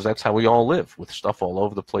before, because that's how we all live, with stuff all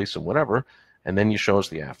over the place and whatever, and then you show us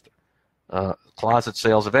the after. Closet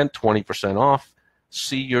sales event, 20% off.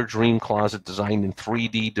 See your dream closet designed in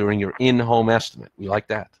 3D during your in-home estimate. We like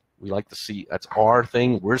that. We like to see, that's our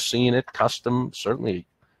thing. We're seeing it, custom, certainly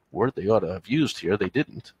a word they ought to have used here. They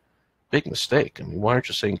didn't. Big mistake. I mean, why aren't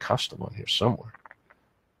you saying custom on here somewhere?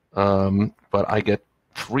 But I get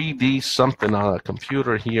 3D something on a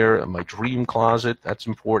computer here in my dream closet. That's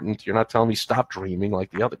important. You're not telling me stop dreaming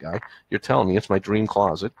like the other guy. You're telling me it's my dream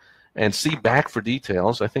closet. And see back for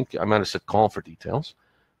details. I think I might have said call for details.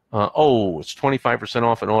 Oh, it's 25%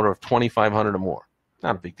 off an order of $2,500 or more.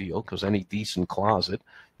 Not a big deal, because any decent closet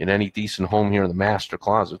in any decent home here in the master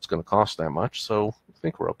closet is going to cost that much. So I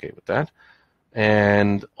think we're okay with that.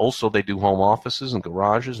 And also they do home offices and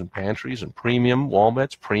garages and pantries and premium wall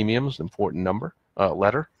beds. Premium is an important number,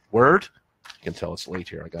 word. You can tell it's late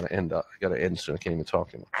here. I got to end. I got to end soon. I can't even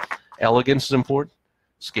talk anymore. Elegance is important.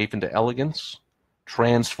 Escape into elegance.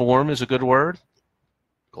 Transform is a good word.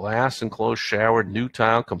 Glass enclosed shower, new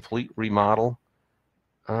tile, complete remodel.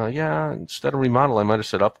 Yeah, instead of remodel, I might have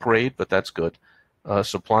said upgrade, but that's good.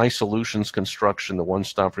 Supply Solutions Construction, the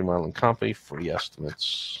one-stop remodeling company, free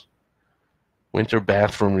estimates. Winter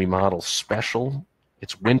bathroom remodel special.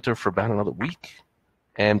 It's winter for about another week.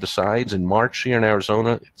 And besides, in March here in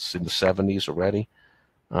Arizona, it's in the 70s already.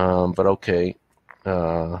 But okay.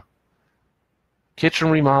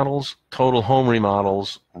 Kitchen remodels, total home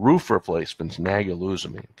remodels, roof replacements. Now you're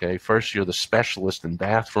losing me. Okay, first you're the specialist in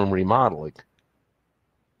bathroom remodeling.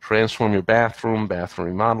 Transform your bathroom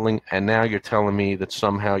remodeling, and now you're telling me that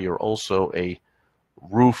somehow you're also a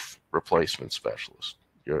roof replacement specialist.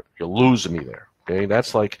 You're losing me there. Okay,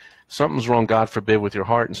 that's like something's wrong, God forbid, with your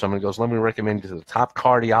heart, and someone goes, let me recommend you to the top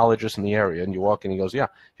cardiologist in the area, and you walk in and he goes, yeah,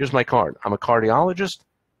 here's my card. I'm a cardiologist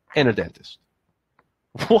and a dentist.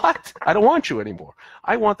 What? I don't want you anymore.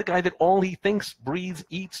 I want the guy that all he thinks, breathes,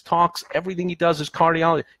 eats, talks, everything he does is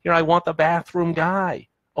cardiology. Here, I want the bathroom guy.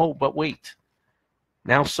 Oh, but wait.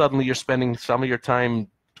 Now suddenly you're spending some of your time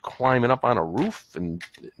climbing up on a roof and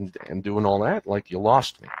doing all that? Like, you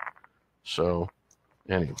lost me. So,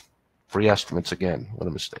 anyway, free estimates again. What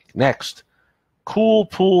a mistake. Next, cool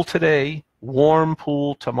pool today, warm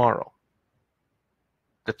pool tomorrow.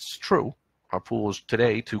 That's true. Our pool is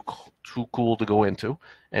today too cool to go into,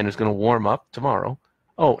 and it's going to warm up tomorrow.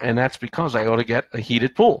 Oh, and that's because I ought to get a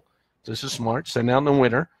heated pool. This is smart. Send out in the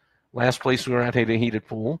winter. Last place we were at had a heated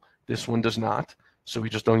pool. This one does not, so we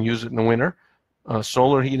just don't use it in the winter.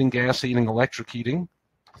 Solar heating, gas heating, electric heating.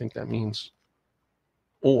 I think that means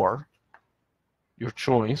or. Your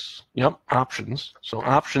choice. Yep, options. So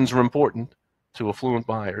options are important to affluent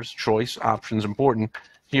buyers. Choice, options, important.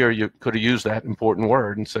 Here, you could have used that important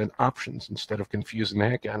word and said options instead of confusing the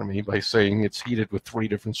heck out of me by saying it's heated with 3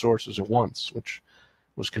 different sources at once, which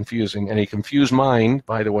was confusing. And a confused mind,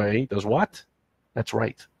 by the way, does what? That's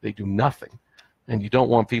right. They do nothing. And you don't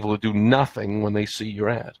want people to do nothing when they see your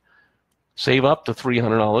ad. Save up to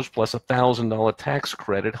 $300 plus a $1,000 tax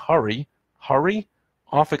credit. Hurry. Hurry?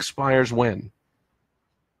 Off expires when?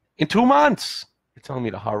 In 2 months. You're telling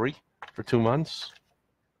me to hurry for 2 months?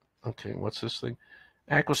 Okay, what's this thing?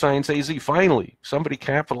 Aquascience AZ, finally, somebody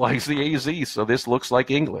capitalized the AZ, so this looks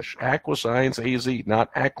like English. Aquascience AZ,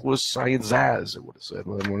 not Aquascience as it would have said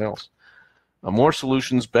with anyone else. More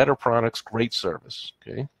solutions, better products, great service.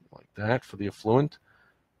 Okay, like that for the affluent.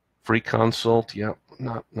 Free consult, yeah,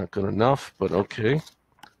 not good enough, but okay.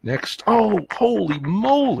 Next, oh, holy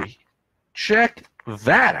moly, check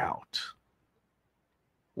that out.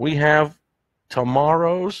 We have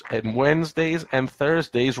tomorrow's and Wednesdays and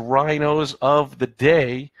Thursdays rhinos of the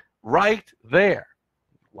day right there.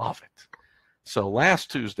 Love it. So last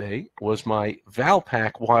Tuesday was my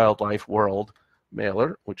Valpak Wildlife World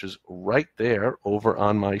mailer, which is right there over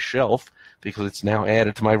on my shelf because it's now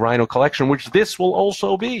added to my rhino collection, which this will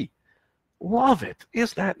also be. Love it.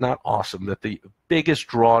 Is that not awesome that the biggest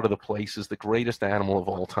draw to the place is the greatest animal of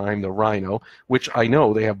all time, the rhino, which I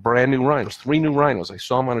know they have brand new rhinos, 3 new rhinos. I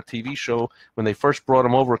saw them on a TV show when they first brought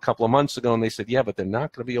them over a couple of months ago, and they said, yeah, but they're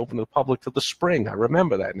not going to be open to the public till the spring. I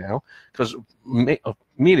remember that now because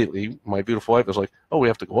immediately my beautiful wife was like, oh, we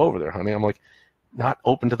have to go over there, honey. I'm like, not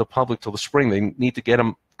open to the public till the spring. They need to get them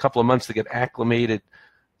a couple of months to get acclimated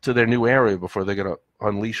to their new area before they're going to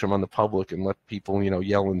unleash them on the public and let people,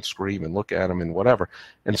 yell and scream and look at them and whatever.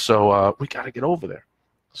 And so we got to get over there.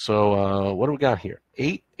 So what do we got here?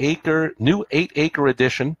 8-acre, new 8-acre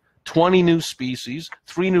edition, 20 new species,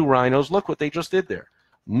 3 new rhinos. Look what they just did there.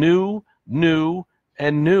 New,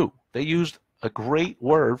 and new. They used a great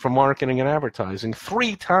word for marketing and advertising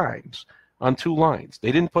 3 times on 2 lines.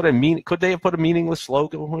 They didn't put could they have put a meaningless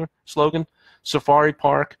slogan? Safari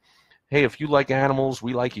Park, hey, if you like animals,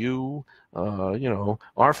 we like you.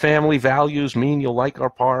 Our family values mean you'll like our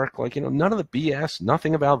park. None of the BS,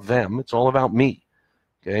 nothing about them. It's all about me.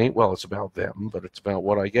 Okay, well, it's about them, but it's about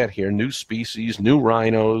what I get here. New species, new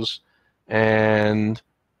rhinos, and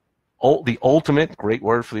the ultimate, great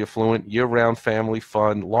word for the affluent, year-round family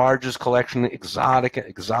fun, largest collection, exotic.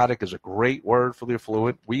 Exotic is a great word for the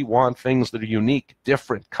affluent. We want things that are unique,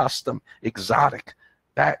 different, custom, exotic.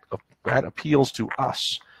 That appeals to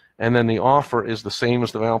us. And then the offer is the same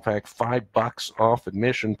as the Valpak, $5 off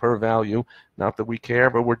admission per value. Not that we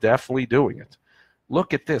care, but we're definitely doing it.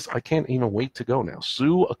 Look at this. I can't even wait to go now.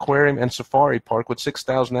 Zoo, aquarium, and safari park with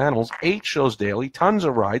 6,000 animals, 8 shows daily, tons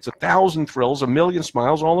of rides, 1,000 thrills, 1,000,000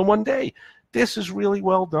 smiles all in one day. This is really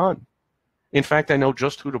well done. In fact, I know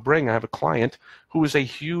just who to bring. I have a client who is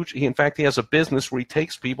in fact, he has a business where he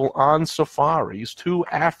takes people on safaris to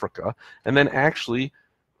Africa and then actually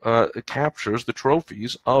captures the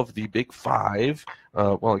trophies of the big 5.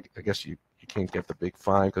 Well, I guess you can't get the big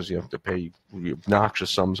 5 because you have to pay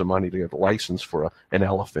obnoxious sums of money to get a license for an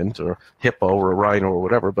elephant or hippo or a rhino or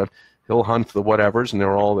whatever, but he'll hunt the whatevers, and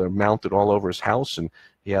they're mounted all over his house, and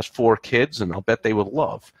he has 4 kids, and I'll bet they would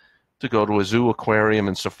love to go to a zoo, aquarium,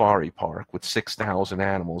 and safari park with 6,000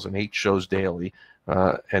 animals and 8 shows daily,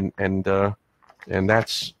 and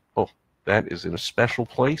that's, that is in a special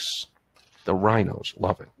place. The rhinos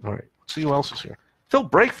love it. All right, let's see who else is here. Phil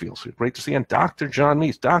Breakfield's here. Great to see you. And Dr. John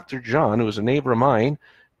Meese. Dr. John, who is a neighbor of mine,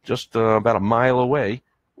 just about a mile away.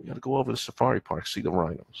 We got to go over to Safari Park, see the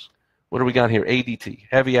rhinos. What do we got here? ADT,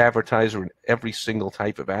 heavy advertiser in every single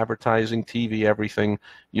type of advertising, TV, everything.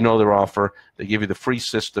 You know their offer. They give you the free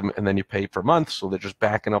system, and then you pay per month. So they're just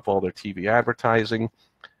backing up all their TV advertising.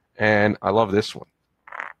 And I love this one.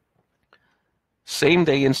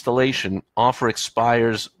 Same-day installation, offer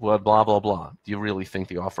expires, well, blah, blah, blah. Do you really think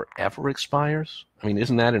the offer ever expires? I mean,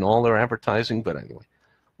 isn't that in all their advertising? But anyway,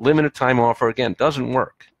 limited time offer, again, doesn't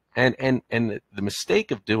work. And the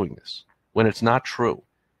mistake of doing this, when it's not true,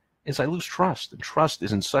 is I lose trust. And trust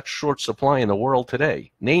is in such short supply in the world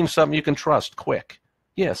today. Name something you can trust quick.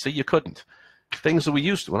 Yeah, see, you couldn't. Things that we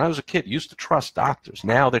used to, when I was a kid, used to trust doctors.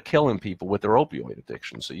 Now they're killing people with their opioid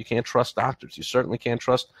addiction. So you can't trust doctors. You certainly can't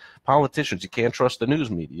trust politicians. You can't trust the news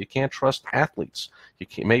media. You can't trust athletes.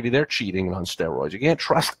 Maybe they're cheating on steroids. You can't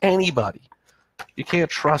trust anybody. You can't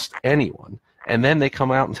trust anyone. And then they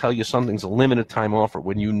come out and tell you something's a limited time offer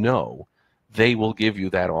when you know they will give you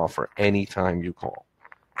that offer anytime you call.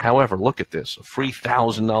 However, look at this. A free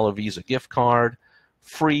 $1,000 Visa gift card,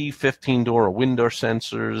 free 15-door window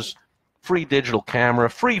sensors, free digital camera,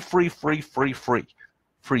 free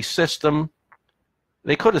system.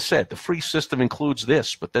 They could have said the free system includes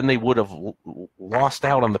this, but then they would have lost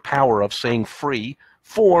out on the power of saying free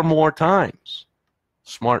 4 more times.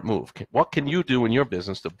 Smart move. What can you do in your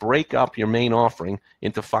business to break up your main offering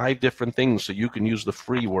into 5 different things so you can use the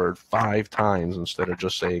free word 5 times instead of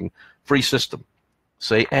just saying free system?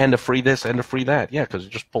 Say, and a free this and a free that. Yeah, because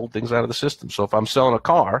it just pulled things out of the system. So if I'm selling a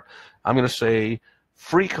car, I'm going to say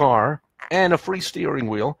free car, and a free steering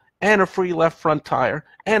wheel, and a free left front tire,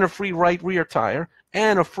 and a free right rear tire,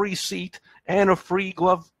 and a free seat, and a free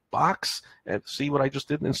glove box. And see what I just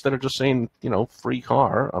did? Instead of just saying, free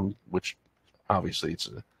car, which obviously it's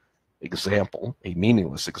an example, a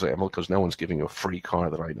meaningless example, because no one's giving you a free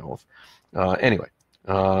car that I know of. Anyway,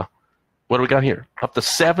 what do we got here? Up to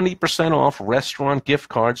 70% off restaurant gift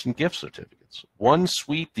cards and gift certificates.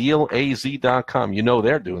 OneSweetDealAZ.com. You know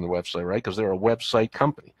they're doing the website, right? Because they're a website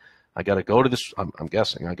company. I got to go to this. I'm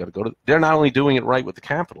guessing I got to go to. They're not only doing it right with the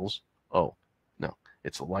capitals. Oh, no,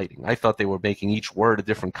 it's the lighting. I thought they were making each word a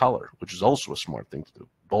different color, which is also a smart thing to do.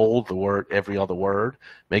 Bold the word, every other word,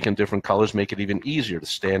 make them different colors, make it even easier to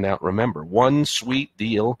stand out. Remember,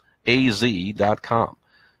 OneSweetDealAZ.com.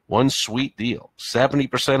 One sweet deal.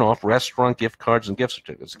 70% off restaurant gift cards and gift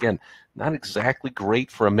certificates. Again, not exactly great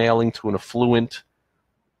for a mailing to an affluent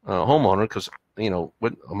homeowner because.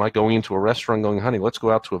 What am I going into a restaurant going, honey, let's go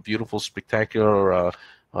out to a beautiful, spectacular,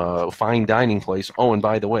 fine dining place. Oh, and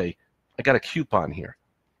by the way, I got a coupon here.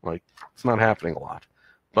 Like, it's not happening a lot.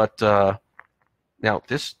 But now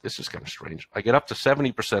this is kind of strange. I get up to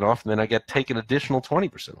 70% off, and then I get taken additional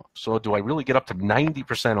 20% off. So do I really get up to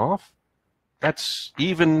 90% off? That's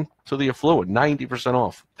even to the affluent, 90%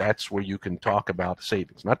 off. That's where you can talk about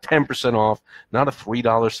savings. Not 10% off, not a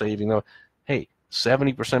 $3 saving. No. Hey,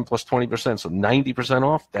 70% plus 20%, so 90%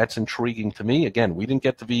 off. That's intriguing to me. Again, we didn't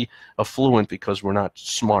get to be affluent because we're not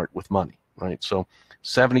smart with money, right? So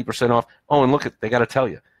 70% off. Oh, and look, they got to tell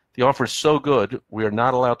you, The offer is so good, we are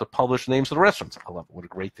not allowed to publish names of the restaurants. I love it. What a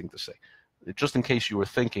great thing to say. Just in case you were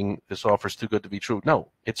thinking this offer is too good to be true. No,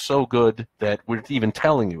 it's so good that we're even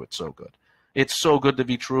telling you it's so good. It's so good to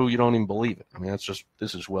be true, you don't even believe it. I mean,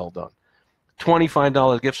 this is well done.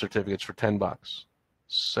 $25 gift certificates for $10.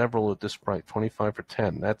 Several at this price, 25 for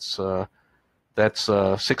 10. That's 60% That's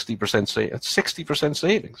 60%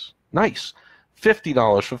 savings. Nice.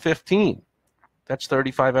 $50 for 15. That's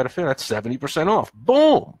 35 out of 50. That's 70% off.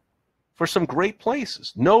 Boom. For some great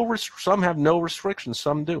places. Some have no restrictions.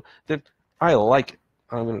 Some do. I like it.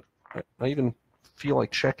 I even feel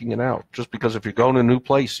like checking it out. Just because if you're going to a new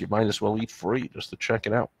place, you might as well eat free just to check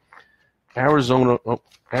it out. Arizona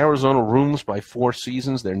Rooms by Four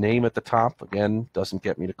Seasons. Their name at the top. Again, doesn't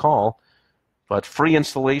get me to call. But free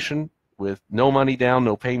installation with no money down,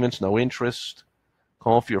 no payments, no interest.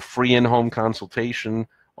 Call for your free in-home consultation.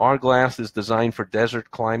 Our glass is designed for desert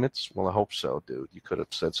climates. Well, I hope so, dude. You could have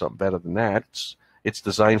said something better than that. It's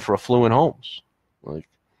designed for affluent homes. Like,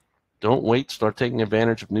 don't wait. Start taking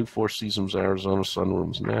advantage of new Four Seasons Arizona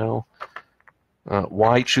sunrooms now.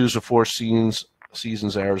 Why choose a Four Seasons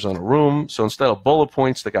Arizona room? So instead of bullet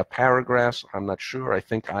points, they got paragraphs. I'm not sure. I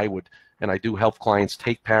think I would, and I do help clients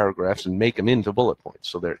take paragraphs and make them into bullet points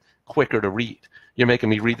so they're quicker to read. You're making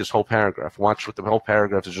me read this whole paragraph. Watch what the whole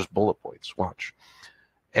paragraph is just bullet points. Watch.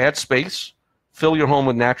 Add space. Fill your home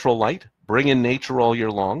with natural light. Bring in nature all year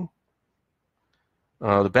long.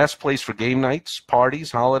 The best place for game nights,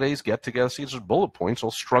 parties, holidays, get-togethers. See, it's just bullet points all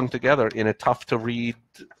strung together in a tough-to-read,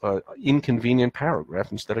 inconvenient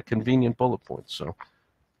paragraph instead of convenient bullet points. So,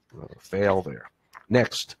 fail there.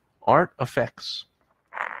 Next, art effects.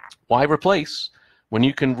 Why replace when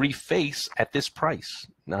you can reface at this price?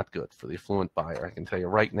 Not good for the affluent buyer. I can tell you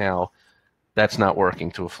right now, that's not working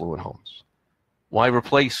to affluent homes. Why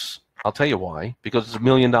replace? I'll tell you why. Because it's $1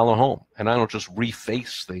 million home, and I don't just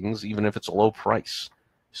reface things, even if it's a low price.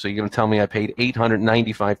 So you're going to tell me I paid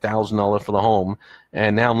 $895,000 for the home,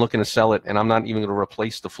 and now I'm looking to sell it, and I'm not even going to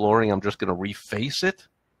replace the flooring. I'm just going to reface it,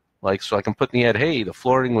 like so I can put in the ad, hey, the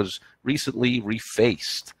flooring was recently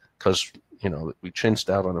refaced because we chinched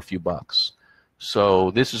out on a few bucks. So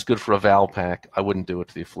this is good for a val pack. I wouldn't do it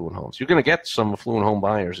to the affluent homes. You're going to get some affluent home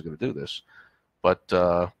buyers who are going to do this,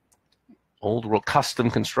 but. Old world custom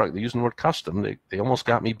construct. They're using the word custom. They almost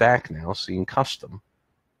got me back now, seeing custom.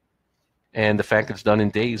 And the fact that it's done in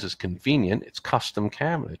days is convenient. It's custom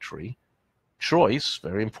cabinetry. Choice,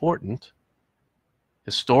 very important.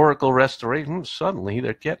 Historical restoration. Suddenly,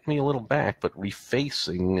 they're getting me a little back, but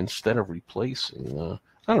refacing instead of replacing.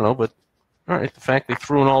 I don't know, but all right. The fact they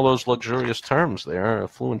threw in all those luxurious terms there,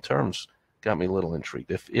 affluent terms, got me a little intrigued.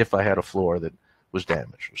 If I had a floor that was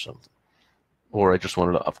damaged or something, or I just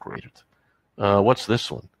wanted to upgrade it. What's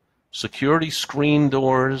this one? Security screen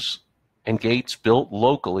doors and gates built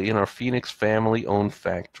locally in our Phoenix family-owned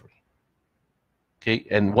factory. Okay,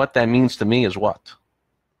 and what that means to me is what?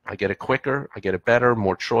 I get it quicker, I get it better,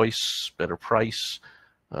 more choice, better price,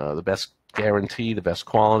 the best guarantee, the best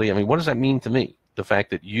quality. I mean, what does that mean to me? The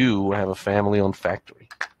fact that you have a family-owned factory.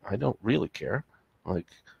 I don't really care,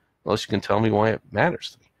 unless you can tell me why it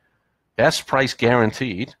matters to me. Best price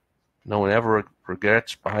guaranteed. No one ever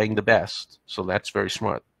regrets buying the best, so that's very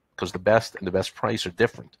smart because the best and the best price are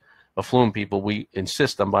different. Affluent people, we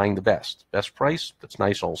insist on buying the best. Best price, that's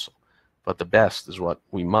nice also. But the best is what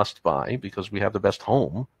we must buy because we have the best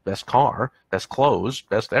home, best car, best clothes,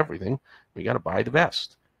 best everything. We got to buy the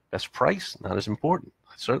best. Best price, not as important.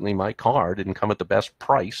 Certainly my car didn't come at the best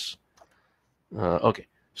price. Okay,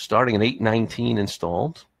 starting at $819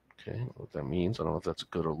 installed. Okay, what that means, I don't know if that's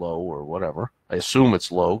good or low or whatever. I assume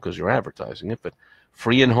it's low because you're advertising it, but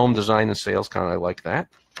free in-home design and sales, kind of I like that.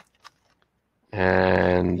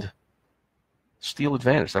 And Steel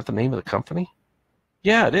Advantage, is that the name of the company?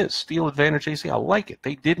 Yeah, it is. Steel Advantage AC. I like it.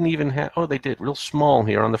 They didn't even have, oh, they did, real small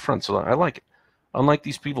here on the front, so I like it. Unlike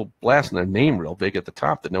these people blasting their name real big at the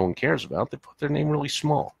top that no one cares about, they put their name really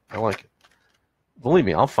small. I like it. Believe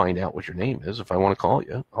me, I'll find out what your name is if I want to call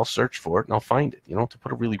you. I'll search for it and I'll find it. You don't have to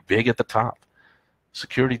put it really big at the top.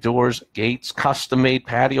 Security doors, gates, custom-made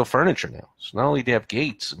patio furniture now. So not only do you have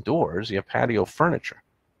gates and doors, you have patio furniture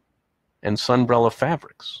and sunbrella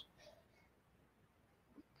fabrics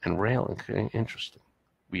and railing. Okay, interesting.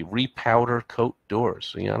 We repowder coat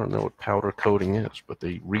doors. See, I don't know what powder coating is, but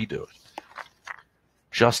they redo it.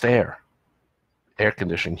 Just Air. Air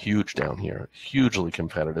conditioning, huge down here. Hugely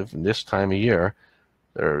competitive. And this time of year,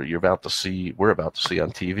 we're about to see on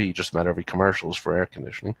TV just about every commercial is for air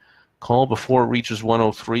conditioning. Call before it reaches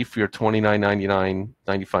 103 for your $29.99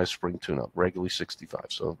 95 spring tune-up, regularly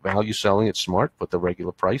 $65. So value selling, it's smart, put the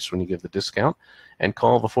regular price when you give the discount, and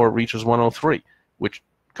call before it reaches 103, which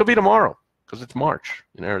Could be tomorrow because it's March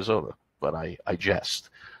in Arizona, but I jest.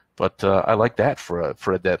 But I like that for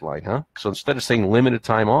a deadline, huh? So instead of saying limited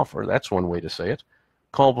time offer, that's one way to say it.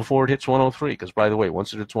 Call before it hits 103, because by the way,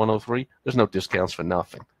 once it hits 103, there's no discounts for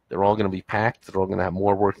nothing. They're all going to be packed. They're all going to have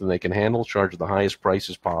more work than they can handle, charge the highest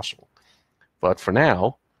prices possible. But for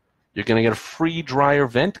now, you're going to get a free dryer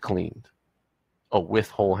vent cleaned. Oh, with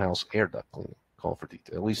whole house air duct cleaning. Call for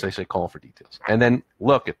details. At least they say call for details. And then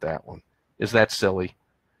look at that one. Is that silly?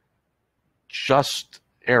 Just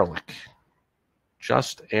Ehrlich.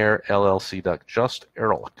 Just Air LLC duct. Just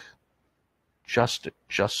Ehrlich. Just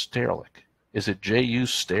Ehrlich. Is it J.U.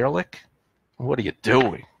 Sterlich? What are you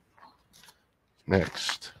doing?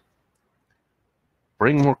 Next.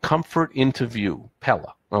 Bring more comfort into view.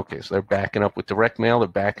 Pella. Okay, so they're backing up with direct mail. They're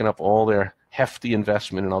backing up all their hefty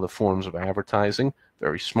investment in other forms of advertising.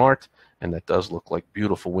 Very smart. And that does look like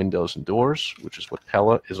beautiful windows and doors, which is what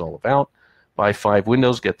Pella is all about. Buy 5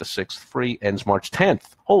 windows, get the 6th free. Ends March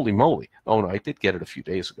 10th. Holy moly. Oh, no, I did get it a few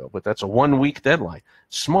days ago, but that's a 1-week deadline.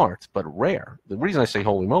 Smart, but rare. The reason I say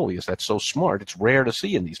holy moly is that's so smart. It's rare to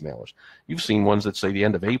see in these mailers. You've seen ones that say the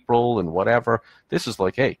end of April and whatever. This is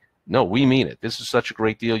like, hey, no, we mean it. This is such a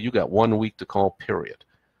great deal. You got 1 week to call, period.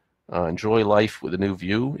 Enjoy life with a new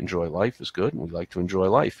view. Enjoy life is good, and we like to enjoy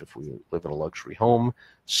life if we live in a luxury home.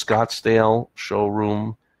 Scottsdale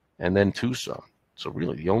showroom, and then Tucson. So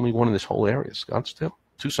really, the only one in this whole area is Scottsdale.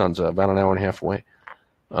 Tucson's about an hour and a half away.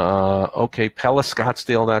 Okay,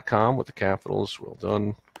 PellaScottsdale.com with the capitals. Well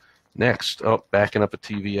done. Next, backing up a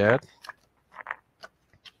TV ad.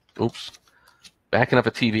 Oops. Backing up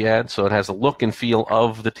a TV ad, so it has a look and feel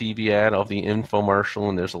of the TV ad, of the infomercial,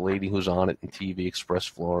 and there's a lady who's on it in TV Express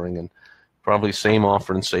flooring, and probably same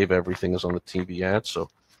offer and save everything as on the TV ad, so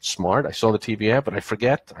smart. I saw the TV ad, but I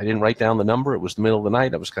forget. I didn't write down the number. It was the middle of the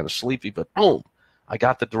night. I was kind of sleepy, but boom, I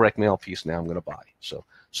got the direct mail piece now I'm going to buy. So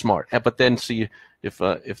smart. But then see, if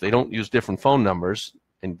they don't use different phone numbers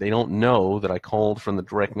and they don't know that I called from the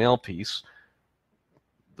direct mail piece,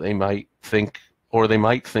 they might think, or they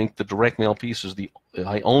might think the direct mail piece is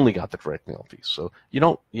I only got the direct mail piece. So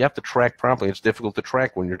you have to track properly. It's difficult to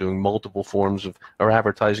track when you're doing multiple forms of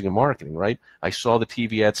advertising and marketing, right? I saw the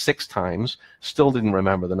TV ad 6 times, still didn't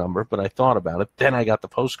remember the number, but I thought about it. Then I got the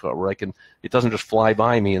postcard where it doesn't just fly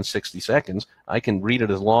by me in 60 seconds. I can read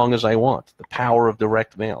it as long as I want. The power of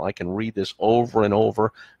direct mail. I can read this over and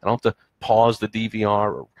over. I don't have to pause the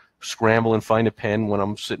DVR or scramble and find a pen when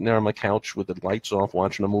I'm sitting there on my couch with the lights off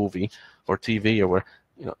watching a movie or TV or where,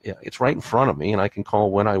 it's right in front of me, and I can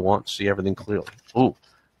call when I want, see everything clearly. Ooh,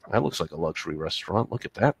 that looks like a luxury restaurant. Look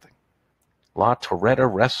at that thing. La Torretta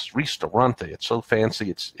Ristorante. It's so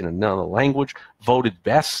fancy. It's in another language. Voted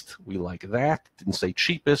best. We like that. Didn't say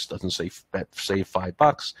cheapest. Doesn't say save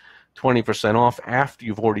 $5. 20% off after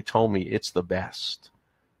you've already told me it's the best.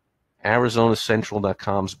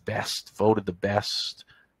 ArizonaCentral.com's best. Voted the best.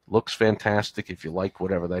 Looks fantastic if you like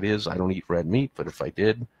whatever that is. I don't eat red meat, but if I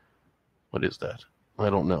did, what is that? I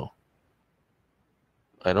don't know.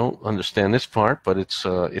 I don't understand this part, but it's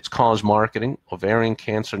cause marketing, Ovarian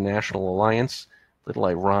Cancer National Alliance. A little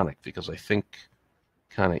ironic because I think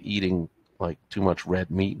kind of eating like too much red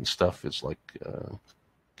meat and stuff is like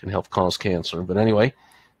can help cause cancer. But anyway,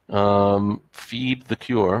 feed the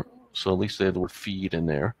cure. So at least they have the word feed in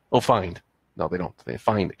there. Oh, find. No, they don't. They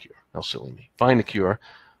find the cure. How silly me. Find the cure.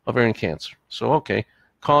 Ovarian cancer. So, okay,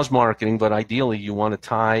 cause marketing, but ideally you want to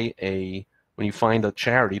tie when you find a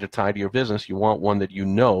charity to tie to your business, you want one that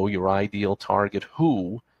your ideal target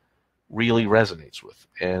who really resonates with.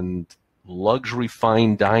 And luxury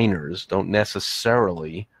fine diners don't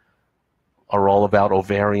necessarily are all about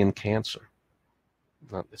ovarian cancer.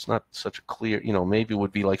 It's not such a clear, maybe it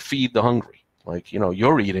would be like feed the hungry. Like,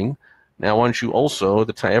 you're eating. Now, why don't you also,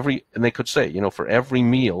 and they could say, for every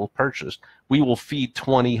meal purchased, we will feed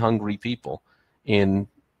 20 hungry people and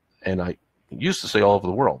I used to say all over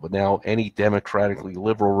the world, but now any democratically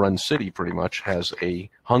liberal-run city pretty much has a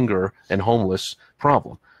hunger and homeless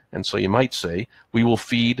problem. And so you might say, we will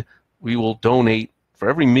donate, for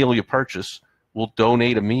every meal you purchase, we'll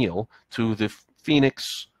donate a meal to the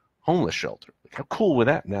Phoenix homeless shelter. Like, how cool would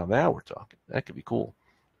that? Now we're talking. That could be cool.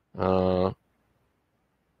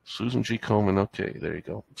 Susan G. Komen, okay, there you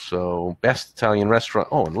go. So, best Italian restaurant.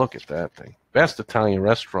 Oh, and look at that thing. Best Italian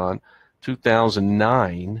restaurant,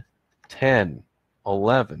 2009, 10,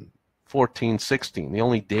 11, 14, 16. The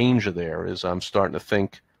only danger there is I'm starting to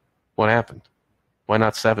think, what happened? Why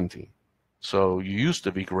not 17? So, you used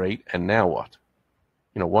to be great, and now what?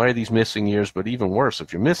 Why are these missing years? But even worse,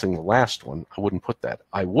 if you're missing the last one, I wouldn't put that.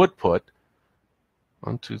 I would put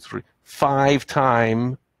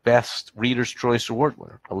 5-time best Reader's Choice Award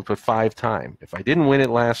winner. I would put 5-time. If I didn't win it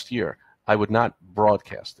last year, I would not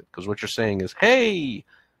broadcast it, because what you're saying is, hey,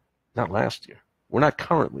 not last year. We're not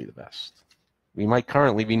currently the best. We might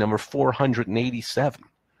currently be number 487.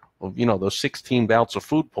 Well, you know, those 16 bouts of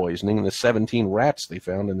food poisoning and the 17 rats they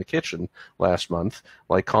found in the kitchen last month,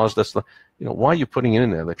 like, caused us, you know, why are you putting it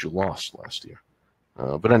in there that you lost last year?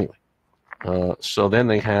 But anyway, so then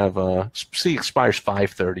they have, see, expires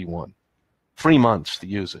 5/31. 3 months to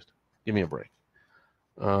use it. Give me a break.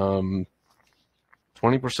 20%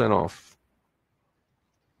 off.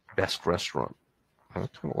 Best restaurant. I kind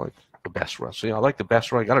of like the best restaurant. See, I like the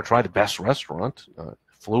best restaurant. I got to try the best restaurant.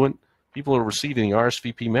 Fluent people are receiving the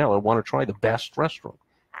RSVP mail. I want to try the best restaurant.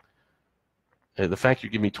 The fact you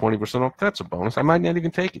give me 20% off, that's a bonus. I might not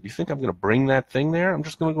even take it. You think I'm going to bring that thing there? I'm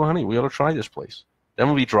just going to go, honey, we ought to try this place. Then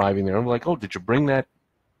we'll be driving there. I'm like, oh, did you bring that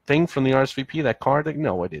thing from the RSVP, that card?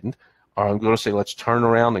 No, I didn't. Or I'm going to say, let's turn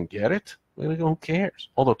around and get it. I'm going to go, who cares?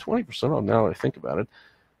 Although 20% off, now that I think about it,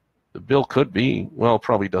 the bill could be, well, it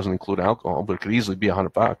probably doesn't include alcohol, but it could easily be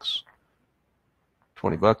 $100.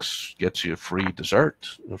 $20 gets you a free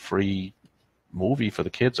dessert, a free movie for the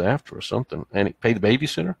kids after or something. And pay the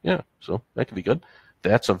babysitter? Yeah, so that could be good.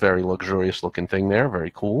 That's a very luxurious looking thing there.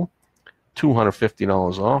 Very cool.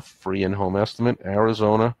 $250 off, free in-home estimate,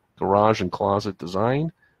 Arizona, garage and closet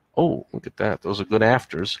design. Oh, look at that. Those are good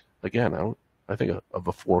afters. Again, I think a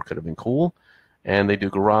before could have been cool. And they do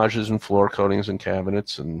garages and floor coatings and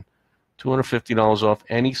cabinets, and $250 off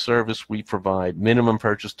any service we provide. Minimum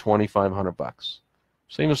purchase $2,500.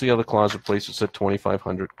 Same as the other closet places at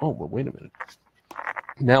 $2,500. Oh, well, wait a minute.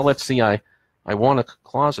 Now let's see. I want a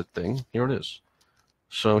closet thing. Here it is.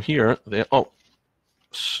 So here,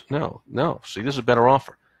 no. See, this is a better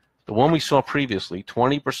offer. The one we saw previously,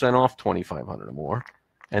 20% off $2,500 or more,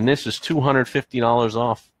 and this is $250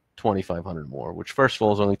 off $2,500 or more, which first of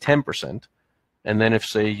all is only 10%. And then if,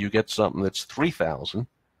 say, you get something that's $3,000,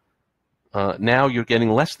 now you're getting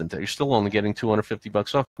less than that. You're still only getting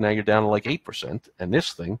 $250 off. Now you're down to like 8%, and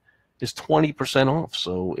this thing is 20% off.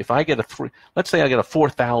 So if I get let's say I get a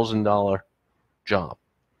 $4,000 job.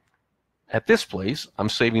 At this place, I'm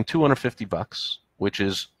saving $250, which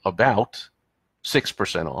is about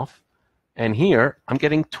 6% off. And here, I'm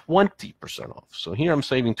getting 20% off. So here I'm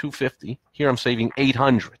saving $250. Here I'm saving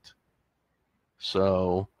 $800.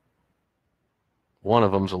 So one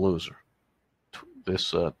of them's a loser.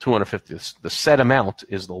 This $250, the set amount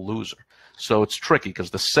is the loser. So it's tricky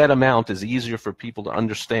because the set amount is easier for people to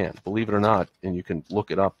understand, believe it or not, and you can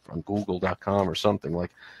look it up on google.com or something.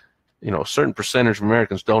 Like, you know, a certain percentage of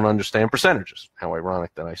Americans don't understand percentages. How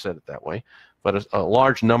ironic that I said it that way. But a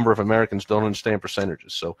large number of Americans don't understand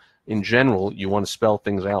percentages. So in general, you want to spell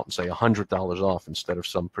things out and say $100 off instead of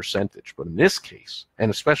some percentage. But in this case,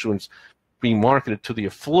 and especially when it's being marketed to the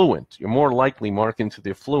affluent, you're more likely marketing to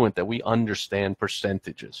the affluent that we understand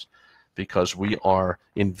percentages, because we are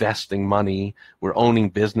investing money, we're owning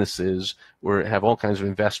businesses, we have all kinds of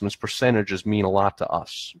investments. Percentages mean a lot to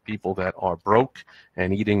us. People that are broke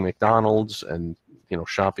and eating McDonald's and, you know,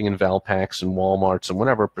 shopping in Valpaks and Walmarts and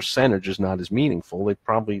whatever, percentage is not as meaningful.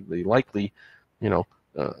 They likely, you know,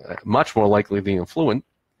 much more likely the affluent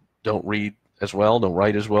don't read as well, don't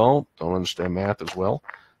write as well, don't understand math as well.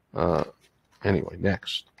 Anyway,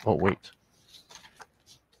 next. Oh, wait.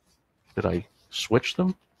 Did I switch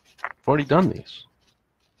them? I've already done these.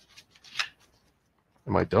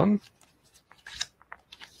 Am I done?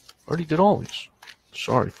 Already did all these.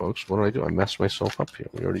 Sorry, folks. What did I do? I messed myself up here.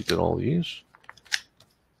 We already did all these.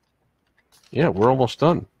 Yeah, we're almost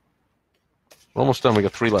done. We're almost done. We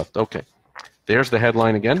got 3 left. Okay. There's the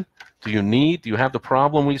headline again. Do you have the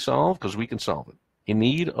problem we solve? Because we can solve it. In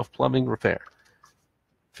need of plumbing repair.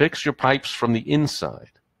 Fix your pipes from the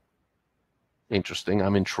inside. Interesting.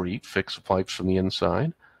 I'm intrigued. Fix the pipes from the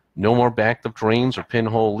inside. No more backed up drains or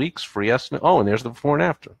pinhole leaks. Free estimate. Oh, and there's the before and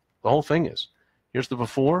after. The whole thing is, here's the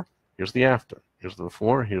before, here's the after. Here's the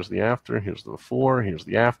before, here's the after, here's the before, here's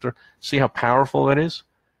the after. See how powerful that is?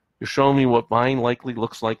 You're showing me what mine likely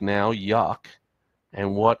looks like now, yuck,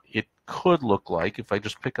 and what it could look like if I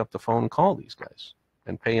just pick up the phone and call these guys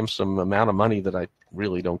and pay them some amount of money that I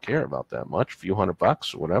really don't care about that much, a few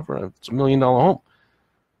 $100 or whatever. It's $1 million home.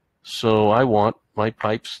 So I want my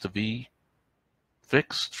pipes to be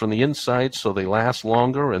fixed from the inside so they last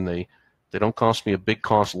longer and they don't cost me a big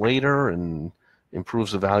cost later and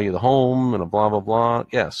improves the value of the home and a blah, blah, blah.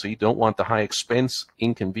 Yeah, so you don't want the high expense,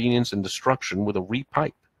 inconvenience, and destruction with a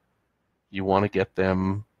repipe. You want to get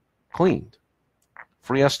them cleaned.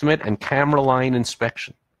 Free estimate and camera line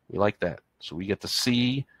inspection. We like that. So we get to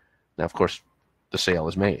see. Now, of course, the sale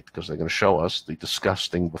is made because they're going to show us the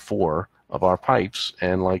disgusting before of our pipes,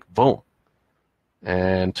 and like boom,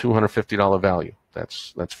 and $250 value.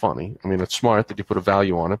 That's funny. I mean, it's smart that you put a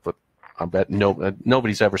value on it, but I bet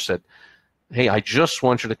nobody's ever said, hey, I just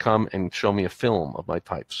want you to come and show me a film of my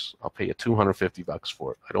pipes. I'll pay you $250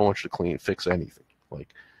 for it. I don't want you to fix anything.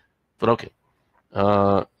 But okay.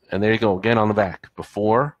 And there you go, again on the back.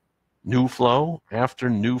 Before, new flow, after,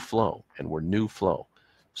 new flow. And we're new flow.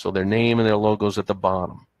 So their name and their logo's at the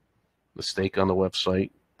bottom. Mistake on the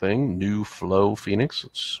website thing, New Flow Phoenix.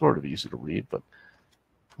 It's sort of easy to read, but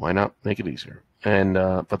why not make it easier? And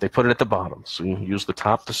but they put it at the bottom. So you use the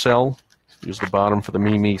top to sell, use the bottom for the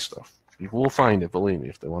me stuff. People will find it, believe me,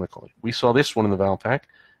 if they want to call it. We saw this one in the Valpak,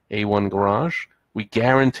 A1 Garage. We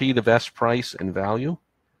guarantee the best price and value.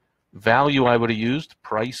 Value I would have used,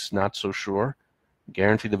 price not so sure.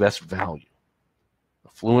 Guarantee the best value.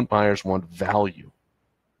 Affluent buyers want value,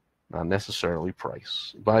 not necessarily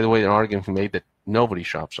price. By the way, an argument made that nobody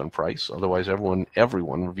shops on price. Otherwise,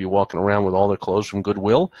 everyone would be walking around with all their clothes from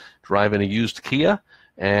Goodwill, driving a used Kia,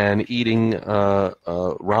 and eating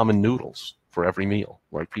ramen noodles for every meal.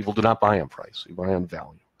 Like, people do not buy on price. You buy on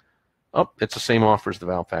value. Oh, it's the same offer as the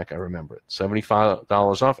Valpak. I remember it.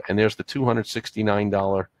 $75 off, and there's the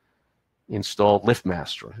 $269 installed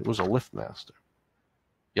LiftMaster. It was a LiftMaster.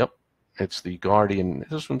 Yep, it's the Guardian.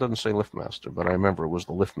 This one doesn't say LiftMaster, but I remember it was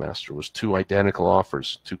the LiftMaster. It was two identical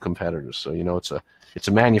offers, two competitors. So you know it's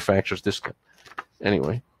a manufacturer's discount.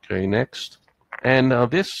 Anyway, okay, next. And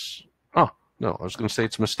this, oh no, I was going to say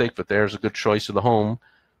it's a mistake, but there's a good choice of the home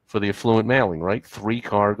for the affluent mailing, right?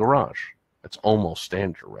 3-car garage. That's almost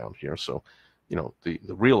standard around here. So, you know, the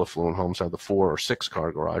real affluent homes have the 4 or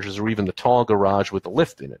 6-car garages, or even the tall garage with the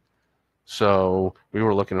lift in it. So we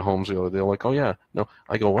were looking at homes the other day. They're like, oh yeah, no.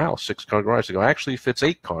 I go, wow, 6-car garage. They go, actually, it fits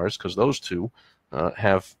 8 cars because those two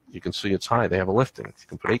have. You can see it's high. They have a lift in it. You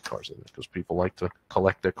can put 8 cars in it because people like to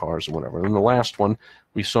collect their cars and whatever. And then the last one,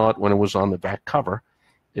 we saw it when it was on the back cover,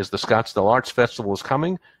 is the Scottsdale Arts Festival is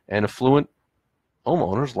coming, and affluent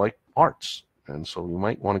homeowners like arts. And so you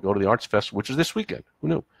might want to go to the Arts Festival, which is this weekend. Who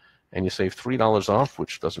knew? And you save $3 off,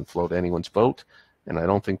 which doesn't float anyone's boat. And I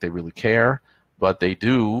don't think they really care. But they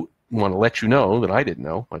do want to let you know that I didn't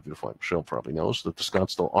know. My beautiful Michelle probably knows that the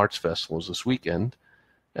Scottsdale Arts Festival is this weekend.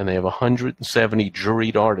 And they have 170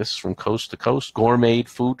 juried artists from coast to coast, gourmet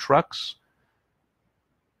food trucks,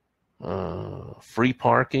 free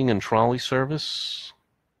parking and trolley service,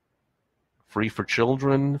 free for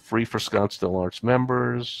children, free for Scottsdale Arts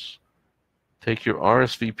members. Take your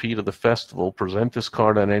RSVP to the festival, present this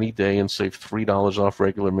card on any day, and save $3 off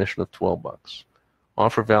regular admission of $12.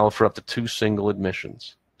 Offer valid for up to 2 single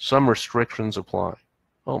admissions. Some restrictions apply.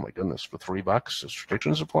 Oh my goodness, for $3,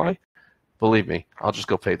 restrictions apply? Believe me, I'll just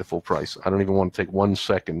go pay the full price. I don't even want to take 1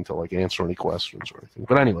 second to like answer any questions or anything.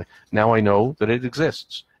 But anyway, now I know that it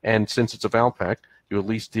exists. And since it's a Valpak, you at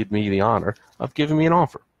least did me the honor of giving me an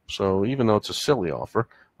offer. So even though it's a silly offer,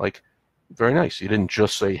 like, very nice. You didn't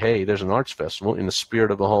just say, hey, there's an arts festival. In the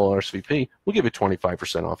spirit of the whole RSVP, we'll give you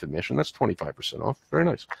 25% off admission. That's 25% off. Very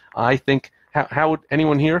nice. I think, how would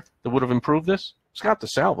anyone here that would have improved this? Scott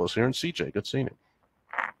DeSalvo's here and CJ. Good seeing him.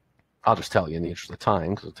 I'll just tell you in the interest of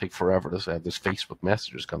time, because it'll take forever to have this Facebook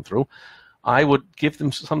messages come through. I would give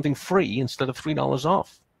them something free instead of $3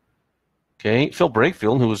 off. Okay, Phil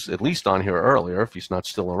Brakefield, who was at least on here earlier, if he's not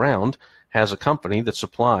still around, has a company that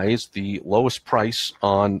supplies the lowest price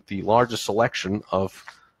on the largest selection of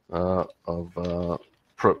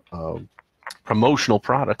promotional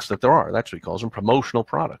products that there are. That's what he calls them, promotional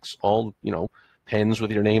products. All, you know, pens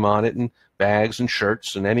with your name on it, and bags and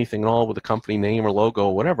shirts and anything, all with a company name or logo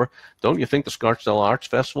or whatever. Don't you think the Scottsdale Arts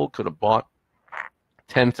Festival could have bought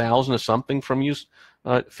 10,000 or something from you,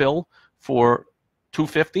 Phil, for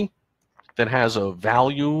 $250 that has a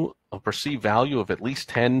value, a perceived value of at least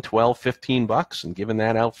 10, 12, 15 bucks, and giving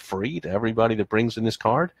that out free to everybody that brings in this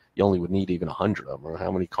card? You only would need even 100 of them, or how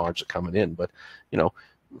many cards are coming in. But, you know,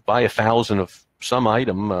 buy 1,000 of some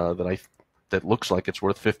item that looks like it's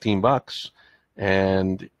worth 15 bucks,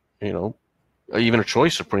 and, you know, even a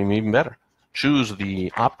choice of premium, even better. Choose the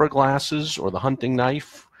opera glasses or the hunting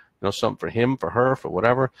knife, you know, something for him, for her, for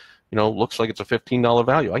whatever. You know, looks like it's a $15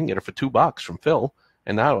 value. I can get it for $2 from Phil.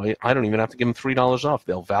 And now I don't even have to give them $3 off.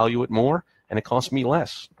 They'll value it more, and it costs me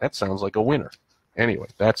less. That sounds like a winner. Anyway,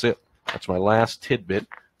 that's it. That's my last tidbit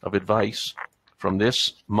of advice from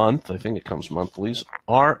this month. I think it comes monthly's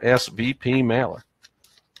RSVP mailer.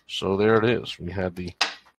 So there it is. We had the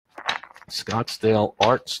Scottsdale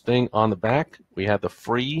Arts thing on the back. We had the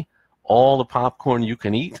free, all the popcorn you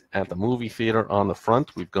can eat at the movie theater on the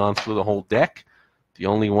front. We've gone through the whole deck. The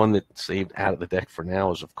only one that saved out of the deck for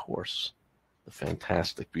now is, of course, the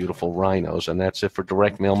fantastic, beautiful rhinos. And that's it for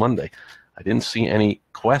Direct Mail Monday. I didn't see any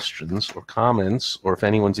questions or comments, or if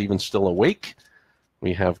anyone's even still awake.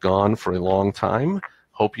 We have gone for a long time.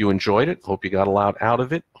 Hope you enjoyed it. Hope you got a lot out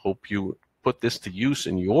of it. Hope you put this to use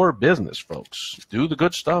in your business, folks. Do the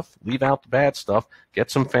good stuff, leave out the bad stuff, get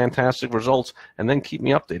some fantastic results, and then keep me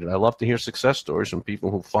updated. I love to hear success stories from people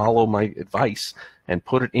who follow my advice and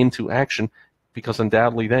put it into action, because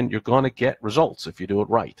undoubtedly then you're going to get results if you do it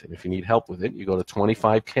right. And if you need help with it, you go to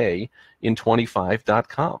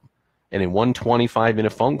 25kin25.com. And in one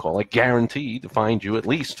 25-minute phone call, I guarantee to find you at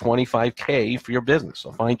least $25K for your business.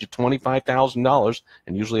 I'll find you $25,000,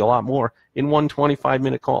 and usually a lot more, in one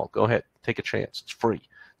 25-minute call. Go ahead. Take a chance. It's free.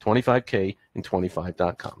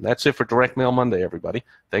 25kin25.com. That's it for Direct Mail Monday, everybody.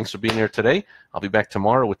 Thanks for being here today. I'll be back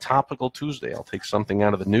tomorrow with Topical Tuesday. I'll take something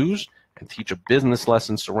out of the news and teach a business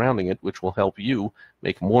lesson surrounding it, which will help you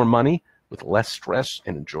make more money with less stress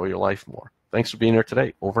and enjoy your life more. Thanks for being here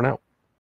today. Over and out.